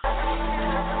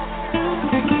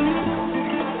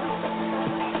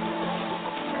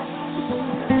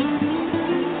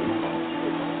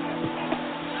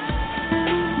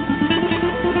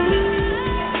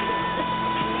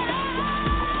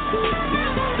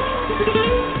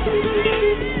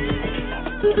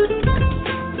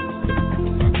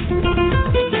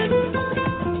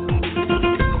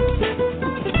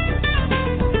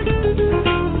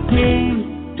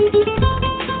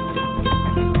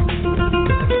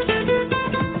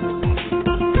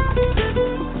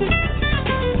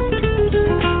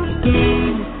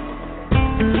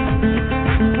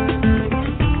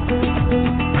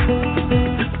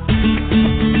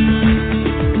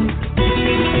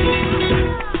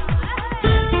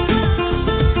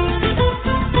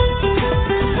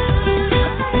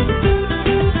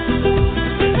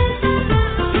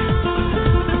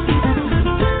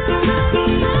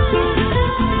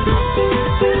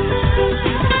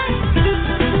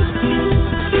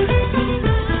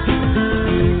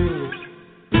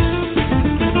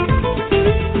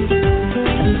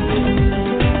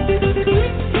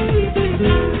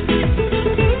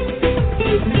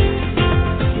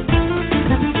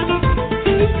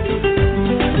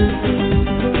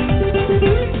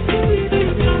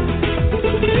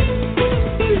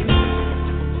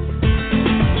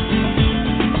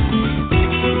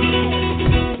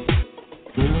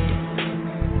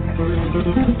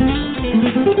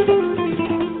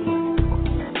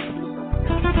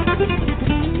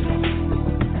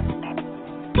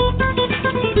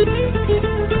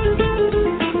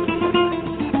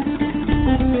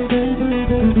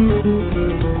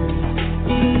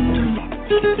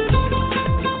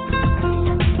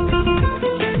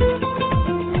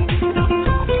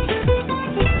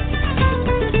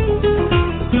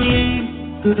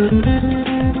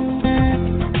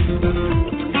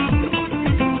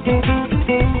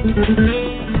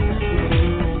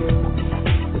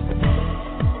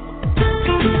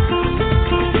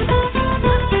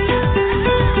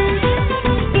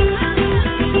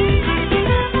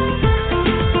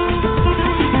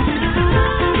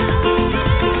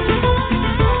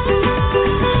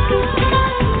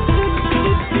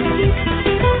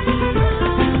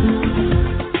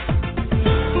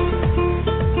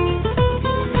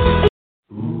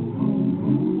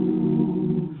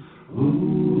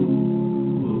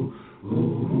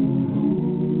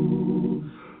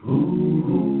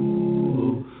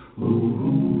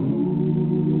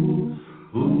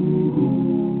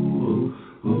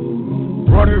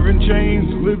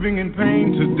 Living in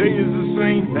pain, today is the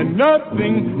same, and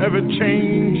nothing ever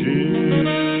changes.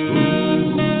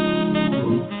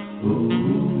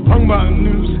 Hung by a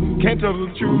noose, can't tell the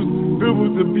truth, filled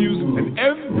with abuse, and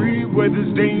everywhere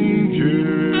there's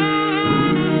danger.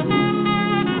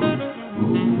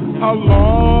 How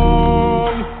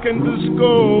long can this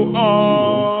go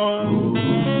on?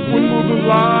 When will the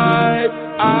light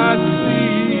I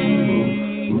see?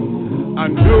 I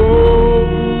know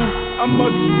I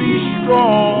must be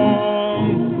strong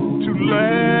to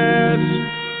last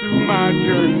through my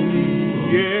journey,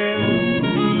 yeah,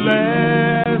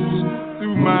 last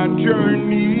through my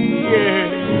journey, yeah.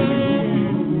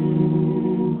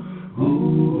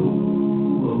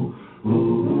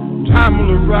 Time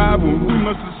will arrive when we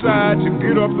must decide to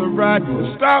get off the ride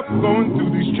and stop going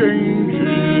through these changes.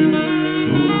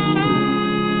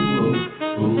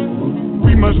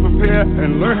 We must prepare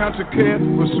and learn how to care,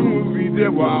 for soon we'll be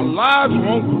there where our lives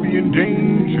won't be in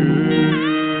danger.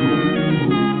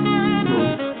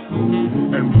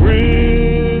 And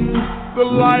when the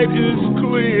light is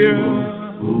clear,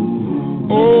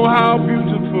 oh, how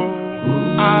beautiful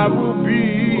I will be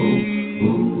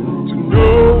to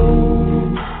know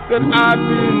that I've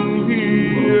been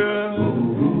here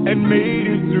and made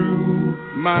it through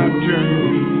my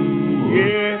journey,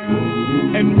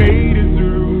 yeah, and made it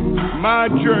through my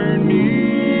journey,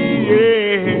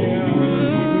 yeah,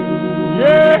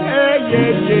 yeah,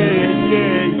 yeah, yeah,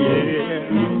 yeah, yeah,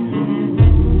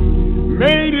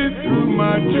 made it through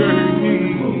my journey,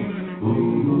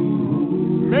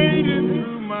 made it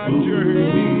through my journey.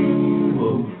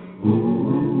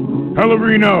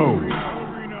 Pelourinho,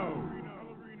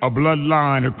 a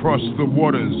bloodline across the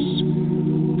waters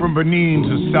from Benin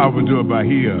to Salvador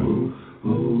Bahia,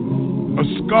 a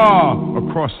scar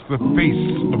across the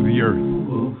face of the earth.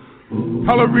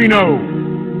 Pelourinho,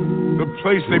 the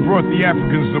place they brought the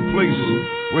Africans, the place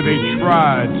where they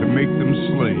tried to make them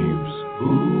slaves.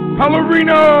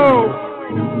 Pelourinho,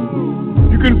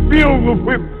 you can feel the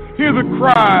whip, hear the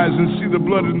cries, and see the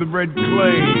blood in the red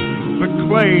clay. The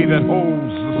clay that holds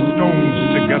the stones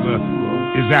together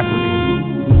is African.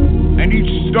 And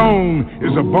each stone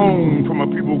is a bone from a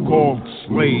people called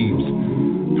slaves.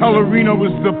 Pelourinho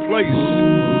was the place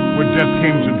where death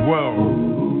came to dwell.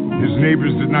 His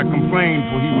neighbors did not complain,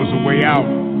 for he was a way out.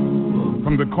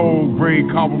 From the cold gray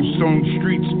cobblestone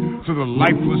streets to the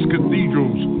lifeless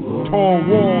cathedrals, tall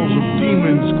walls of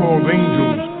demons called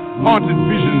angels, haunted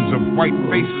visions of white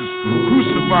faces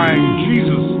crucifying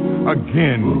Jesus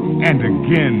again and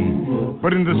again.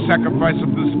 But in the sacrifice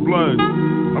of this blood,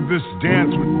 of this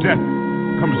dance with death,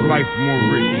 comes life more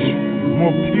rich,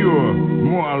 more pure,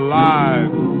 more alive,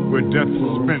 where death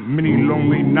spent many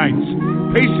lonely nights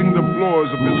pacing the floors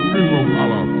of his funeral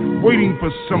parlor, waiting for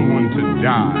someone to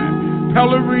die.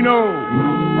 Pelourinho,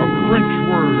 a French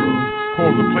word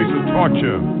called the place of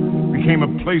torture, became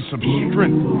a place of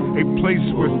strength, a place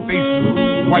where faces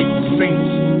of white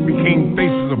saints became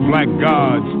faces of black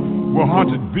gods, where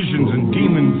haunted visions and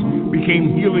demons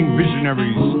became healing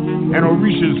visionaries and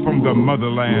orishas from the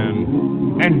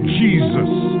motherland. And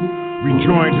Jesus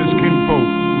rejoined his kinfolk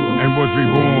and was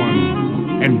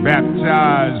reborn and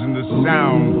baptized in the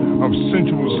sound of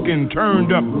sensual skin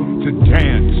turned up to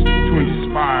dance, to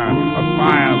inspire a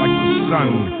fire like the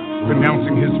sun,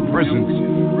 pronouncing his presence.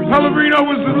 Pelourinho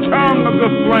was the tongue of the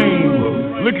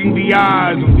flame, licking the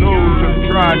eyes of those who have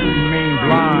tried to remain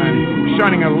blind,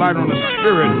 shining a light on a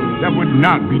spirit that would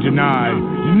not be denied.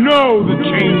 No, the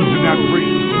chains did not break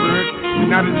the spirit, did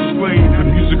not enslave the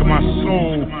music of my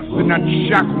soul, did not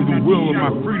shackle the will of my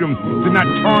freedom, did not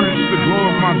tarnish the glow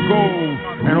of my gold.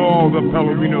 And all the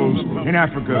Pelourinhos in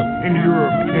Africa, in Europe,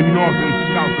 in North and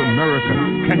South America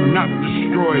cannot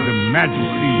destroy the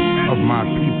majesty of my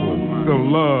people, the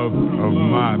love of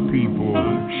my people,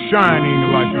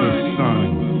 shining like the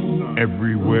sun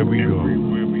everywhere we go,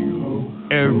 everywhere we go.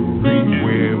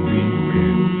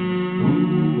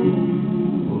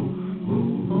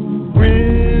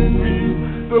 When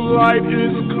the light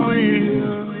is clear,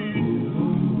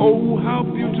 oh, how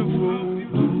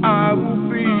beautiful I will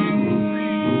be.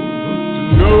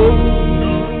 Know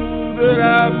that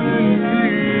I've been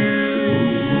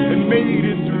here and made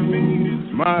it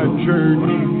through my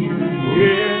journey,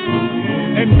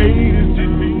 yeah, and made it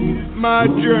through my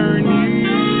journey,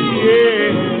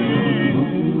 yeah,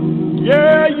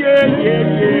 yeah, yeah, yeah,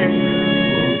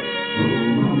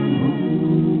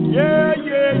 yeah, yeah,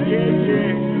 yeah, yeah,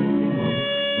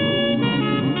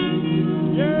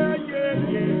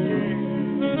 yeah.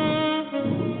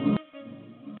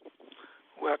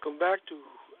 Welcome back to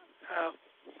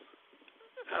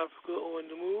Africa on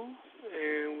the Move,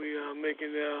 and we are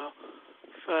making our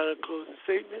final closing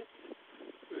statement.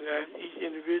 We ask each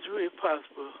individual, if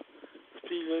possible, to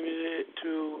be limited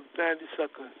to 90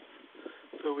 seconds.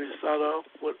 So we start off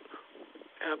with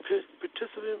our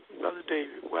participant, Brother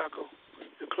David. Welcome.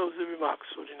 Your closing remarks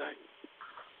for tonight.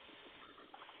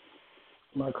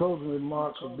 My closing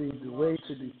remarks will be the way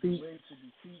to defeat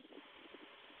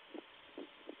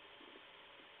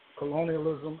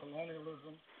colonialism,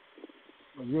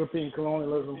 European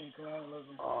colonialism,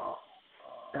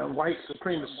 and white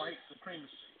supremacy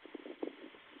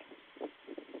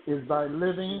is by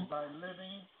living,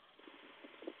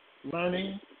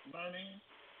 learning,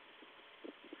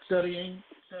 studying,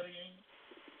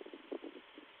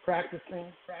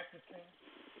 practicing,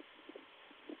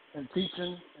 and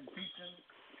teaching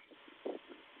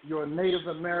your Native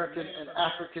American and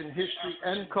African history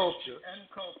and culture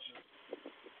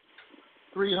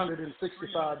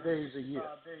 365 days a year.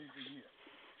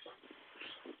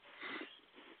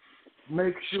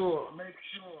 Make sure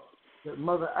that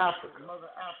Mother Africa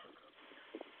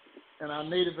and our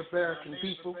Native American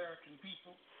people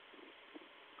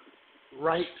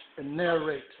write and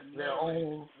narrate their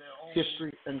own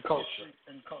history and culture.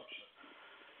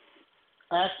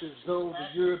 Act as though the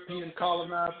European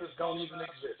colonizers don't even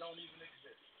exist.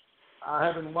 I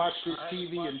haven't watched this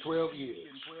TV in 12 years.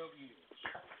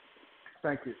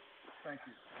 Thank you. Thank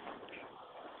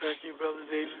you, Brother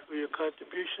David, for your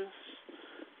contributions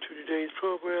to today's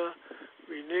program.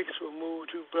 We next will move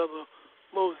to Brother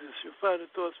Moses. Your final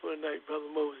thoughts for the night, Brother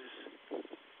Moses.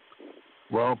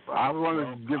 Well, I want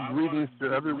to give greetings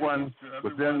to everyone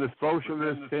within the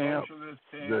socialist camp,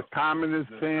 the communist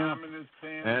camp,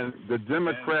 and the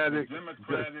democratic,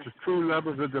 the true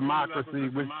levels of democracy,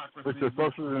 which the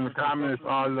socialists and the communists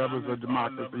are levels of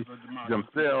democracy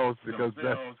themselves, because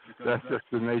that's just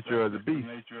the nature of the beast.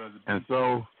 And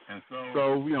so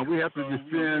we have to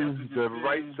defend the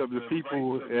rights of the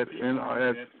people at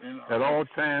all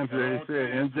times. They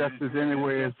say injustice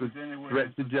anywhere is a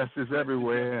threat to justice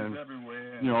everywhere, and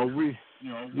I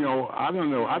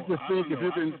don't know. I just think if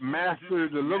you can master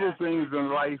the little things in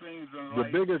life, the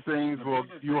bigger things,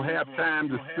 you'll have time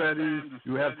to study.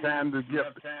 You have time to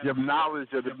give knowledge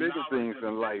of the bigger things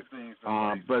in life.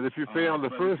 But if you fail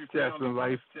the first test in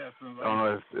life,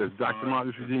 as Dr.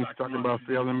 Martin Luther King's talking about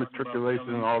failing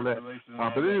matriculation and all that.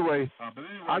 But anyway,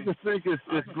 I just think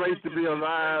it's great to be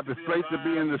alive. It's great to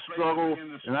be in the struggle,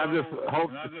 and I just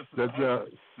hope that the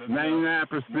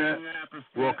 99%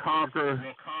 will conquer,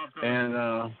 and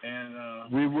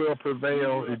we will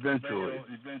prevail eventually.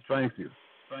 Thank you.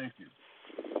 Thank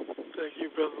you,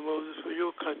 Brother Moses, for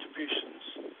your contributions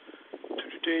to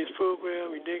today's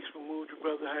program. We next will move to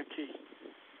Brother Haki.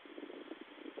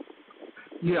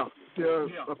 Yeah, there are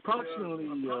approximately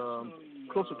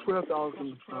close to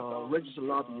 12,000 registered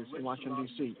lobbyists in Washington,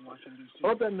 D.C.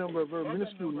 Of that number, a very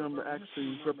minuscule number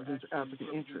actually represents African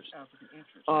interests.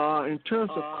 In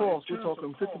terms of cost, we're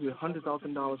talking $50,000 to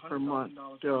 $100,000 per month,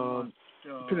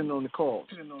 depending on the cause.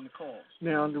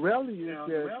 Now, the reality is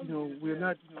that we're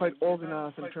not quite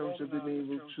organized in terms of being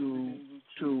able to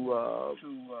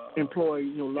employ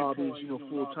lobbyists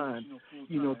full time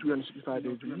 365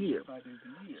 days a year.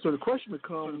 So the question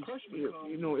becomes,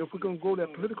 if we're going to go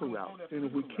that political route, and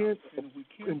if we can't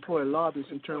employ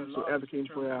lobbyists in terms of advocating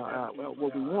for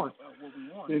what we want,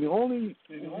 then the only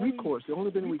recourse, the only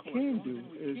thing we can do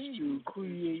is to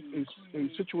create a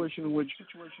situation in which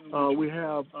we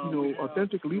have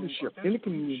authentic leadership in the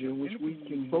community in which we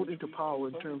can vote into power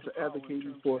in terms of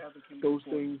advocating for those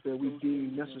things that we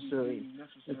deem necessary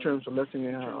in terms of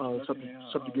lessening our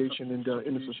subjugation in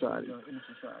the society.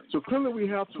 So clearly we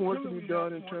have some work to be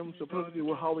done in terms of politically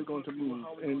how we're going to move.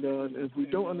 And if we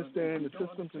don't understand the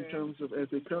systems in terms of as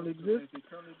they currently exist,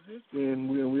 then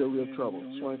we're in real trouble.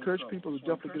 So I encourage people to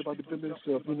definitely get about the business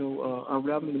of,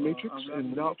 unraveling the matrix. And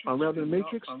without unraveling the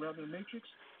matrix,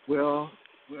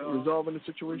 resolving the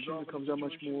situation becomes that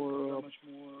much more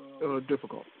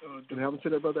difficult. And having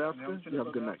said that, Brother Africa, you have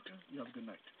a good night.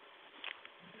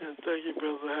 And thank you,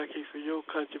 Brother Haki, for your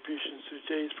contributions to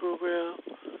today's program.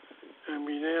 And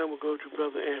we now will go to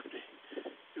Brother Anthony.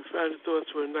 Your final thoughts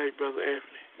for the night, Brother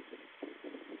Anthony.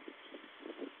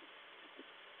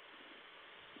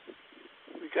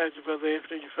 We got you, Brother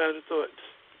Anthony. Your final thoughts,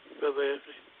 Brother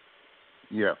Anthony.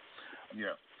 Yeah.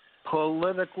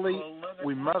 Politically,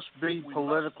 we must be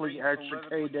politically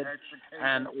educated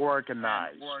and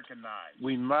organized.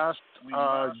 We must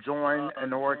join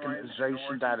an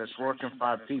organization that is working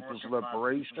for people's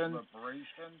liberation,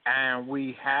 and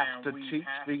we have to teach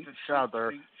each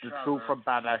other the truth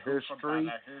about our history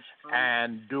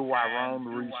and do our own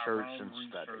research and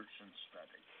study.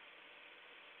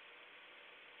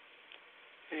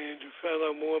 And to find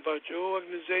out more about your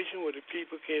organization, where the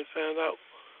people can find out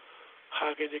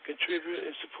how can they contribute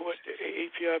and support the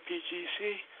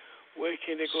AAPRPGC? Where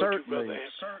can they go to, Brother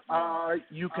Anthony?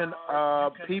 You can,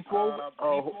 people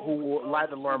who would like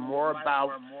to learn more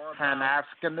about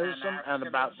Pan-Africanism and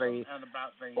about the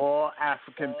All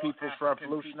African People's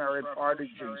Revolutionary Party,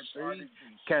 GC,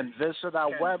 can visit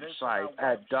our website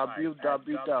at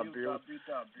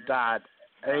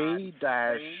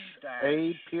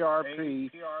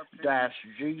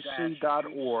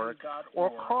www.aprp-gc.org or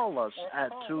call us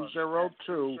at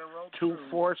 202-246-4896.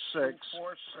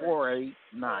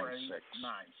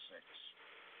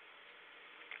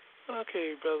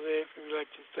 Okay, Brother Anthony, we'd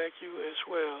like to thank you as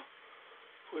well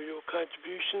for your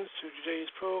contributions to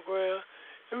today's program.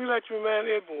 And we'd like to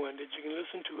remind everyone that you can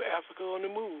listen to Africa on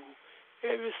the Move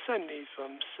every Sunday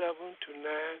from 7 to 9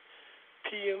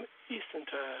 p.m. Eastern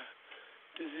Time.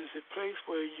 This is a place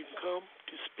where you can come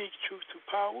to speak truth to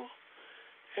power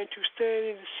and to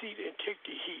stand in the seat and take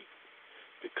the heat,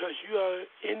 because you are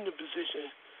in the position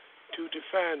to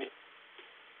define it.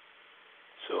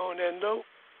 So on that note,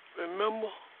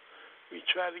 remember, we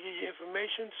try to give you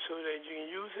information so that you can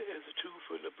use it as a tool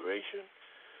for liberation.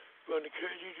 We want to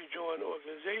encourage you to join an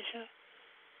organization,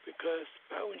 because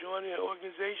by joining an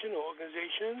organization or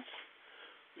organizations,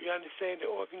 we understand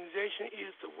that organization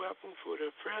is the weapon for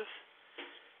the oppressed.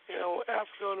 And on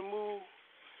Africa on the Move,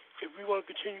 if we want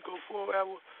to continue to go forward,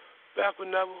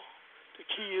 backward never, the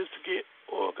key is to get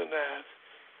organized.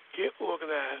 Get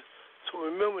organized. So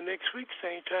remember, next week,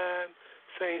 same time,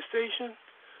 same station,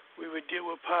 we will deal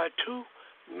with part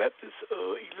 2, methods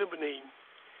of eliminating.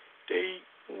 They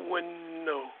wouldn't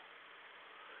know.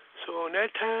 So on that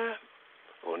time,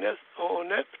 on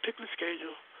that particular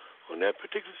schedule, on that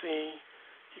particular thing,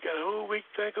 you got a whole week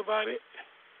to think about it.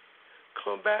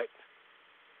 Come back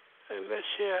and let's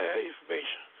share our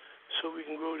information so we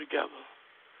can grow together.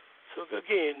 So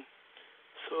again,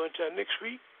 until next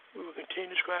week, we will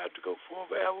continue to strive to go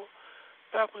forward forever,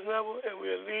 backwards never, and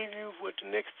we'll leave you with the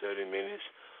next 30 minutes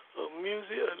of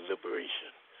music of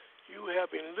liberation. You have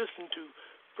been listening to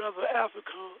Brother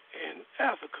Africa, and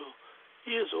Africa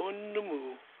is on the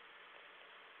move.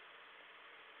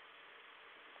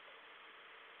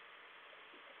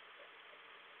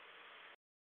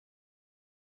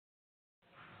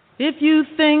 If you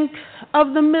think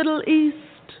of the Middle East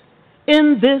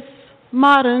in this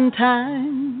modern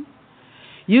time,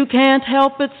 you can't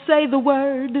help but say the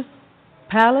word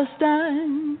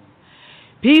Palestine.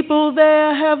 People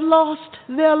there have lost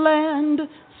their land,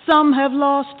 some have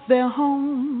lost their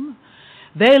home.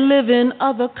 They live in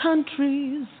other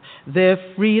countries, their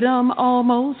freedom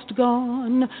almost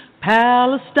gone.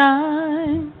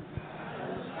 Palestine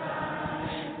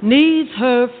needs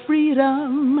her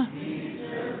freedom.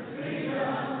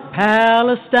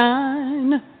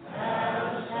 Palestine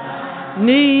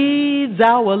needs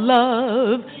our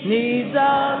love, needs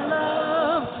our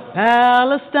love.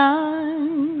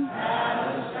 Palestine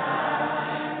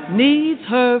needs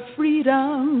her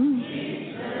freedom.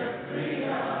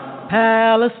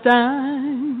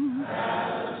 Palestine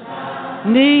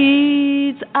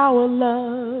needs our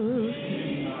love.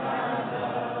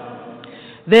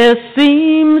 There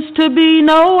seems to be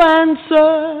no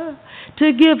answer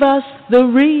to give us the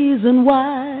reason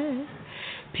why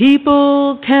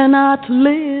people cannot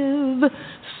live,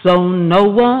 so no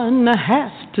one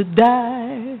has to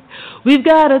die. We've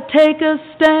got to take a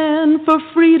stand for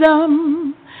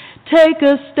freedom, take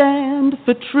a stand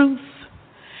for truth,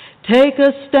 take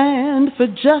a stand for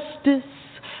justice.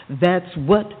 That's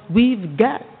what we've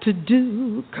got to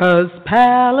do, 'cause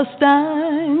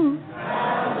Palestine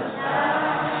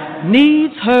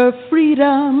needs her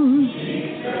freedom.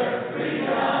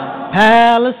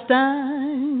 Palestine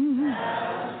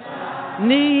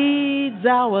needs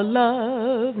our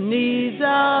love, needs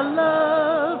our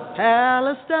love.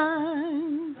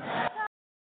 Palestine.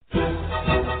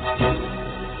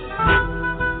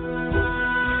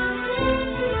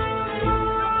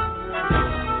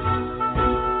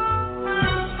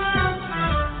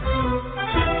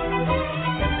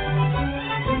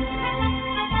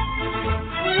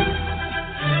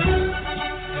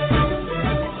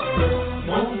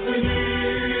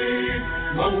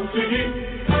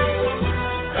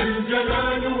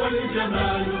 الجلال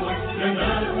والجمال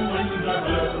والثناء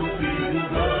والبهاء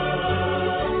فيهما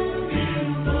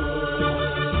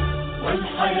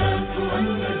والحياة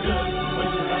والنجاة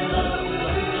والهناء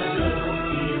والنجاة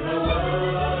في هواه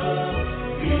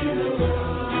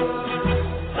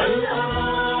هل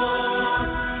أرى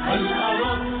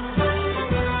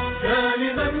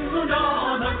سالما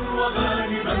منعما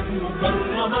وغانما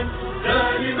مكرما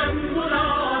سالما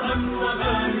منعما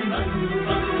وغانما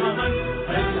مكرما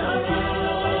هل أرى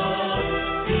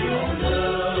في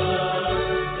علا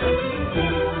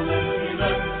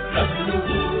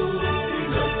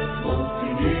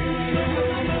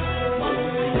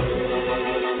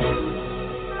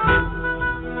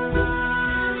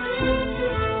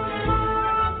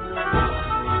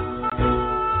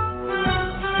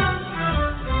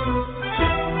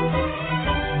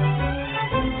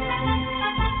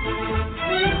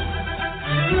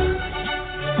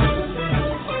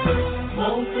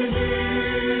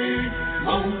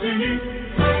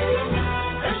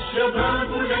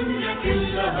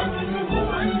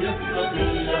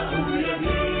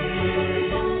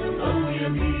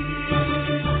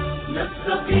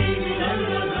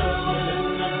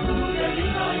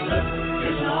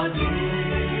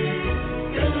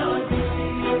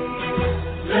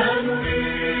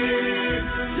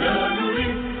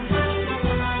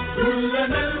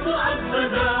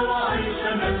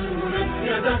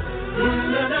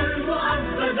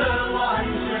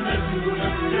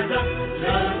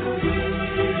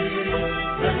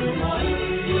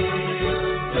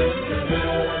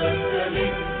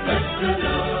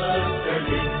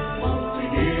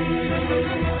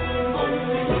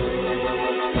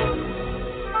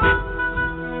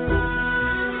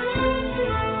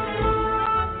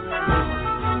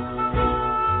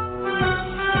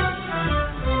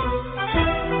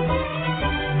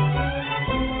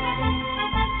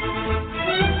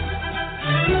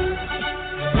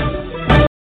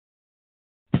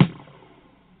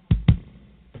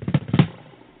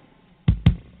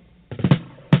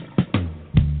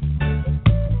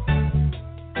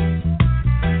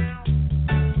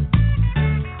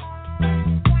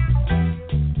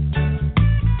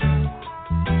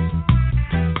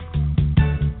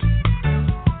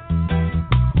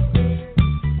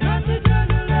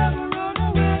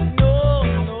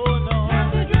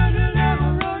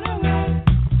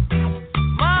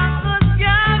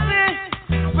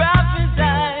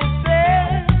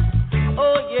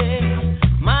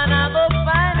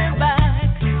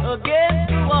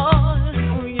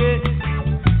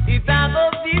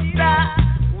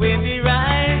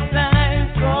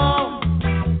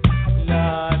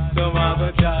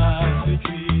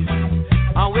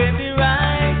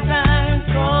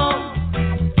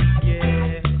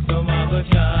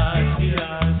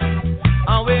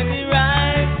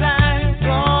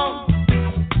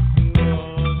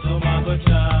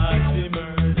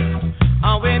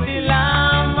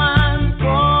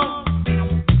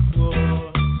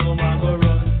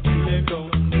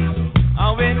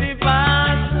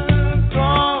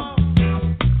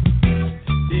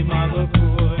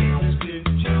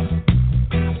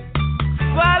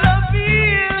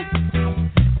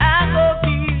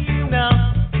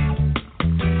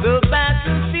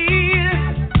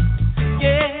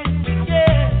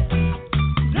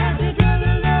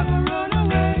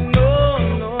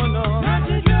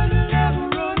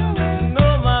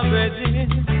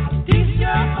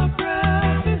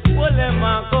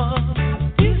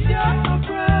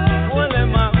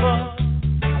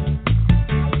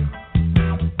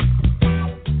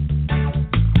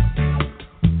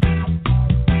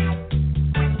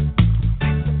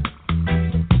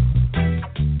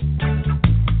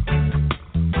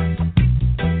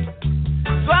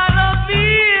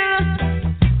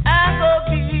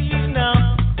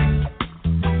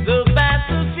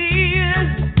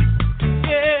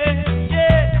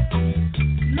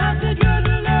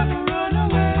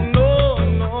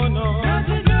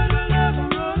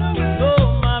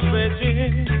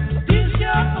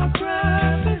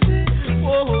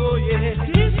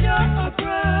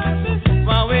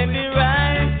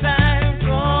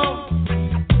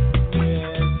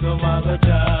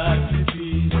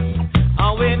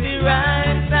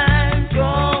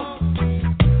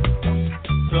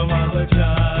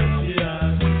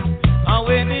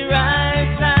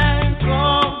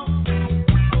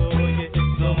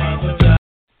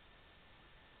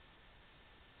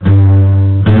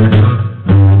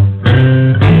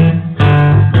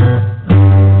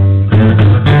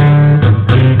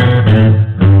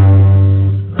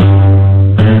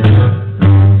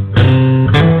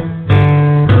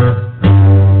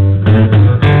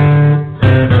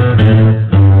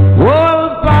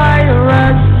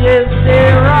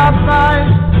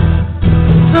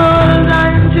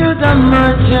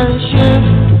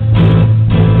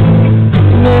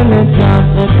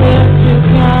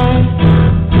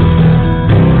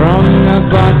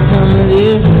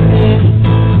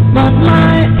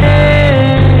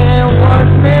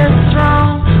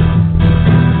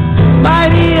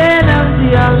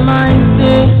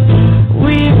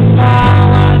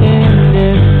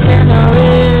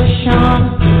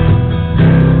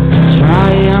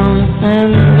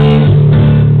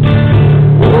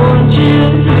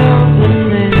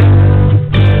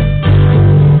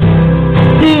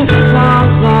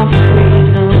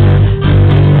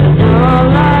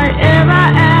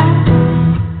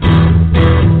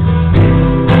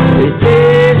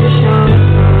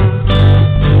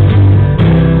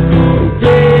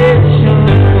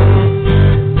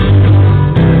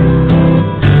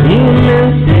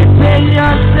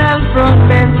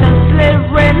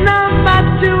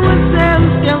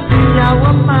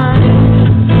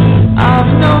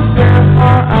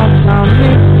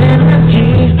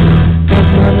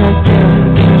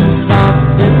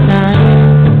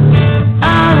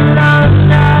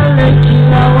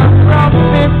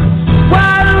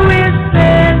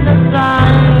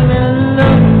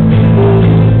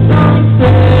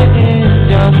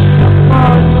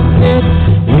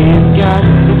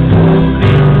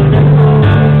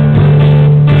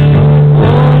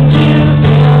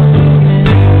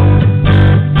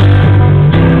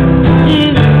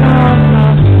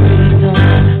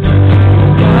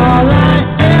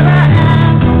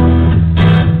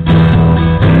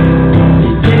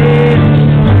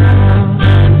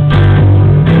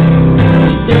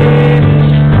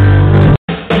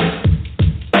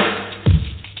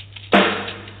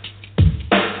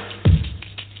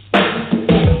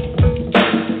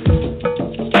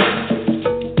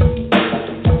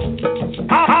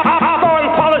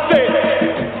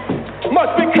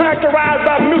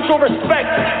show respect.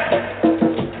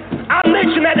 Our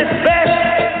nation at its best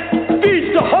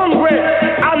feeds the hungry.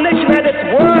 Our nation at its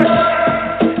worst,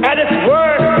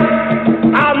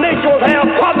 our nation will have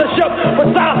partnership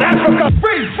with South Africa.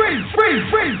 Free, free,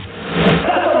 free, free.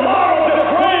 That's a moral to the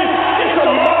grave. It's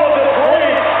a moral to the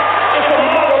grave. It's a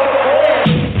moral to the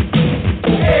grave.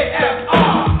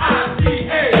 A-F-R-I-C-A.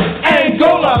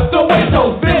 Angola,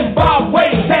 Soweto, Zimbabwe,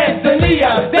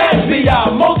 Tanzania, Zambia,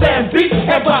 Mozambique,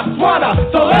 and Botswana.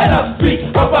 So let us speak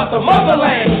about the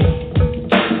motherland.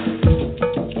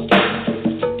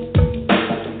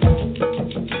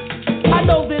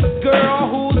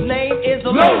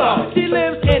 Lola. She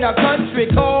lives in a country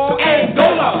called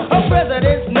Angola. Her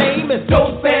president's name is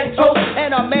Dos Santos,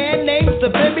 and a man named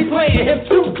Savimbi playing him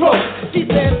too close. She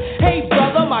says, hey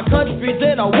brother, my country's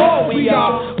in a war. We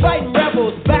are fighting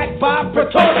rebels backed by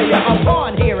Pretoria.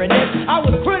 Upon hearing this, I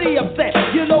was pretty upset.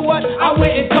 You know what? I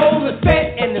went and told the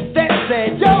set, and the set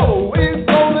said, yo, is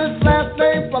Gola's last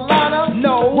name Falana?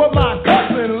 No. Well, my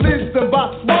cousin lives in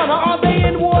Botswana. Are they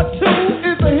in war too?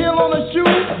 Is the heel on the shoe?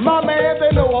 My man,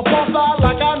 they know apartheid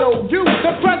like I know you.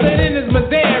 The president is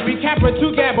Missouri, Capra to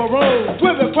Gaborone.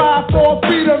 With a cry for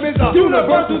freedom is a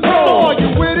universal tone. So are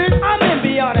you with it? I'm in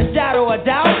beyond a shadow of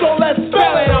doubt. So let's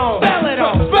spell it on. Spell it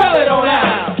on. Spell it on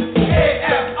out.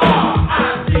 A-F-R-I-C-A.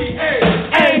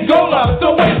 Angola,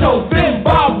 Soweto,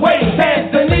 Zimbabwe,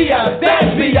 Tanzania,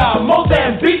 Zambia,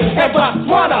 Mozambique, and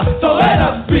Botswana. So let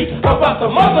us speak about the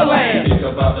motherland. Speak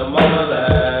about the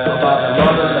motherland. About the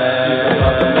motherland.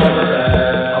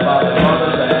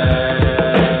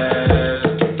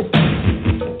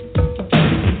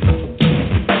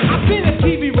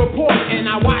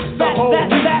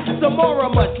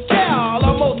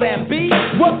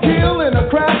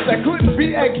 That couldn't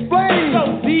be explained.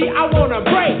 So see, I wanna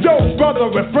break yo brother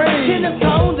refrain. Kenneth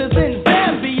Jones is in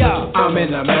Zambia. I'm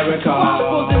in America.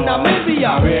 Waffles in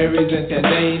Namibia. Harari's in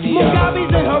Tanzania.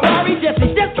 Mugabe's in Harare.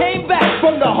 Jesse just came back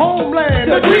from the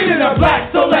homeland. The green and the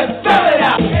black, so let's spell it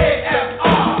out.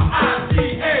 A-F-R-I-C-A.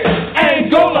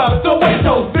 Angola,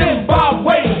 Soweto,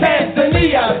 Zimbabwe,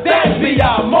 Tanzania,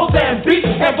 Zambia, Mozambique,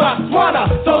 and Botswana.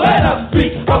 So let us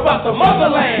speak about the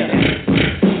motherland.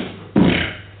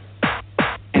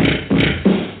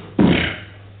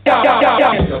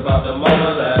 Think about the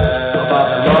motherland, about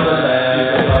the motherland,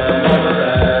 about the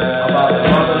motherland, about the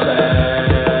motherland.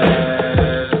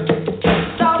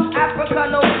 South Africa,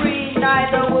 no free,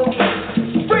 neither will we.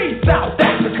 Free South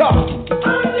Africa.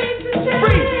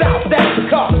 Free South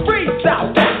Africa. Free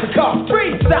South Africa.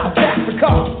 Free South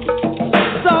Africa.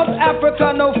 South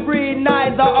Africa, no free,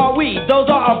 neither are we. Those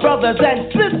are our brothers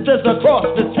and sisters across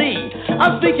the sea.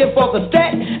 I'm speaking for the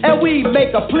state, and we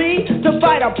make a plea to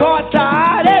fight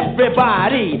apartheid,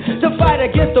 everybody. To fight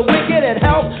against the wicked and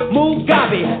help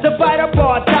Mugabe. To fight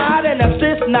apartheid and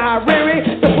assist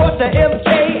Nyerere. Support the MK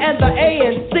and the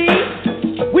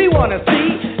ANC. We want to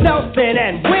see Nelson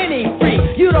and Winnie free.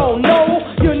 You don't know,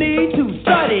 you need to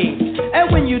study.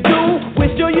 And when you do,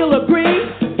 we're sure you'll agree.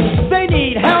 They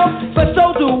need help, but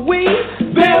so do we.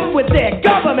 Them with their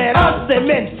government, us and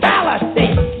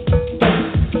mentality.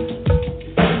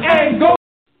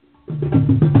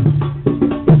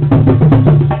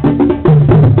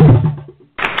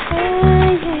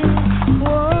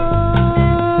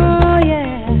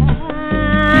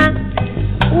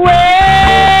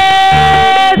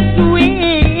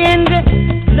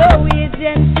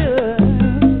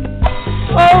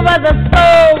 The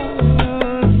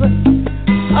souls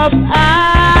of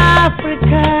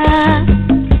Africa,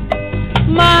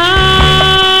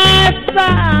 my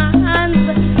sons,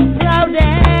 proud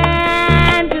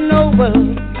and noble,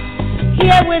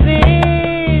 here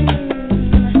within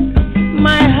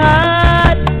my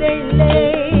heart they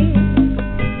lay.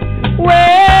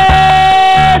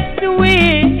 West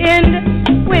wind,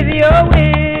 with your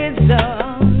wisdom,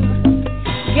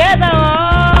 gather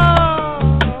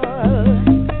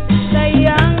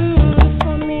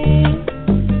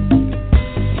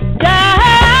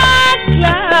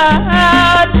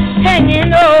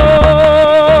hanging over,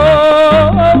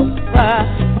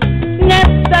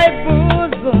 nest thy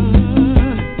bosom,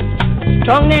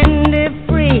 strong and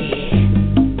free,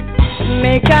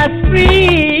 make us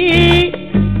free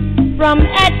from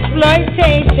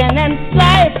exploitation and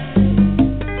strife,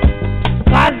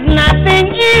 'cause nothing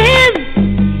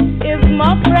is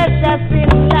more precious in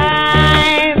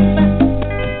life.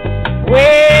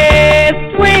 West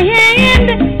wind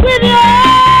with your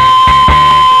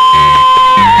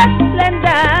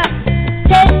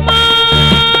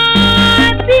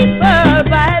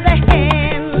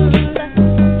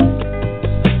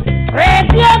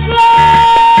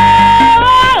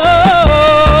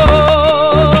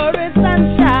glory,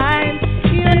 sunshine,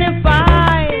 universe.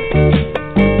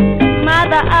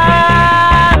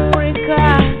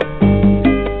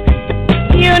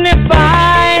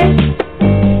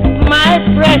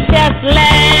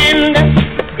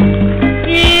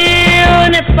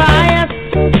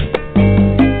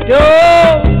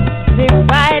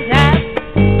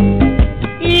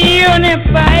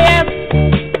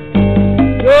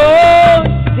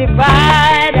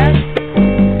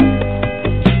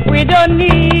 We don't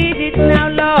need it now,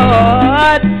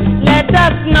 Lord. Let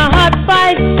us not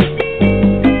fight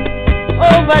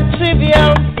over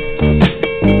trivial.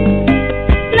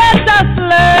 Let us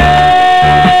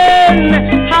learn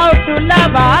how to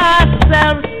love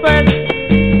ourselves first,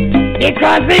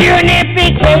 because the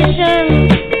unification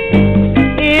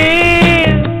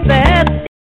is best.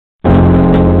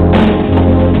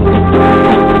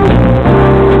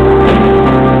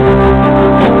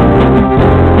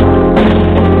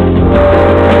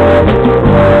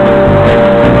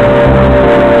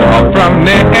 From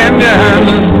the Indians,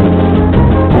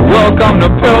 welcome the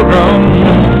pilgrims,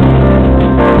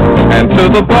 and to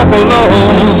the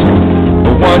buffaloes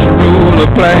who once ruled the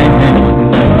plains.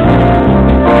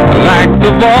 Like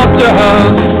the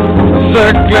vultures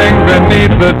circling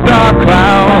beneath the dark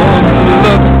clouds,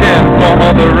 looking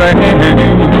for the rain,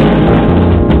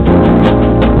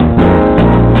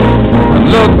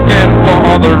 looking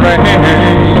for the rain.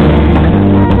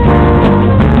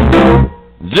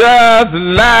 Just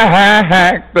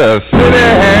like the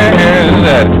cities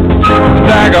that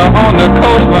stagger on the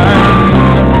coastline,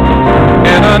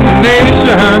 in a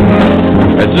nation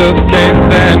that just can't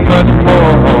stand much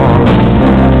more.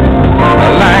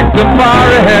 Like the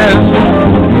forest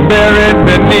buried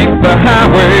beneath the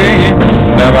highway,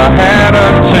 never had a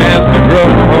chance to grow.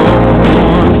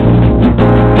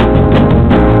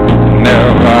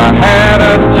 Never had a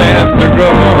chance to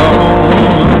grow.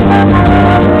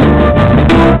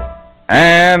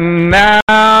 And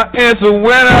now it's a winter,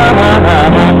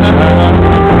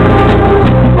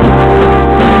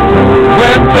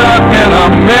 winter in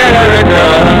America.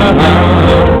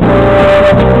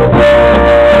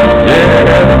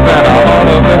 Yes, and all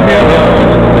of the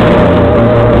heroes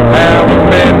have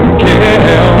been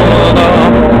killed,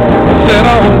 sent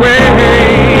away.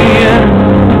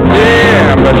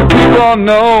 Yeah, but the people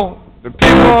know it's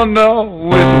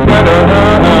winter.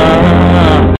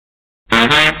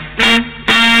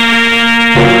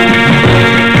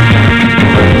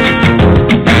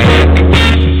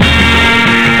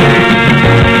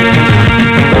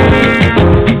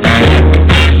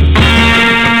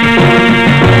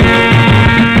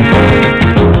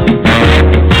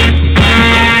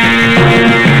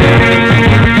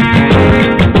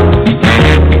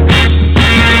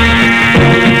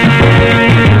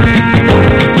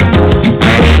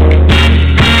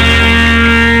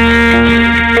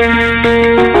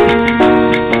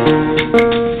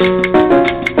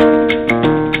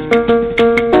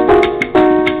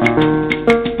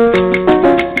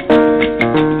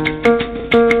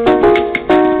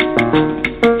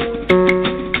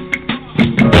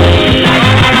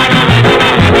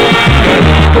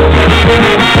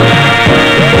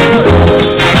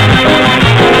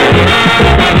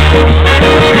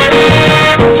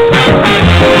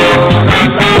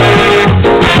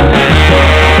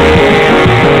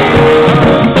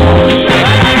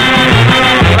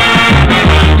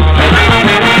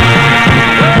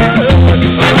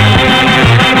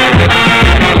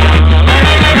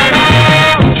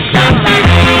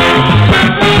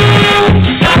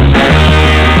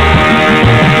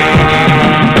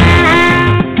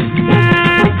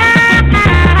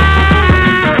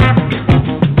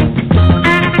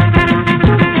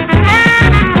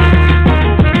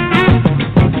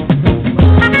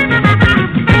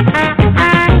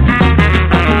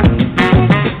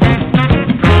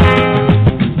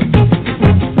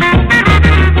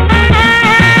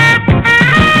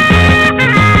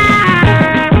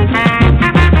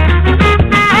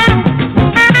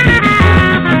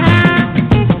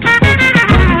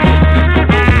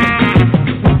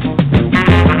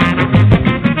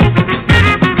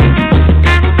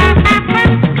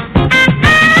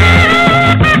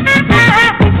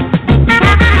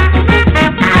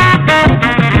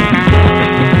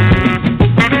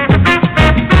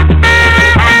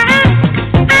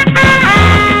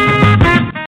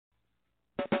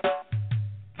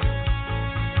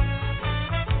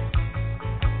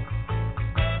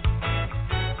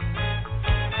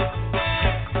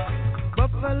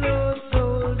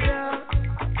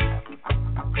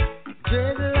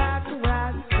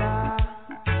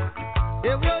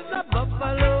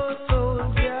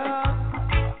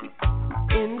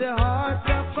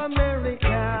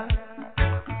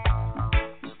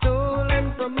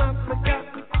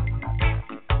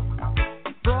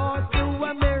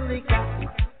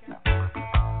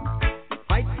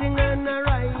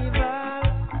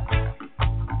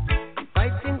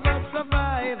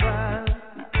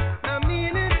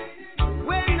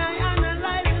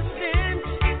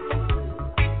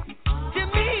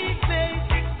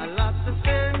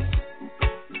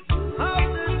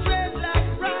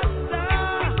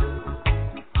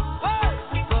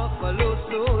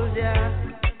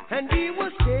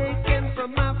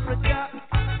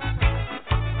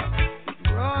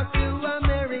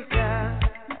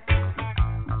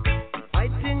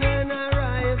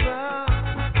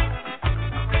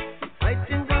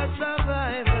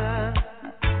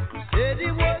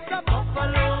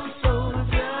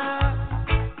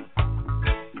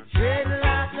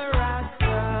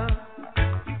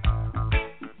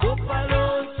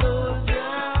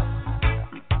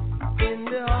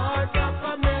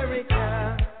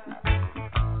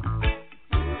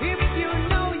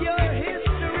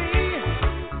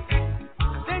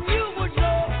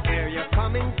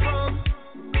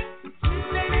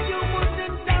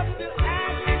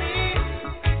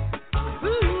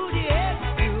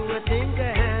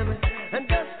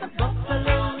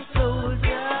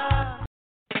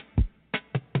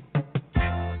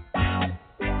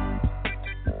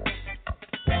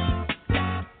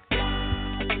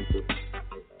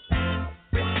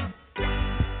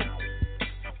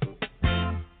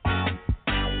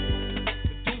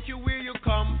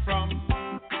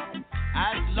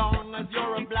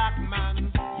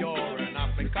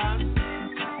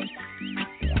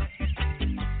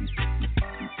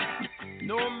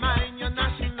 No mind your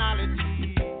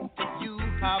nationality, you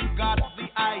have got the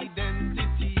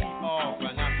identity of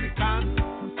an African.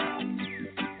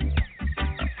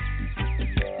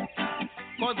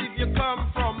 Cause if you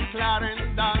come from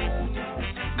Clarendon,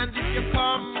 and if you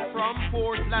come from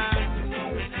Portland,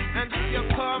 and if you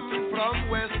come from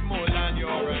Westmoreland,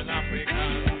 you're an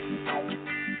African.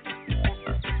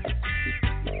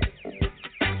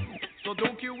 So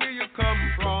don't care where you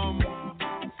come from,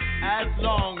 as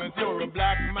long as you're a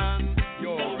black man,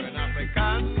 you're an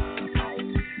African.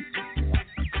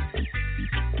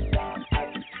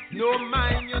 No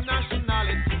mind your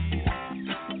nationality,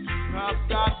 you have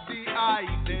got the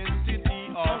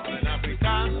identity of an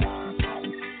African.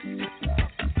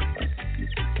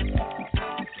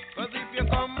 Cause if you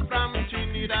come from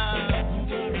Trinidad,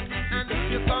 and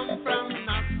if you come from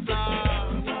Nassau,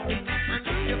 and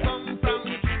if you come from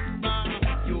Cuba,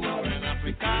 you're an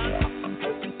African.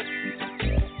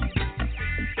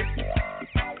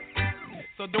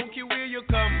 So don't care where you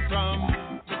come from,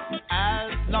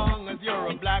 as long as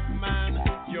you're a black man,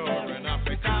 you're an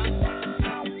African.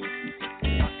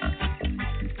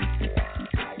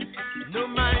 No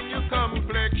mind your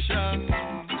complexion,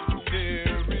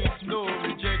 there is no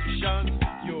rejection,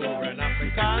 you're an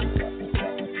African.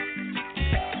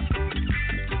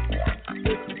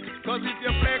 Cause if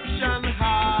your flexion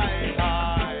high,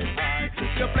 high, high,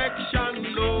 if your flexion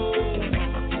low,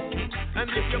 and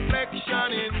if your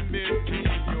flexion in between,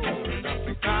 you're an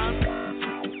African.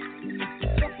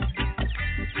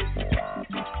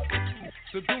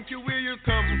 So don't care where you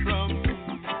come from,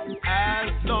 as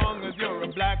long as you're a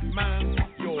black man,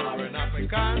 you're an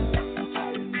African.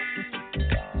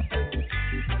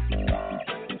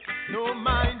 No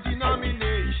mind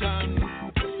denomination,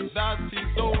 that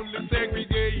is only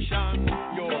segregation,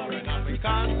 you're an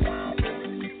African.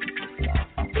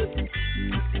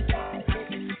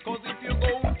 Cause if you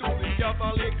go to the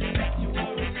Catholic,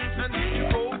 and if you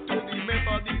go to the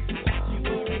Methodist,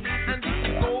 and if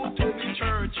you go to the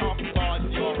Church of God,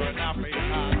 you're an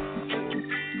African.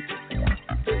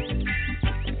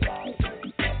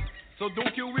 So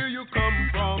don't care where you come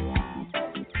from,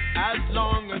 as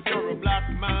long as you're a black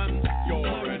man,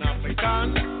 you're an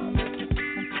African.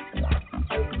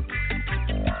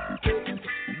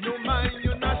 No mind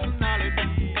your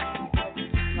nationality,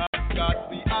 have got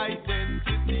the identity